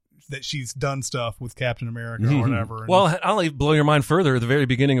that she's done stuff with Captain America or whatever. And Well, I'll blow your mind further. At the very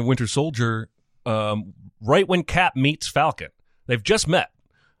beginning of Winter Soldier, right when Cap meets Falcon, they've just met.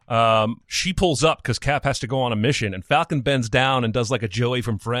 She pulls up because Cap has to go on a mission, and Falcon bends down and does like a Joey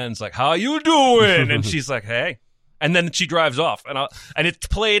from Friends, like, how you doing? And she's like, hey. And then she drives off. And it's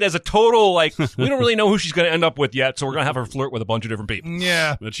played as a total, like, we don't really know who she's going to end up with yet, so we're going to have her flirt with a bunch of different people.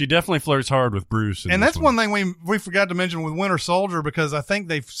 yeah. But she definitely flirts hard with Bruce. And that's one thing we forgot to mention with Winter Soldier, because I think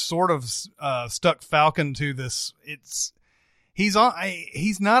they've sort of stuck Falcon to this. He's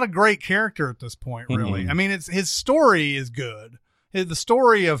not a great character at this point, really. I mean, his story is good. The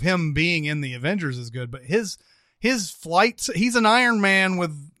story of him being in the Avengers is good, but his flights, he's an Iron Man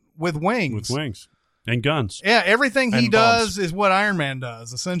with wings. With wings. And guns. Yeah, everything he And does is what Iron Man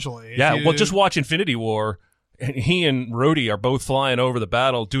does, essentially. Yeah, well, just watch Infinity War. He and Rhodey are both flying over the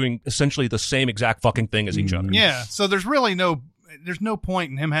battle doing essentially the same exact fucking thing as each other. Yeah, so there's really no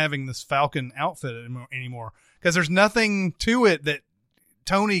point in him having this Falcon outfit anymore, because there's nothing to it that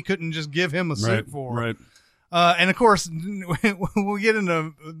Tony couldn't just give him a suit for. Right. And of course, we'll get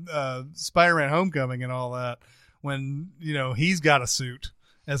into Spider-Man Homecoming and all that when, he's got a suit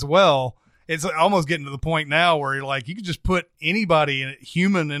as well. It's almost getting to the point now where you could just put anybody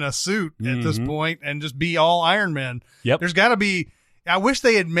human in a suit at this point and just be all Iron Man. Yep. There's got to be. I wish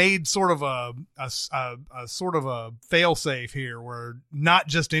they had made sort of a sort of a fail-safe here where not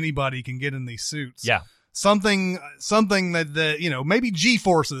just anybody can get in these suits. Yeah. Something that maybe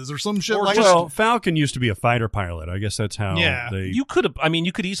G-forces or some shit like Well, that. Falcon used to be a fider pilot. I guess that's how Yeah. they... You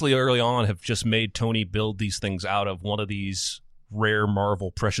could easily early on have just made Tony build these things out of one of these rare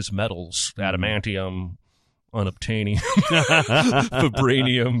Marvel precious metals, adamantium, unobtainium,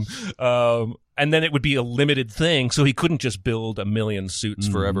 vibranium, and then it would be a limited thing, so he couldn't just build a million suits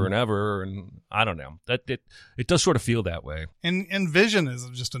forever and ever. And I don't know, that it does sort of feel that way. And Vision is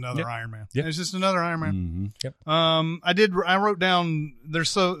just another Yep. Iron Man. Yep. It's just another Iron Man. Yep. I wrote down there's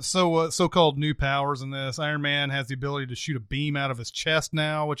so-called new powers in this. Iron Man has the ability to shoot a beam out of his chest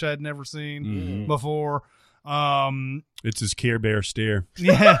now, which I had never seen before. It's his Care Bear stare.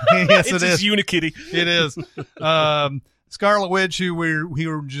 Yeah, yes, It's it his is. Unikitty. It is. Scarlet Witch, who we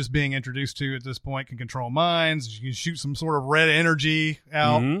were just being introduced to at this point, can control minds. She can shoot some sort of red energy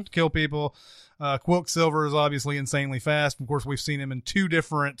out to kill people. Quicksilver is obviously insanely fast. Of course, we've seen him in 2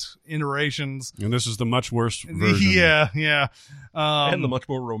 different iterations. And this is the much worse version. Yeah. And the much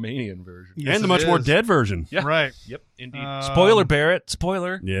more Romanian version. Yes, and the it much more is. dead version. Yeah. Right. Yep, indeed. Spoiler, Barrett.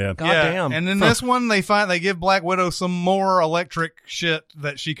 Spoiler. Yeah. Goddamn. And in this one, they give Black Widow some more electric shit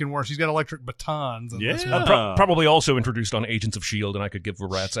that she can wear. She's got electric batons. In this Yeah. one. Probably also introduced on Agents of S.H.I.E.L.D., and I could give a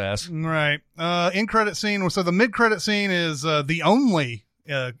rat's ass. Right. End credit scene. So the mid credit scene is the only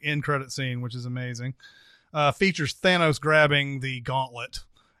end credit scene, which is amazing. Features Thanos grabbing the gauntlet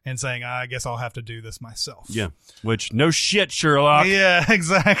and saying, I guess I'll have to do this myself. Yeah. Which, no shit, Sherlock. Yeah,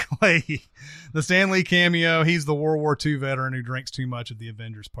 exactly. The Stan Lee cameo. He's the World War II veteran who drinks too much at the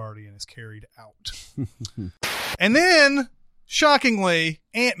Avengers party and is carried out. And then, shockingly,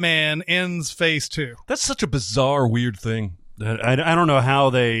 Ant-Man ends phase 2. That's such a bizarre, weird thing. I don't know how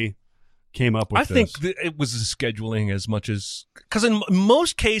they came up with I this. think it was the scheduling as much as... Because in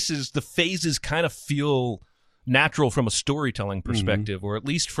most cases, the phases kind of feel natural from a storytelling perspective, or at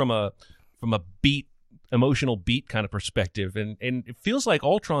least from a beat, emotional beat kind of perspective. And it feels like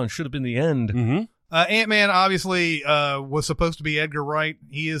Ultron should have been the end. Mm-hmm. Ant-Man obviously was supposed to be Edgar Wright.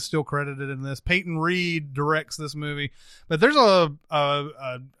 He is still credited in this. Peyton Reed directs this movie, but there's a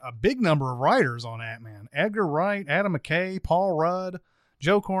big number of writers on Ant-Man. Edgar Wright, Adam McKay, Paul Rudd,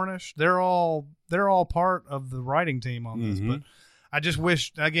 Joe Cornish. They're all part of the writing team on this. But I just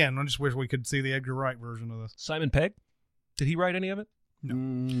wish we could see the Edgar Wright version of this. Simon Pegg? Did he write any of it?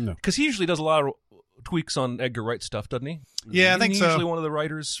 No. Because he usually does a lot of tweaks on Edgar Wright stuff, doesn't he? Yeah, I think He's so. usually one of the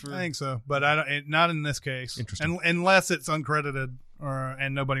writers. I think so, but not in this case. Interesting. Unless it's uncredited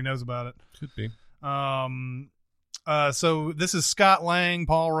and nobody knows about it. Could be. So this is Scott Lang.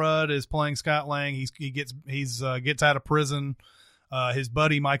 Paul Rudd is playing Scott Lang. He gets out of prison. His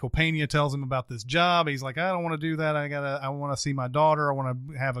buddy Michael Pena tells him about this job. He's like, I don't want to do that. I want to see my daughter. I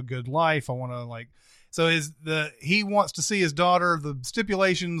want to have a good life. I want to So he wants to see his daughter. The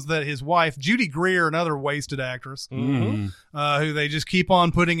stipulations that his wife, Judy Greer, another wasted actress, who they just keep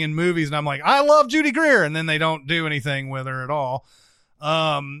on putting in movies, and I'm like, I love Judy Greer, and then they don't do anything with her at all.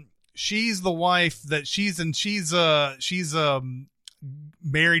 She's the wife that she's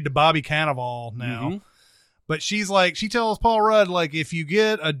married to Bobby Cannavale now. But she tells Paul Rudd, if you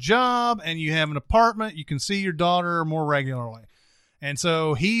get a job and you have an apartment, you can see your daughter more regularly. And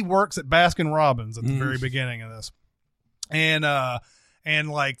so he works at Baskin Robbins at the very beginning of this. And the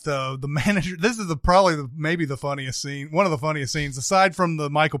manager, this is maybe the funniest scene, one of the funniest scenes, aside from the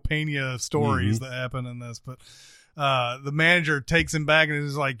Michael Pena stories that happen in this. But the manager takes him back and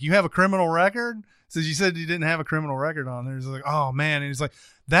is like, you have a criminal record? Says, you said you didn't have a criminal record on there. He's like, oh man. And he's like,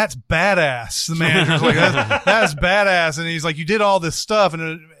 that's badass. The manager's like, that's badass. And he's like, you did all this stuff.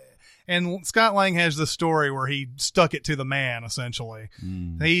 And Scott Lang has this story where he stuck it to the man, essentially.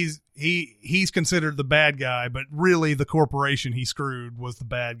 He's considered the bad guy, but really the corporation he screwed was the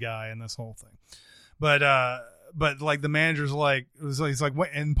bad guy in this whole thing. But the manager's like, he's like,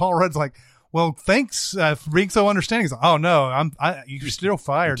 wait, and Paul Rudd's like, well, thanks for being so understanding. He's like, oh no, you're still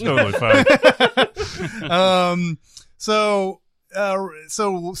fired. Totally fired.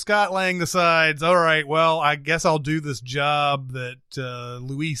 So Scott Lang decides, all right, well, I guess I'll do this job that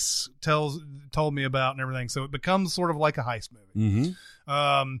Luis told me about and everything. So it becomes sort of like a heist movie.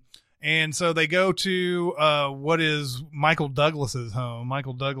 And so they go to what is Michael Douglas's home.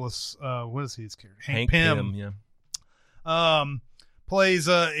 Michael Douglas, what is his character? Hank Pym. Yeah. Plays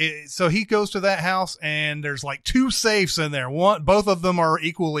so he goes to that house and there's like 2 safes in there. Both of them are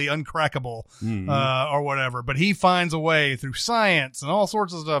equally uncrackable or whatever, but he finds a way through science and all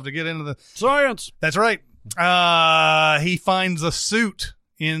sorts of stuff to get into the science. That's right. He finds a suit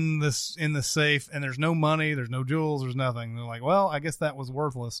in the safe and there's no money, there's no jewels, there's nothing. They're like, well, I guess that was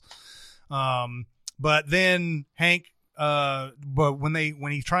worthless. But then Hank but when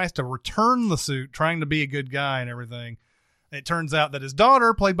he tries to return the suit, trying to be a good guy and everything, it turns out that his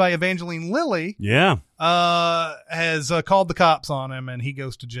daughter, played by Evangeline Lilly, has called the cops on him, and he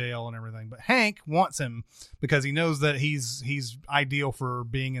goes to jail and everything. But Hank wants him because he knows that he's ideal for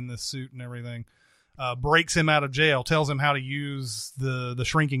being in this suit and everything. Breaks him out of jail, tells him how to use the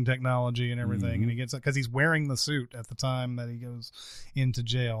shrinking technology and everything, and he gets it because he's wearing the suit at the time that he goes into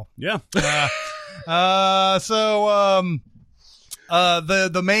jail. Yeah.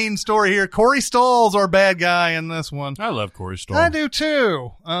 The main story here, Corey Stoll's our bad guy in this one. I love Corey Stoll. I do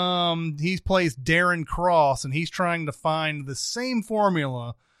too. He plays Darren Cross, and he's trying to find the same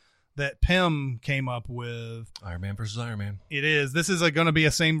formula that Pym came up with. Iron Man versus Iron Man. It is. This is going to be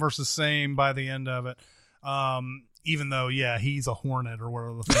a same versus same by the end of it. Even though, he's a Hornet or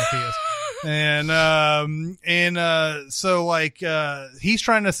whatever the fuck he is. So like he's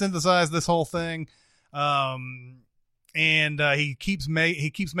trying to synthesize this whole thing, and he keeps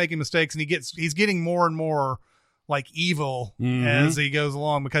making mistakes, and he's getting more and more like evil as he goes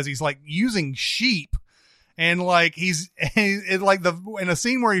along, because he's like using sheep, and like he's like in a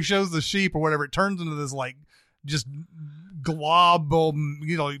scene where he shows the sheep or whatever, it turns into this like just global,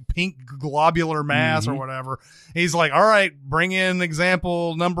 pink globular mass or whatever. He's like, all right, bring in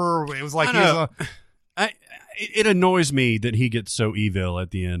example number. It was like it annoys me that he gets so evil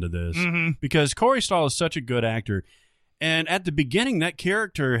at the end of this, because Corey Stoll is such a good actor, and at the beginning that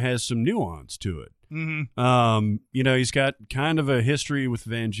character has some nuance to it. He's got kind of a history with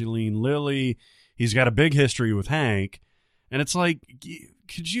Evangeline Lilly. He's got a big history with Hank, and it's like,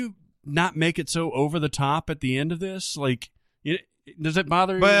 could you not make it so over the top at the end of this? Like, does it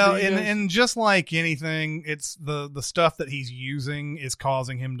bother you? Well, and just like anything, it's the stuff that he's using is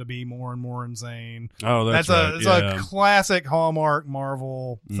causing him to be more and more insane. Oh, that's right. It's a classic Hallmark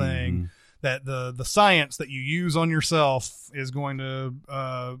Marvel thing, that the science that you use on yourself is going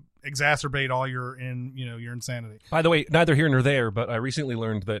to exacerbate all your insanity. By the way, neither here nor there, but I recently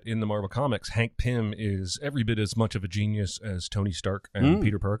learned that in the Marvel Comics, Hank Pym is every bit as much of a genius as Tony Stark and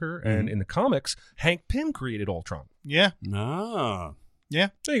Peter Parker. And in the comics, Hank Pym created Ultron. Yeah. Ah. Yeah.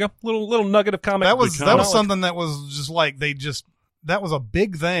 There you go. Little nugget of comic. That was something that was just like that was a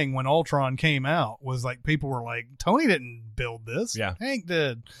big thing when Ultron came out. Was like people were like, Tony didn't build this. Yeah. Hank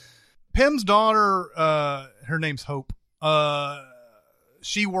did. Pym's daughter, her name's Hope.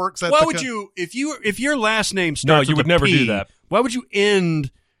 She works at. Why would you, if your last name starts you with would never P, do that. Why would you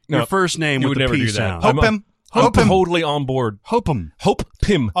end your first name you with would the never P do that. sound? Hope Pym. I'm totally on board. Hope Pym. Hope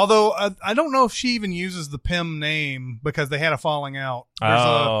Pym. Although I don't know if she even uses the Pym name because they had a falling out.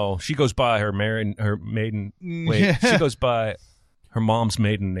 She goes by her maiden. Wait, she goes by her mom's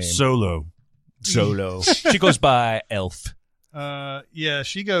maiden name. Solo. She goes by Elf. Yeah,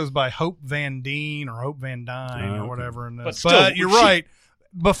 she goes by Hope Van Deen or Hope Van Dyne or whatever. In this. But But you're right.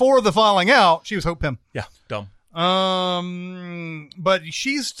 Before the falling out, she was Hope Pym. Yeah, dumb. But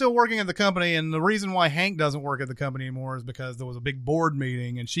she's still working at the company, and the reason why Hank doesn't work at the company anymore is because there was a big board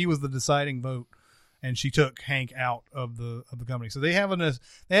meeting, and she was the deciding vote, and she took Hank out of the company. So they have a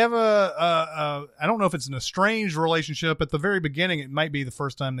I don't know if it's an estranged relationship. At the very beginning, it might be the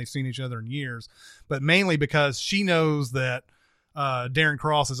first time they've seen each other in years, but mainly because she knows that Darren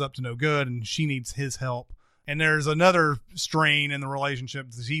Cross is up to no good, and she needs his help. And there's another strain in the relationship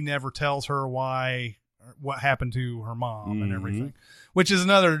that he never tells her what happened to her mom and everything, which is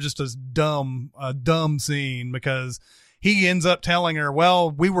another just a dumb scene, because he ends up telling her, well,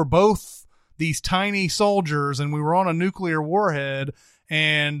 we were both these tiny soldiers and we were on a nuclear warhead,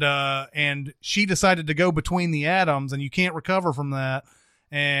 and she decided to go between the atoms, and you can't recover from that.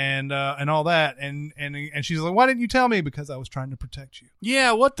 And all that, and she's like, why didn't you tell me? Because I was trying to protect you.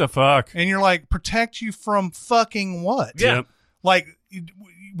 Yeah, what the fuck? And you're like, protect you from fucking what? Yeah. Yep. Like,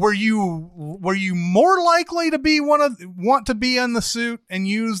 were you more likely to want to be in the suit and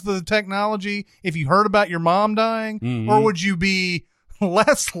use the technology if you heard about your mom dying, or would you be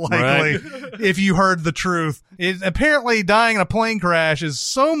less likely if you heard the truth? Apparently, dying in a plane crash is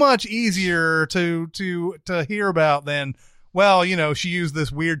so much easier to hear about than, well, she used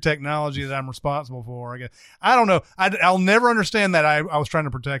this weird technology that I'm responsible for. I guess. I don't know. I'll never understand that I was trying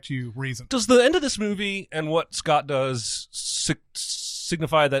to protect you reason. Does the end of this movie and what Scott does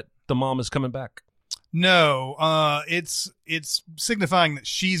signify that the mom is coming back? No. It's signifying that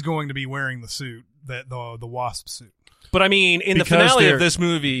she's going to be wearing the suit, the Wasp suit. But I mean, in the finale of this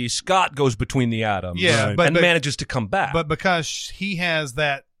movie, Scott goes between the atoms, and manages to come back. But because he has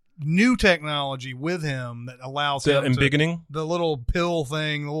that new technology with him that allows the him embiggening, the little pill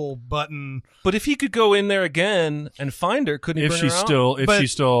thing, the little button. But if he could go in there again and find her, couldn't he? If she's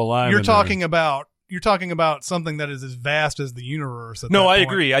still alive, you're talking about something that is as vast as the universe. No, I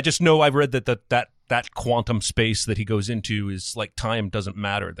agree. I just know I've read that quantum space that he goes into is like time doesn't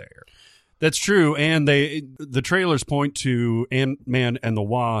matter there. That's true, and the trailers point to Ant-Man and the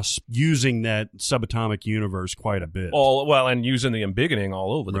Wasp using that subatomic universe quite a bit. And using the embiggening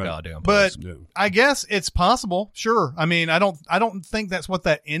all over the goddamn place. But I guess it's possible. Sure. I mean, I don't think that's what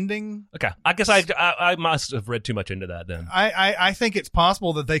that ending. Okay, I guess I must have read too much into that then. I think it's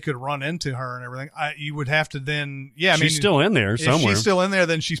possible that they could run into her and everything. You would have to then. Yeah, she's still in there somewhere. If she's still in there,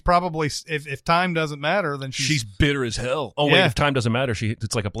 then she's probably. If time doesn't matter, then she's bitter as hell. Oh wait, if time doesn't matter,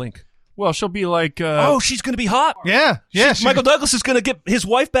 it's like a blink. Well, she'll be like, Oh, she's going to be hot. Yeah. Yeah. Michael Douglas is going to get his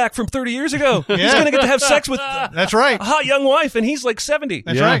wife back from 30 years ago. He's going to get to have sex with That's right. a hot young wife, and he's like 70.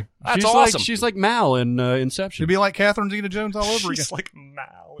 That's right. That's she's awesome. Like, she's like Mal in Inception. She'd be like Catherine Zeta-Jones all over again. She's like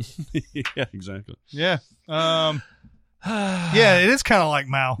Mal. Yeah, exactly. Yeah. Yeah, it is kind of like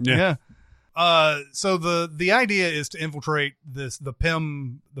Mal. Yeah. So the idea is to infiltrate the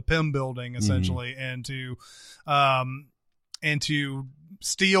PIM building essentially, and to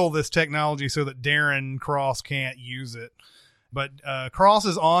steal this technology so that Darren Cross can't use it. But Cross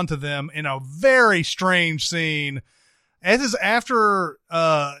is on to them in a very strange scene. This is after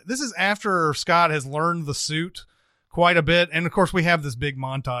Scott has learned the suit quite a bit, and of course we have this big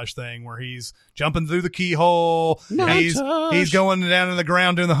montage thing where he's jumping through the keyhole. He's going down in the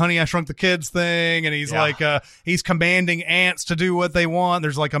ground doing the Honey I Shrunk the Kids thing, and he's he's commanding ants to do what they want.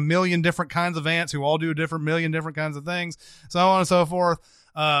 There's like a million different kinds of ants who all do million different kinds of things, so on and so forth.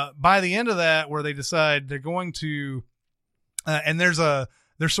 By the end of that, where they decide they're going to, and there's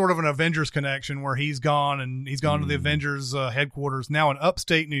sort of an Avengers connection where he's gone to the Avengers headquarters now in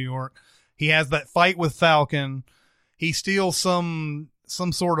upstate New York. He has that fight with Falcon. He steals some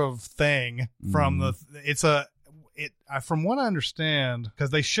sort of thing from from what I understand,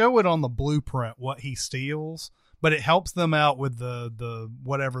 because they show it on the blueprint what he steals, but it helps them out with the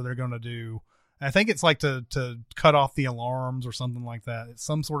whatever they're going to do. And I think it's like to cut off the alarms or something like that. It's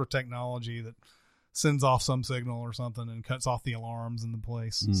some sort of technology that sends off some signal or something and cuts off the alarms in the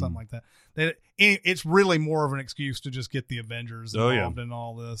place, something like that. It's really more of an excuse to just get the Avengers involved in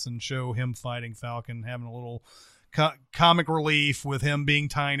all this and show him fighting Falcon, having a little comic relief with him being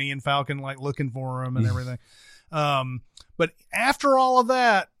tiny and Falcon like looking for him and everything. But after all of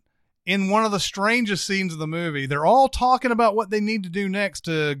that, in one of the strangest scenes of the movie, they're all talking about what they need to do next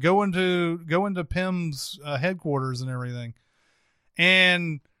to go into PIM's headquarters and everything.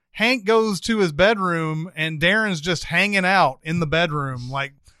 And Hank goes to his bedroom and Darren's just hanging out in the bedroom,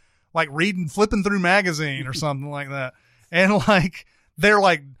 like flipping through magazine or something like that. And like, they're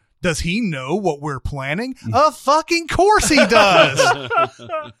like, does he know what we're planning? Of fucking course he does.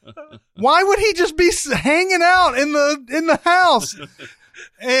 Why would he just be hanging out in the house?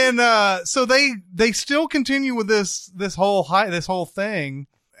 And so they still continue with this whole thing.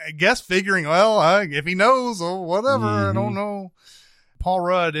 I guess figuring, well, if he knows or whatever, I don't know. Paul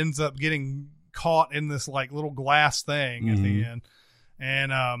Rudd ends up getting caught in this like little glass thing at the end,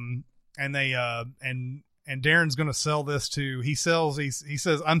 and Darren's going to sell this to, he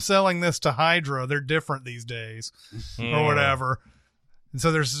says, I'm selling this to Hydra. They're different these days or whatever. And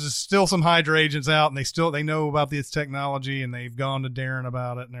so there's still some Hydra agents out and they know about this technology and they've gone to Darren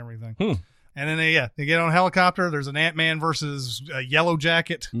about it and everything. And then they get on a helicopter. There's an Ant-Man versus a Yellow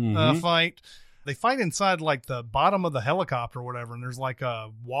Jacket fight. They fight inside like the bottom of the helicopter or whatever. And there's like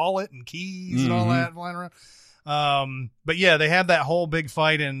a wallet and keys and all that flying around. But yeah, they have that whole big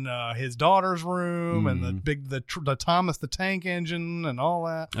fight in his daughter's room and the Thomas the Tank Engine and all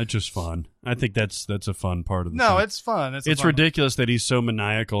that. That's just fun. I think that's a fun part of the No, thing. it's fun. It's ridiculous that he's so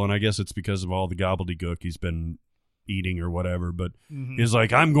maniacal, and I guess it's because of all the gobbledygook he's been eating or whatever, but he's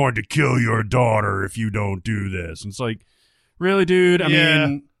like, I'm going to kill your daughter if you don't do this. And it's like, really, dude? I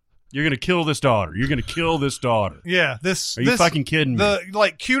mean, you're going to kill this daughter. You're going to kill this daughter. Yeah. Are you fucking kidding me? The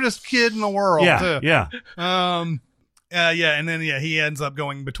like cutest kid in the world. Yeah. Too. Yeah. And then he ends up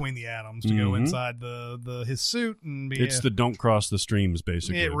going between the atoms to go inside his suit and be. It's the don't cross the streams,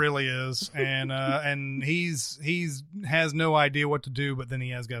 basically. It really is, and he's has no idea what to do, but then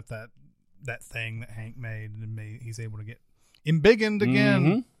he has got that thing that Hank made, and he's able to get embiggened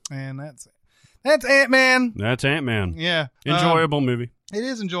again, and that's Ant-Man. That's Ant-Man. Yeah, Enjoyable movie. It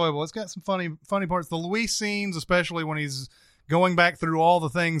is enjoyable. It's got some funny parts. The Luis scenes, especially when he's going back through all the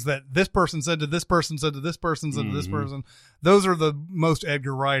things that this person said to this person said to this person said to this person. Those are the most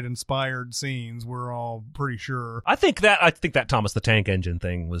Edgar Wright inspired scenes. We're all pretty sure. I think that Thomas the Tank Engine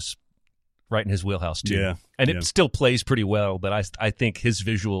thing was right in his wheelhouse too. Yeah, and it still plays pretty well. But I think his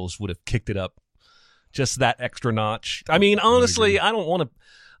visuals would have kicked it up just that extra notch. I mean, honestly, I don't want to.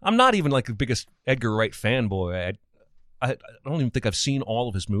 I'm not even like the biggest Edgar Wright fanboy. I don't even think I've seen all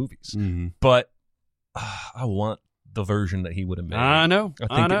of his movies, but I want the version that he would have made. I know.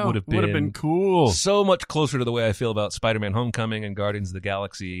 I think it would have been cool. So much closer to the way I feel about Spider-Man: Homecoming and Guardians of the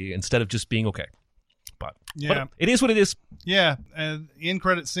Galaxy, instead of just being okay. But it is what it is. Yeah, and end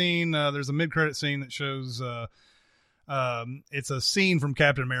credit scene. There's a mid credit scene that shows. It's a scene from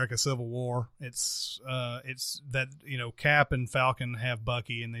Captain America: Civil War. It's that Cap and Falcon have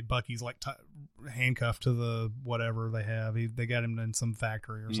Bucky, and Bucky's like handcuffed to the whatever they have. They got him in some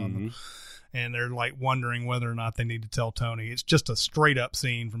factory or something. And they're like wondering whether or not they need to tell Tony. It's just a straight up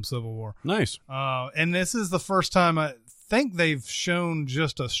scene from Civil War. Nice. And this is the first time I think they've shown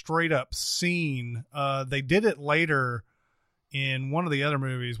just a straight up scene. They did it later in one of the other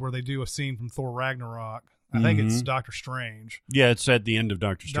movies where they do a scene from Thor Ragnarok. I think it's Doctor Strange. Yeah, it's at the end of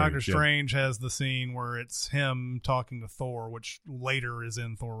Doctor Strange. Doctor Strange has the scene where it's him talking to Thor, which later is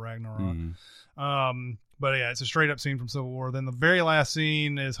in Thor Ragnarok. But yeah, it's a straight up scene from Civil War. Then the very last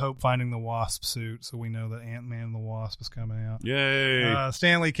scene is Hope finding the Wasp suit, so we know that Ant-Man and the Wasp is coming out. Yay!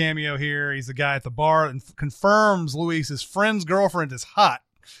 Stanley cameo here. He's the guy at the bar and confirms Luis's friend's girlfriend is hot.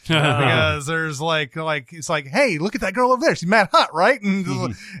 Because there's like it's like, hey, look at that girl over there. She's mad hot, right?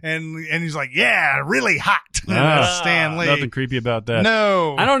 And and he's like, yeah, really hot. Stan Lee. Nothing creepy about that.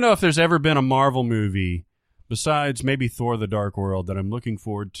 No, I don't know if there's ever been a Marvel movie besides maybe Thor: The Dark World that I'm looking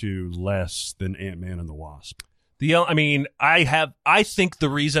forward to less than Ant-Man and the Wasp. I think the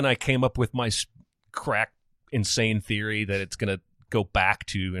reason I came up with my crack insane theory that it's going to go back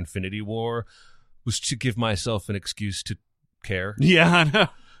to Infinity War was to give myself an excuse to care. Yeah, I know.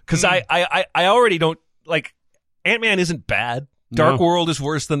 Because I already don't like Ant-Man isn't bad. Dark World is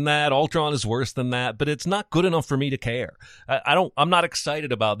worse than that. Ultron is worse than that, but it's not good enough for me to care. I'm not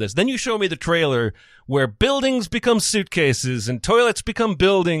excited about this. Then you show me the trailer where buildings become suitcases and toilets become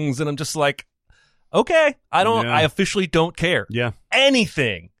buildings, and I'm just like, okay, I officially don't care. Yeah.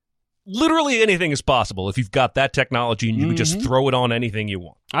 Anything, literally anything is possible if you've got that technology and you can just throw it on anything you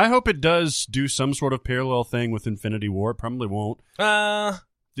want. I hope it does do some sort of parallel thing with Infinity War. It probably won't.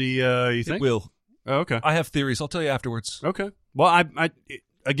 You think? It will. Oh, okay. I have theories. I'll tell you afterwards. Okay. Well,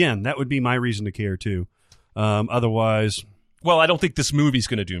 again, that would be my reason to care too. Otherwise, well, I don't think this movie's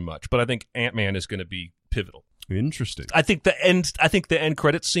going to do much, but I think Ant-Man is going to be pivotal. Interesting. I think the end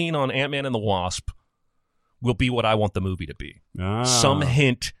credit scene on Ant-Man and the Wasp will be what I want the movie to be. Some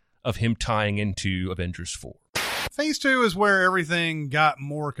hint of him tying into Avengers 4. Phase 2 is where everything got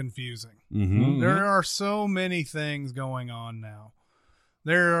more confusing. There are so many things going on now.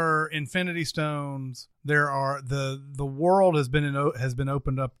 There are Infinity Stones. There are the world has been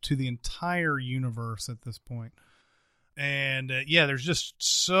opened up to the entire universe at this point. And there's just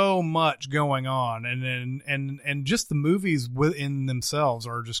so much going on, and just the movies within themselves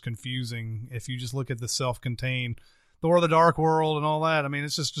are just confusing. If you just look at the self-contained Thor: The Dark World and all that, I mean,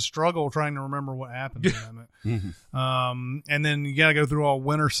 it's just a struggle trying to remember what happened to them. And then you got to go through all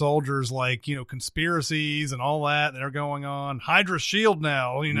Winter Soldier's conspiracies and all that are going on. Hydra's shield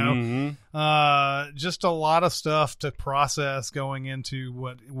now, just a lot of stuff to process going into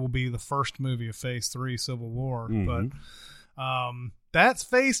what will be the first movie of Phase 3, Civil War. But that's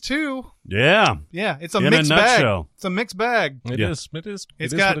Phase 2. Yeah. Yeah, it's a In mixed a bag. nutshell. It's a mixed bag. It is.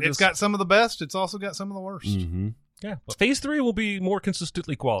 It's got some of the best. It's also got some of the worst. Yeah. But Phase 3 will be more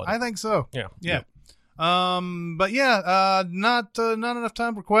consistently quality. I think so. Yeah. But not enough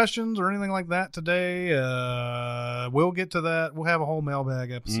time for questions or anything like that today. We'll get to that. We'll have a whole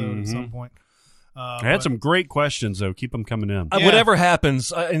mailbag episode at some point. I had some great questions, though. Keep them coming in. Whatever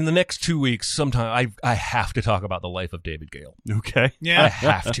happens in the next 2 weeks, sometime I have to talk about the life of David Gale. Okay. Yeah. I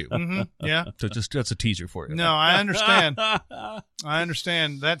have to. Yeah. So that's a teaser for you. No, I understand. I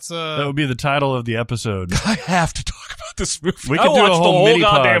understand. That's that would be the title of the episode. I have to talk about this movie. We I could do a watched whole the whole mini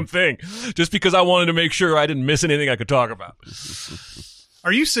pod. goddamn thing just because I wanted to make sure I didn't miss anything I could talk about.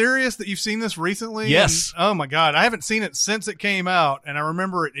 Are you serious that you've seen this recently? Yes. And, oh my God. I haven't seen it since it came out, and I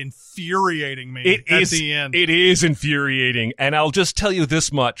remember it infuriating me at the end. It is infuriating. And I'll just tell you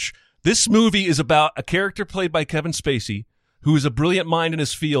this much. This movie is about a character played by Kevin Spacey who is a brilliant mind in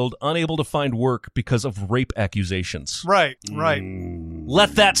his field, unable to find work because of rape accusations. Right.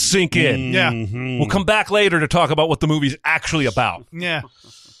 Let that sink in. Yeah. We'll come back later to talk about what the movie's actually about. Yeah.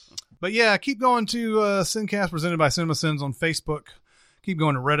 But yeah, keep going to Sincast presented by CinemaSins on Facebook. Keep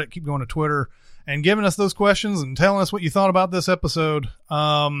going to Reddit. Keep going to Twitter. And giving us those questions and telling us what you thought about this episode.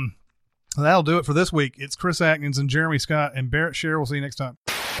 That'll do it for this week. It's Chris Atkins and Jeremy Scott and Barrett Sher. We'll see you next time.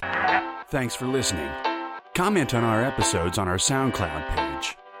 Thanks for listening. Comment on our episodes on our SoundCloud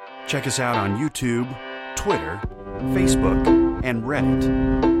page. Check us out on YouTube, Twitter, Facebook, and Reddit.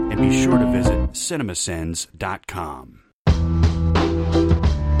 And be sure to visit cinemasins.com.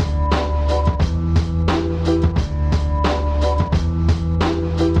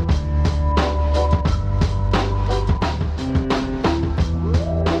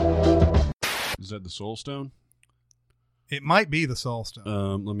 Is that the Soul Stone? It might be the Soul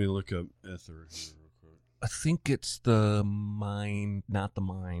Stone. Let me look up Ether here real quick. I think it's the mind, not the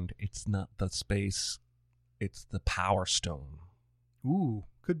mind. It's not the space. It's the Power Stone. Ooh,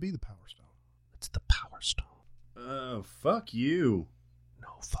 could be the Power Stone. Stone. Oh, fuck you. No,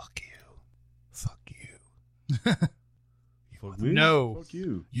 fuck you. Fuck you. Fuck me? No. Fuck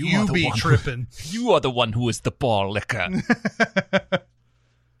you. You be tripping. You are the one who is the ball licker.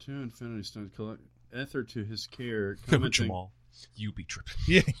 2 Infinity Stones collect Ether to his care. Jamal. You be tripping.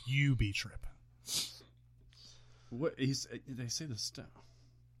 Yeah, you be tripping. What they say the stuff.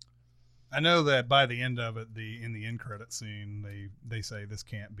 I know that by the end of it, in the end credit scene, they say this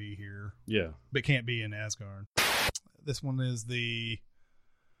can't be here. Yeah. But can't be in Asgard. This one is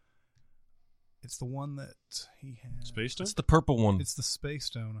it's the one that he has. Space Stone? It's the purple one. It's the Space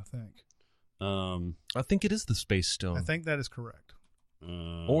Stone, I think. I think it is the Space Stone. I think that is correct.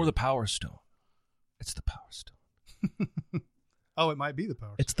 Or the Power Stone. It's the Power Stone. Oh, it might be the Power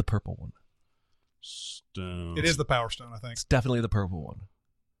Stone. It's the purple one. Stone. It is the Power Stone, I think. It's definitely the purple one.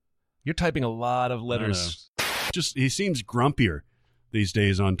 You're typing a lot of letters. Just he seems grumpier these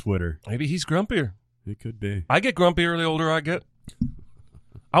days on Twitter. Maybe he's grumpier. It could be. I get grumpier the older I get.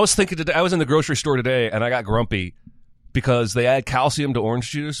 I was thinking today, I was in the grocery store today and I got grumpy because they add calcium to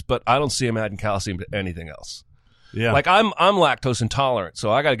orange juice, but I don't see them adding calcium to anything else. Yeah. Like I'm lactose intolerant,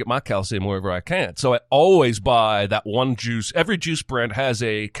 so I got to get my calcium wherever I can. So I always buy that one juice. Every juice brand has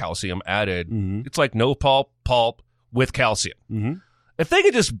a calcium added. Mm-hmm. It's like no pulp with calcium. Mm-hmm. If they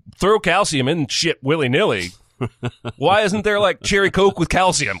could just throw calcium in shit willy-nilly, why isn't there like cherry Coke with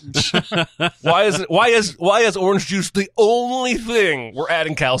calcium? Why is orange juice the only thing we're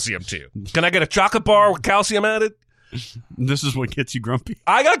adding calcium to? Can I get a chocolate bar with calcium added? This is what gets you grumpy.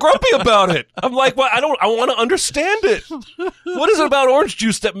 I got grumpy about it. I'm like, well, I want to understand it. What is it about orange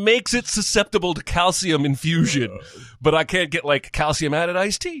juice that makes it susceptible to calcium infusion? But I can't get like calcium added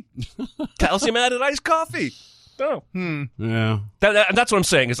iced tea, calcium added iced coffee. No. Yeah. That's what I'm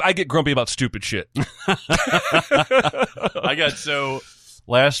saying is I get grumpy about stupid shit.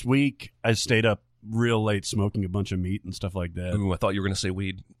 Last week I stayed up real late smoking a bunch of meat and stuff like that. Ooh, I thought you were going to say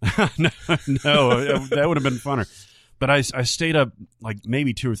weed. no, that would have been funner. But I stayed up like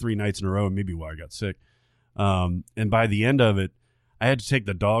maybe 2 or 3 nights in a row, and maybe why I got sick. And by the end of it, I had to take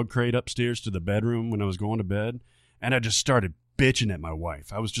the dog crate upstairs to the bedroom when I was going to bed, and I just started bitching at my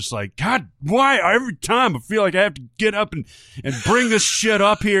wife. I was just like, God, why every time I feel like I have to get up and bring this shit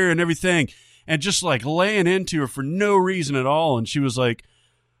up here and everything, and just like laying into her for no reason at all. And she was like,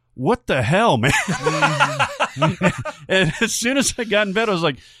 what the hell, man? And as soon as I got in bed,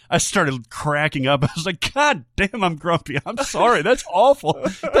 I started cracking up. I was like, God damn, I'm grumpy. I'm sorry. That's awful.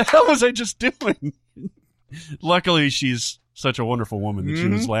 What the hell was I just doing? Luckily, she's such a wonderful woman that she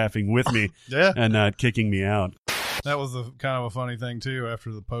was laughing with me and not kicking me out. That was kind of a funny thing, too,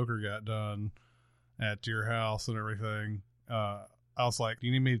 after the poker got done at your house and everything. I was like, do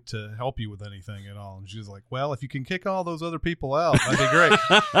you need me to help you with anything at all? And she was like, well, if you can kick all those other people out, that'd be great.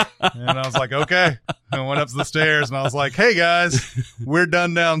 And I was like, okay. And I went up to the stairs and I was like, hey guys, we're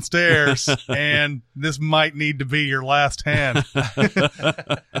done downstairs and this might need to be your last hand.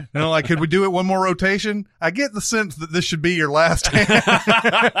 And I'm like, could we do it one more rotation? I get the sense that this should be your last hand.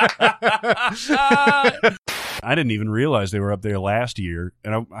 I didn't even realize they were up there last year.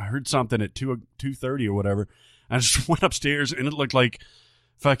 And I heard something at 2:30 or whatever. I just went upstairs, and it looked like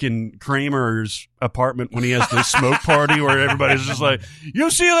fucking Kramer's apartment when he has the smoke party where everybody's just like,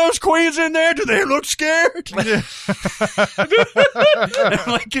 you see those queens in there? Do they look scared? Like,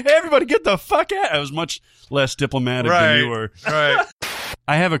 everybody get the fuck out. I was much less diplomatic than you were. Right.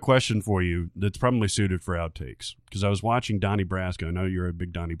 I have a question for you that's probably suited for outtakes, because I was watching Donnie Brasco. I know you're a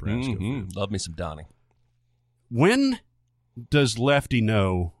big Donnie Brasco fan. Love me some Donnie. When does Lefty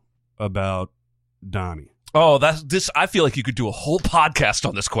know about Donnie? Oh, I feel like you could do a whole podcast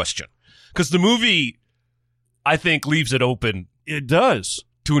on this question because the movie, I think, leaves it open. It does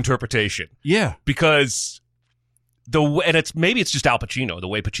to interpretation. Yeah, because maybe it's just Al Pacino, the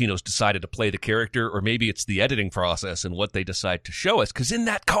way Pacino's decided to play the character, or maybe it's the editing process and what they decide to show us. Because in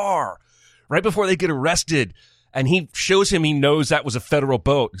that car, right before they get arrested, and he shows him he knows that was a federal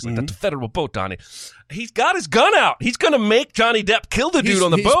boat. He's like, that's a federal boat, Donnie. He's got his gun out. He's going to make Johnny Depp kill the dude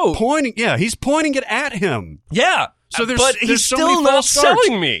on the boat. He's pointing it at him. Yeah. So but he's so still not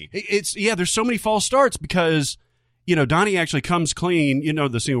selling me. There's so many false starts because, Donnie actually comes clean.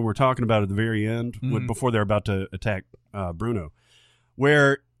 The scene we're talking about at the very end before they're about to attack Bruno,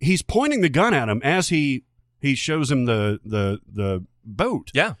 where he's pointing the gun at him as he shows him the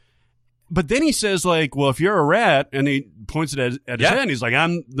boat. Yeah. But then he says, like, well, if you're a rat, and he points it at his head, and he's like,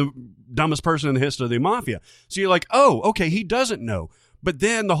 I'm the dumbest person in the history of the mafia. So you're like, oh, okay, he doesn't know. But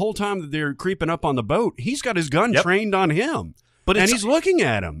then the whole time that they're creeping up on the boat, he's got his gun trained on him. And he's looking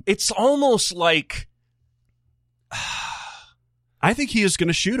at him. It's almost like I think he is going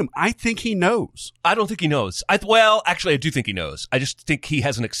to shoot him. I think he knows. I don't think he knows. Actually, I do think he knows. I just think he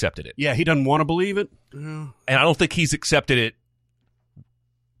hasn't accepted it. Yeah, he doesn't want to believe it. And I don't think he's accepted it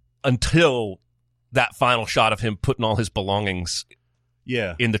until that final shot of him putting all his belongings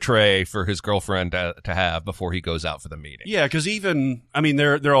in the tray for his girlfriend to have before he goes out for the meeting. Yeah, because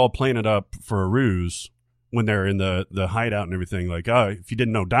they're all playing it up for a ruse when they're in the hideout and everything. Like, if you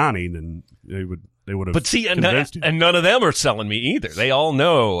didn't know Donnie, then they would have. But see, and convinced you. none of them are selling me either. They all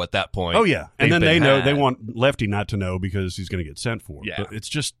know at that point. Oh yeah, and then they've they been know had. they want Lefty not to know because he's going to get sent for. Yeah. But it's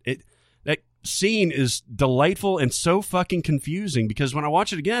just that scene is delightful and so fucking confusing because when I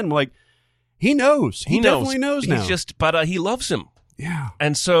watch it again, I'm like, he knows. He definitely knows now. But he loves him. Yeah.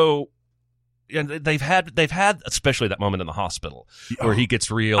 And so they've had especially that moment in the hospital where he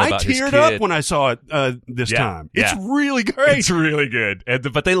gets real about his kid. I teared up when I saw it this time. It's really great. It's really good.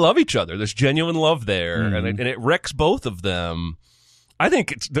 But they love each other. There's genuine love there, and it wrecks both of them. I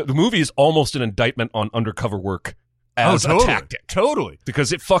think the movie is almost an indictment on undercover work as a tactic. Totally.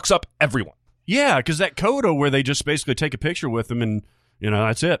 Because it fucks up everyone. Yeah, because that coda where they just basically take a picture with him and,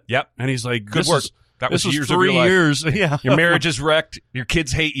 that's it. Yep. And he's like, Good work. That was years 3 of your life. years. Yeah. Your marriage is wrecked. Your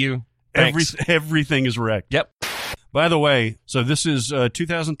kids hate you. Thanks. Everything is wrecked. Yep. By the way, so this is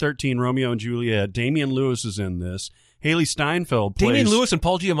 2013 Romeo and Juliet. Damian Lewis is in this. Haley Steinfeld plays... Damian Lewis and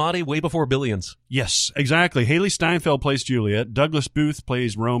Paul Giamatti way before Billions. Yes, exactly. Haley Steinfeld plays Juliet. Douglas Booth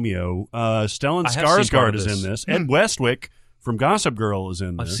plays Romeo. Stellan Skarsgård is in this. Ed Westwick from Gossip Girl is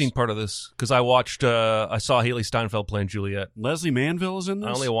in this. I've seen part of this because I saw Haley Steinfeld playing Juliet. Leslie Manville is in this?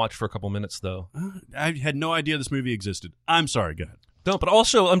 I only watched for a couple minutes, though. I had no idea this movie existed. I'm sorry, go ahead. No, but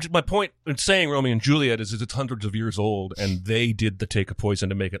also, my point in saying Romeo and Juliet is it's hundreds of years old, and they did the take a poison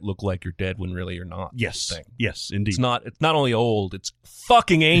to make it look like you're dead when really you're not. Yes. Thing. Yes, indeed. It's not only old, it's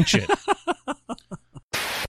fucking ancient.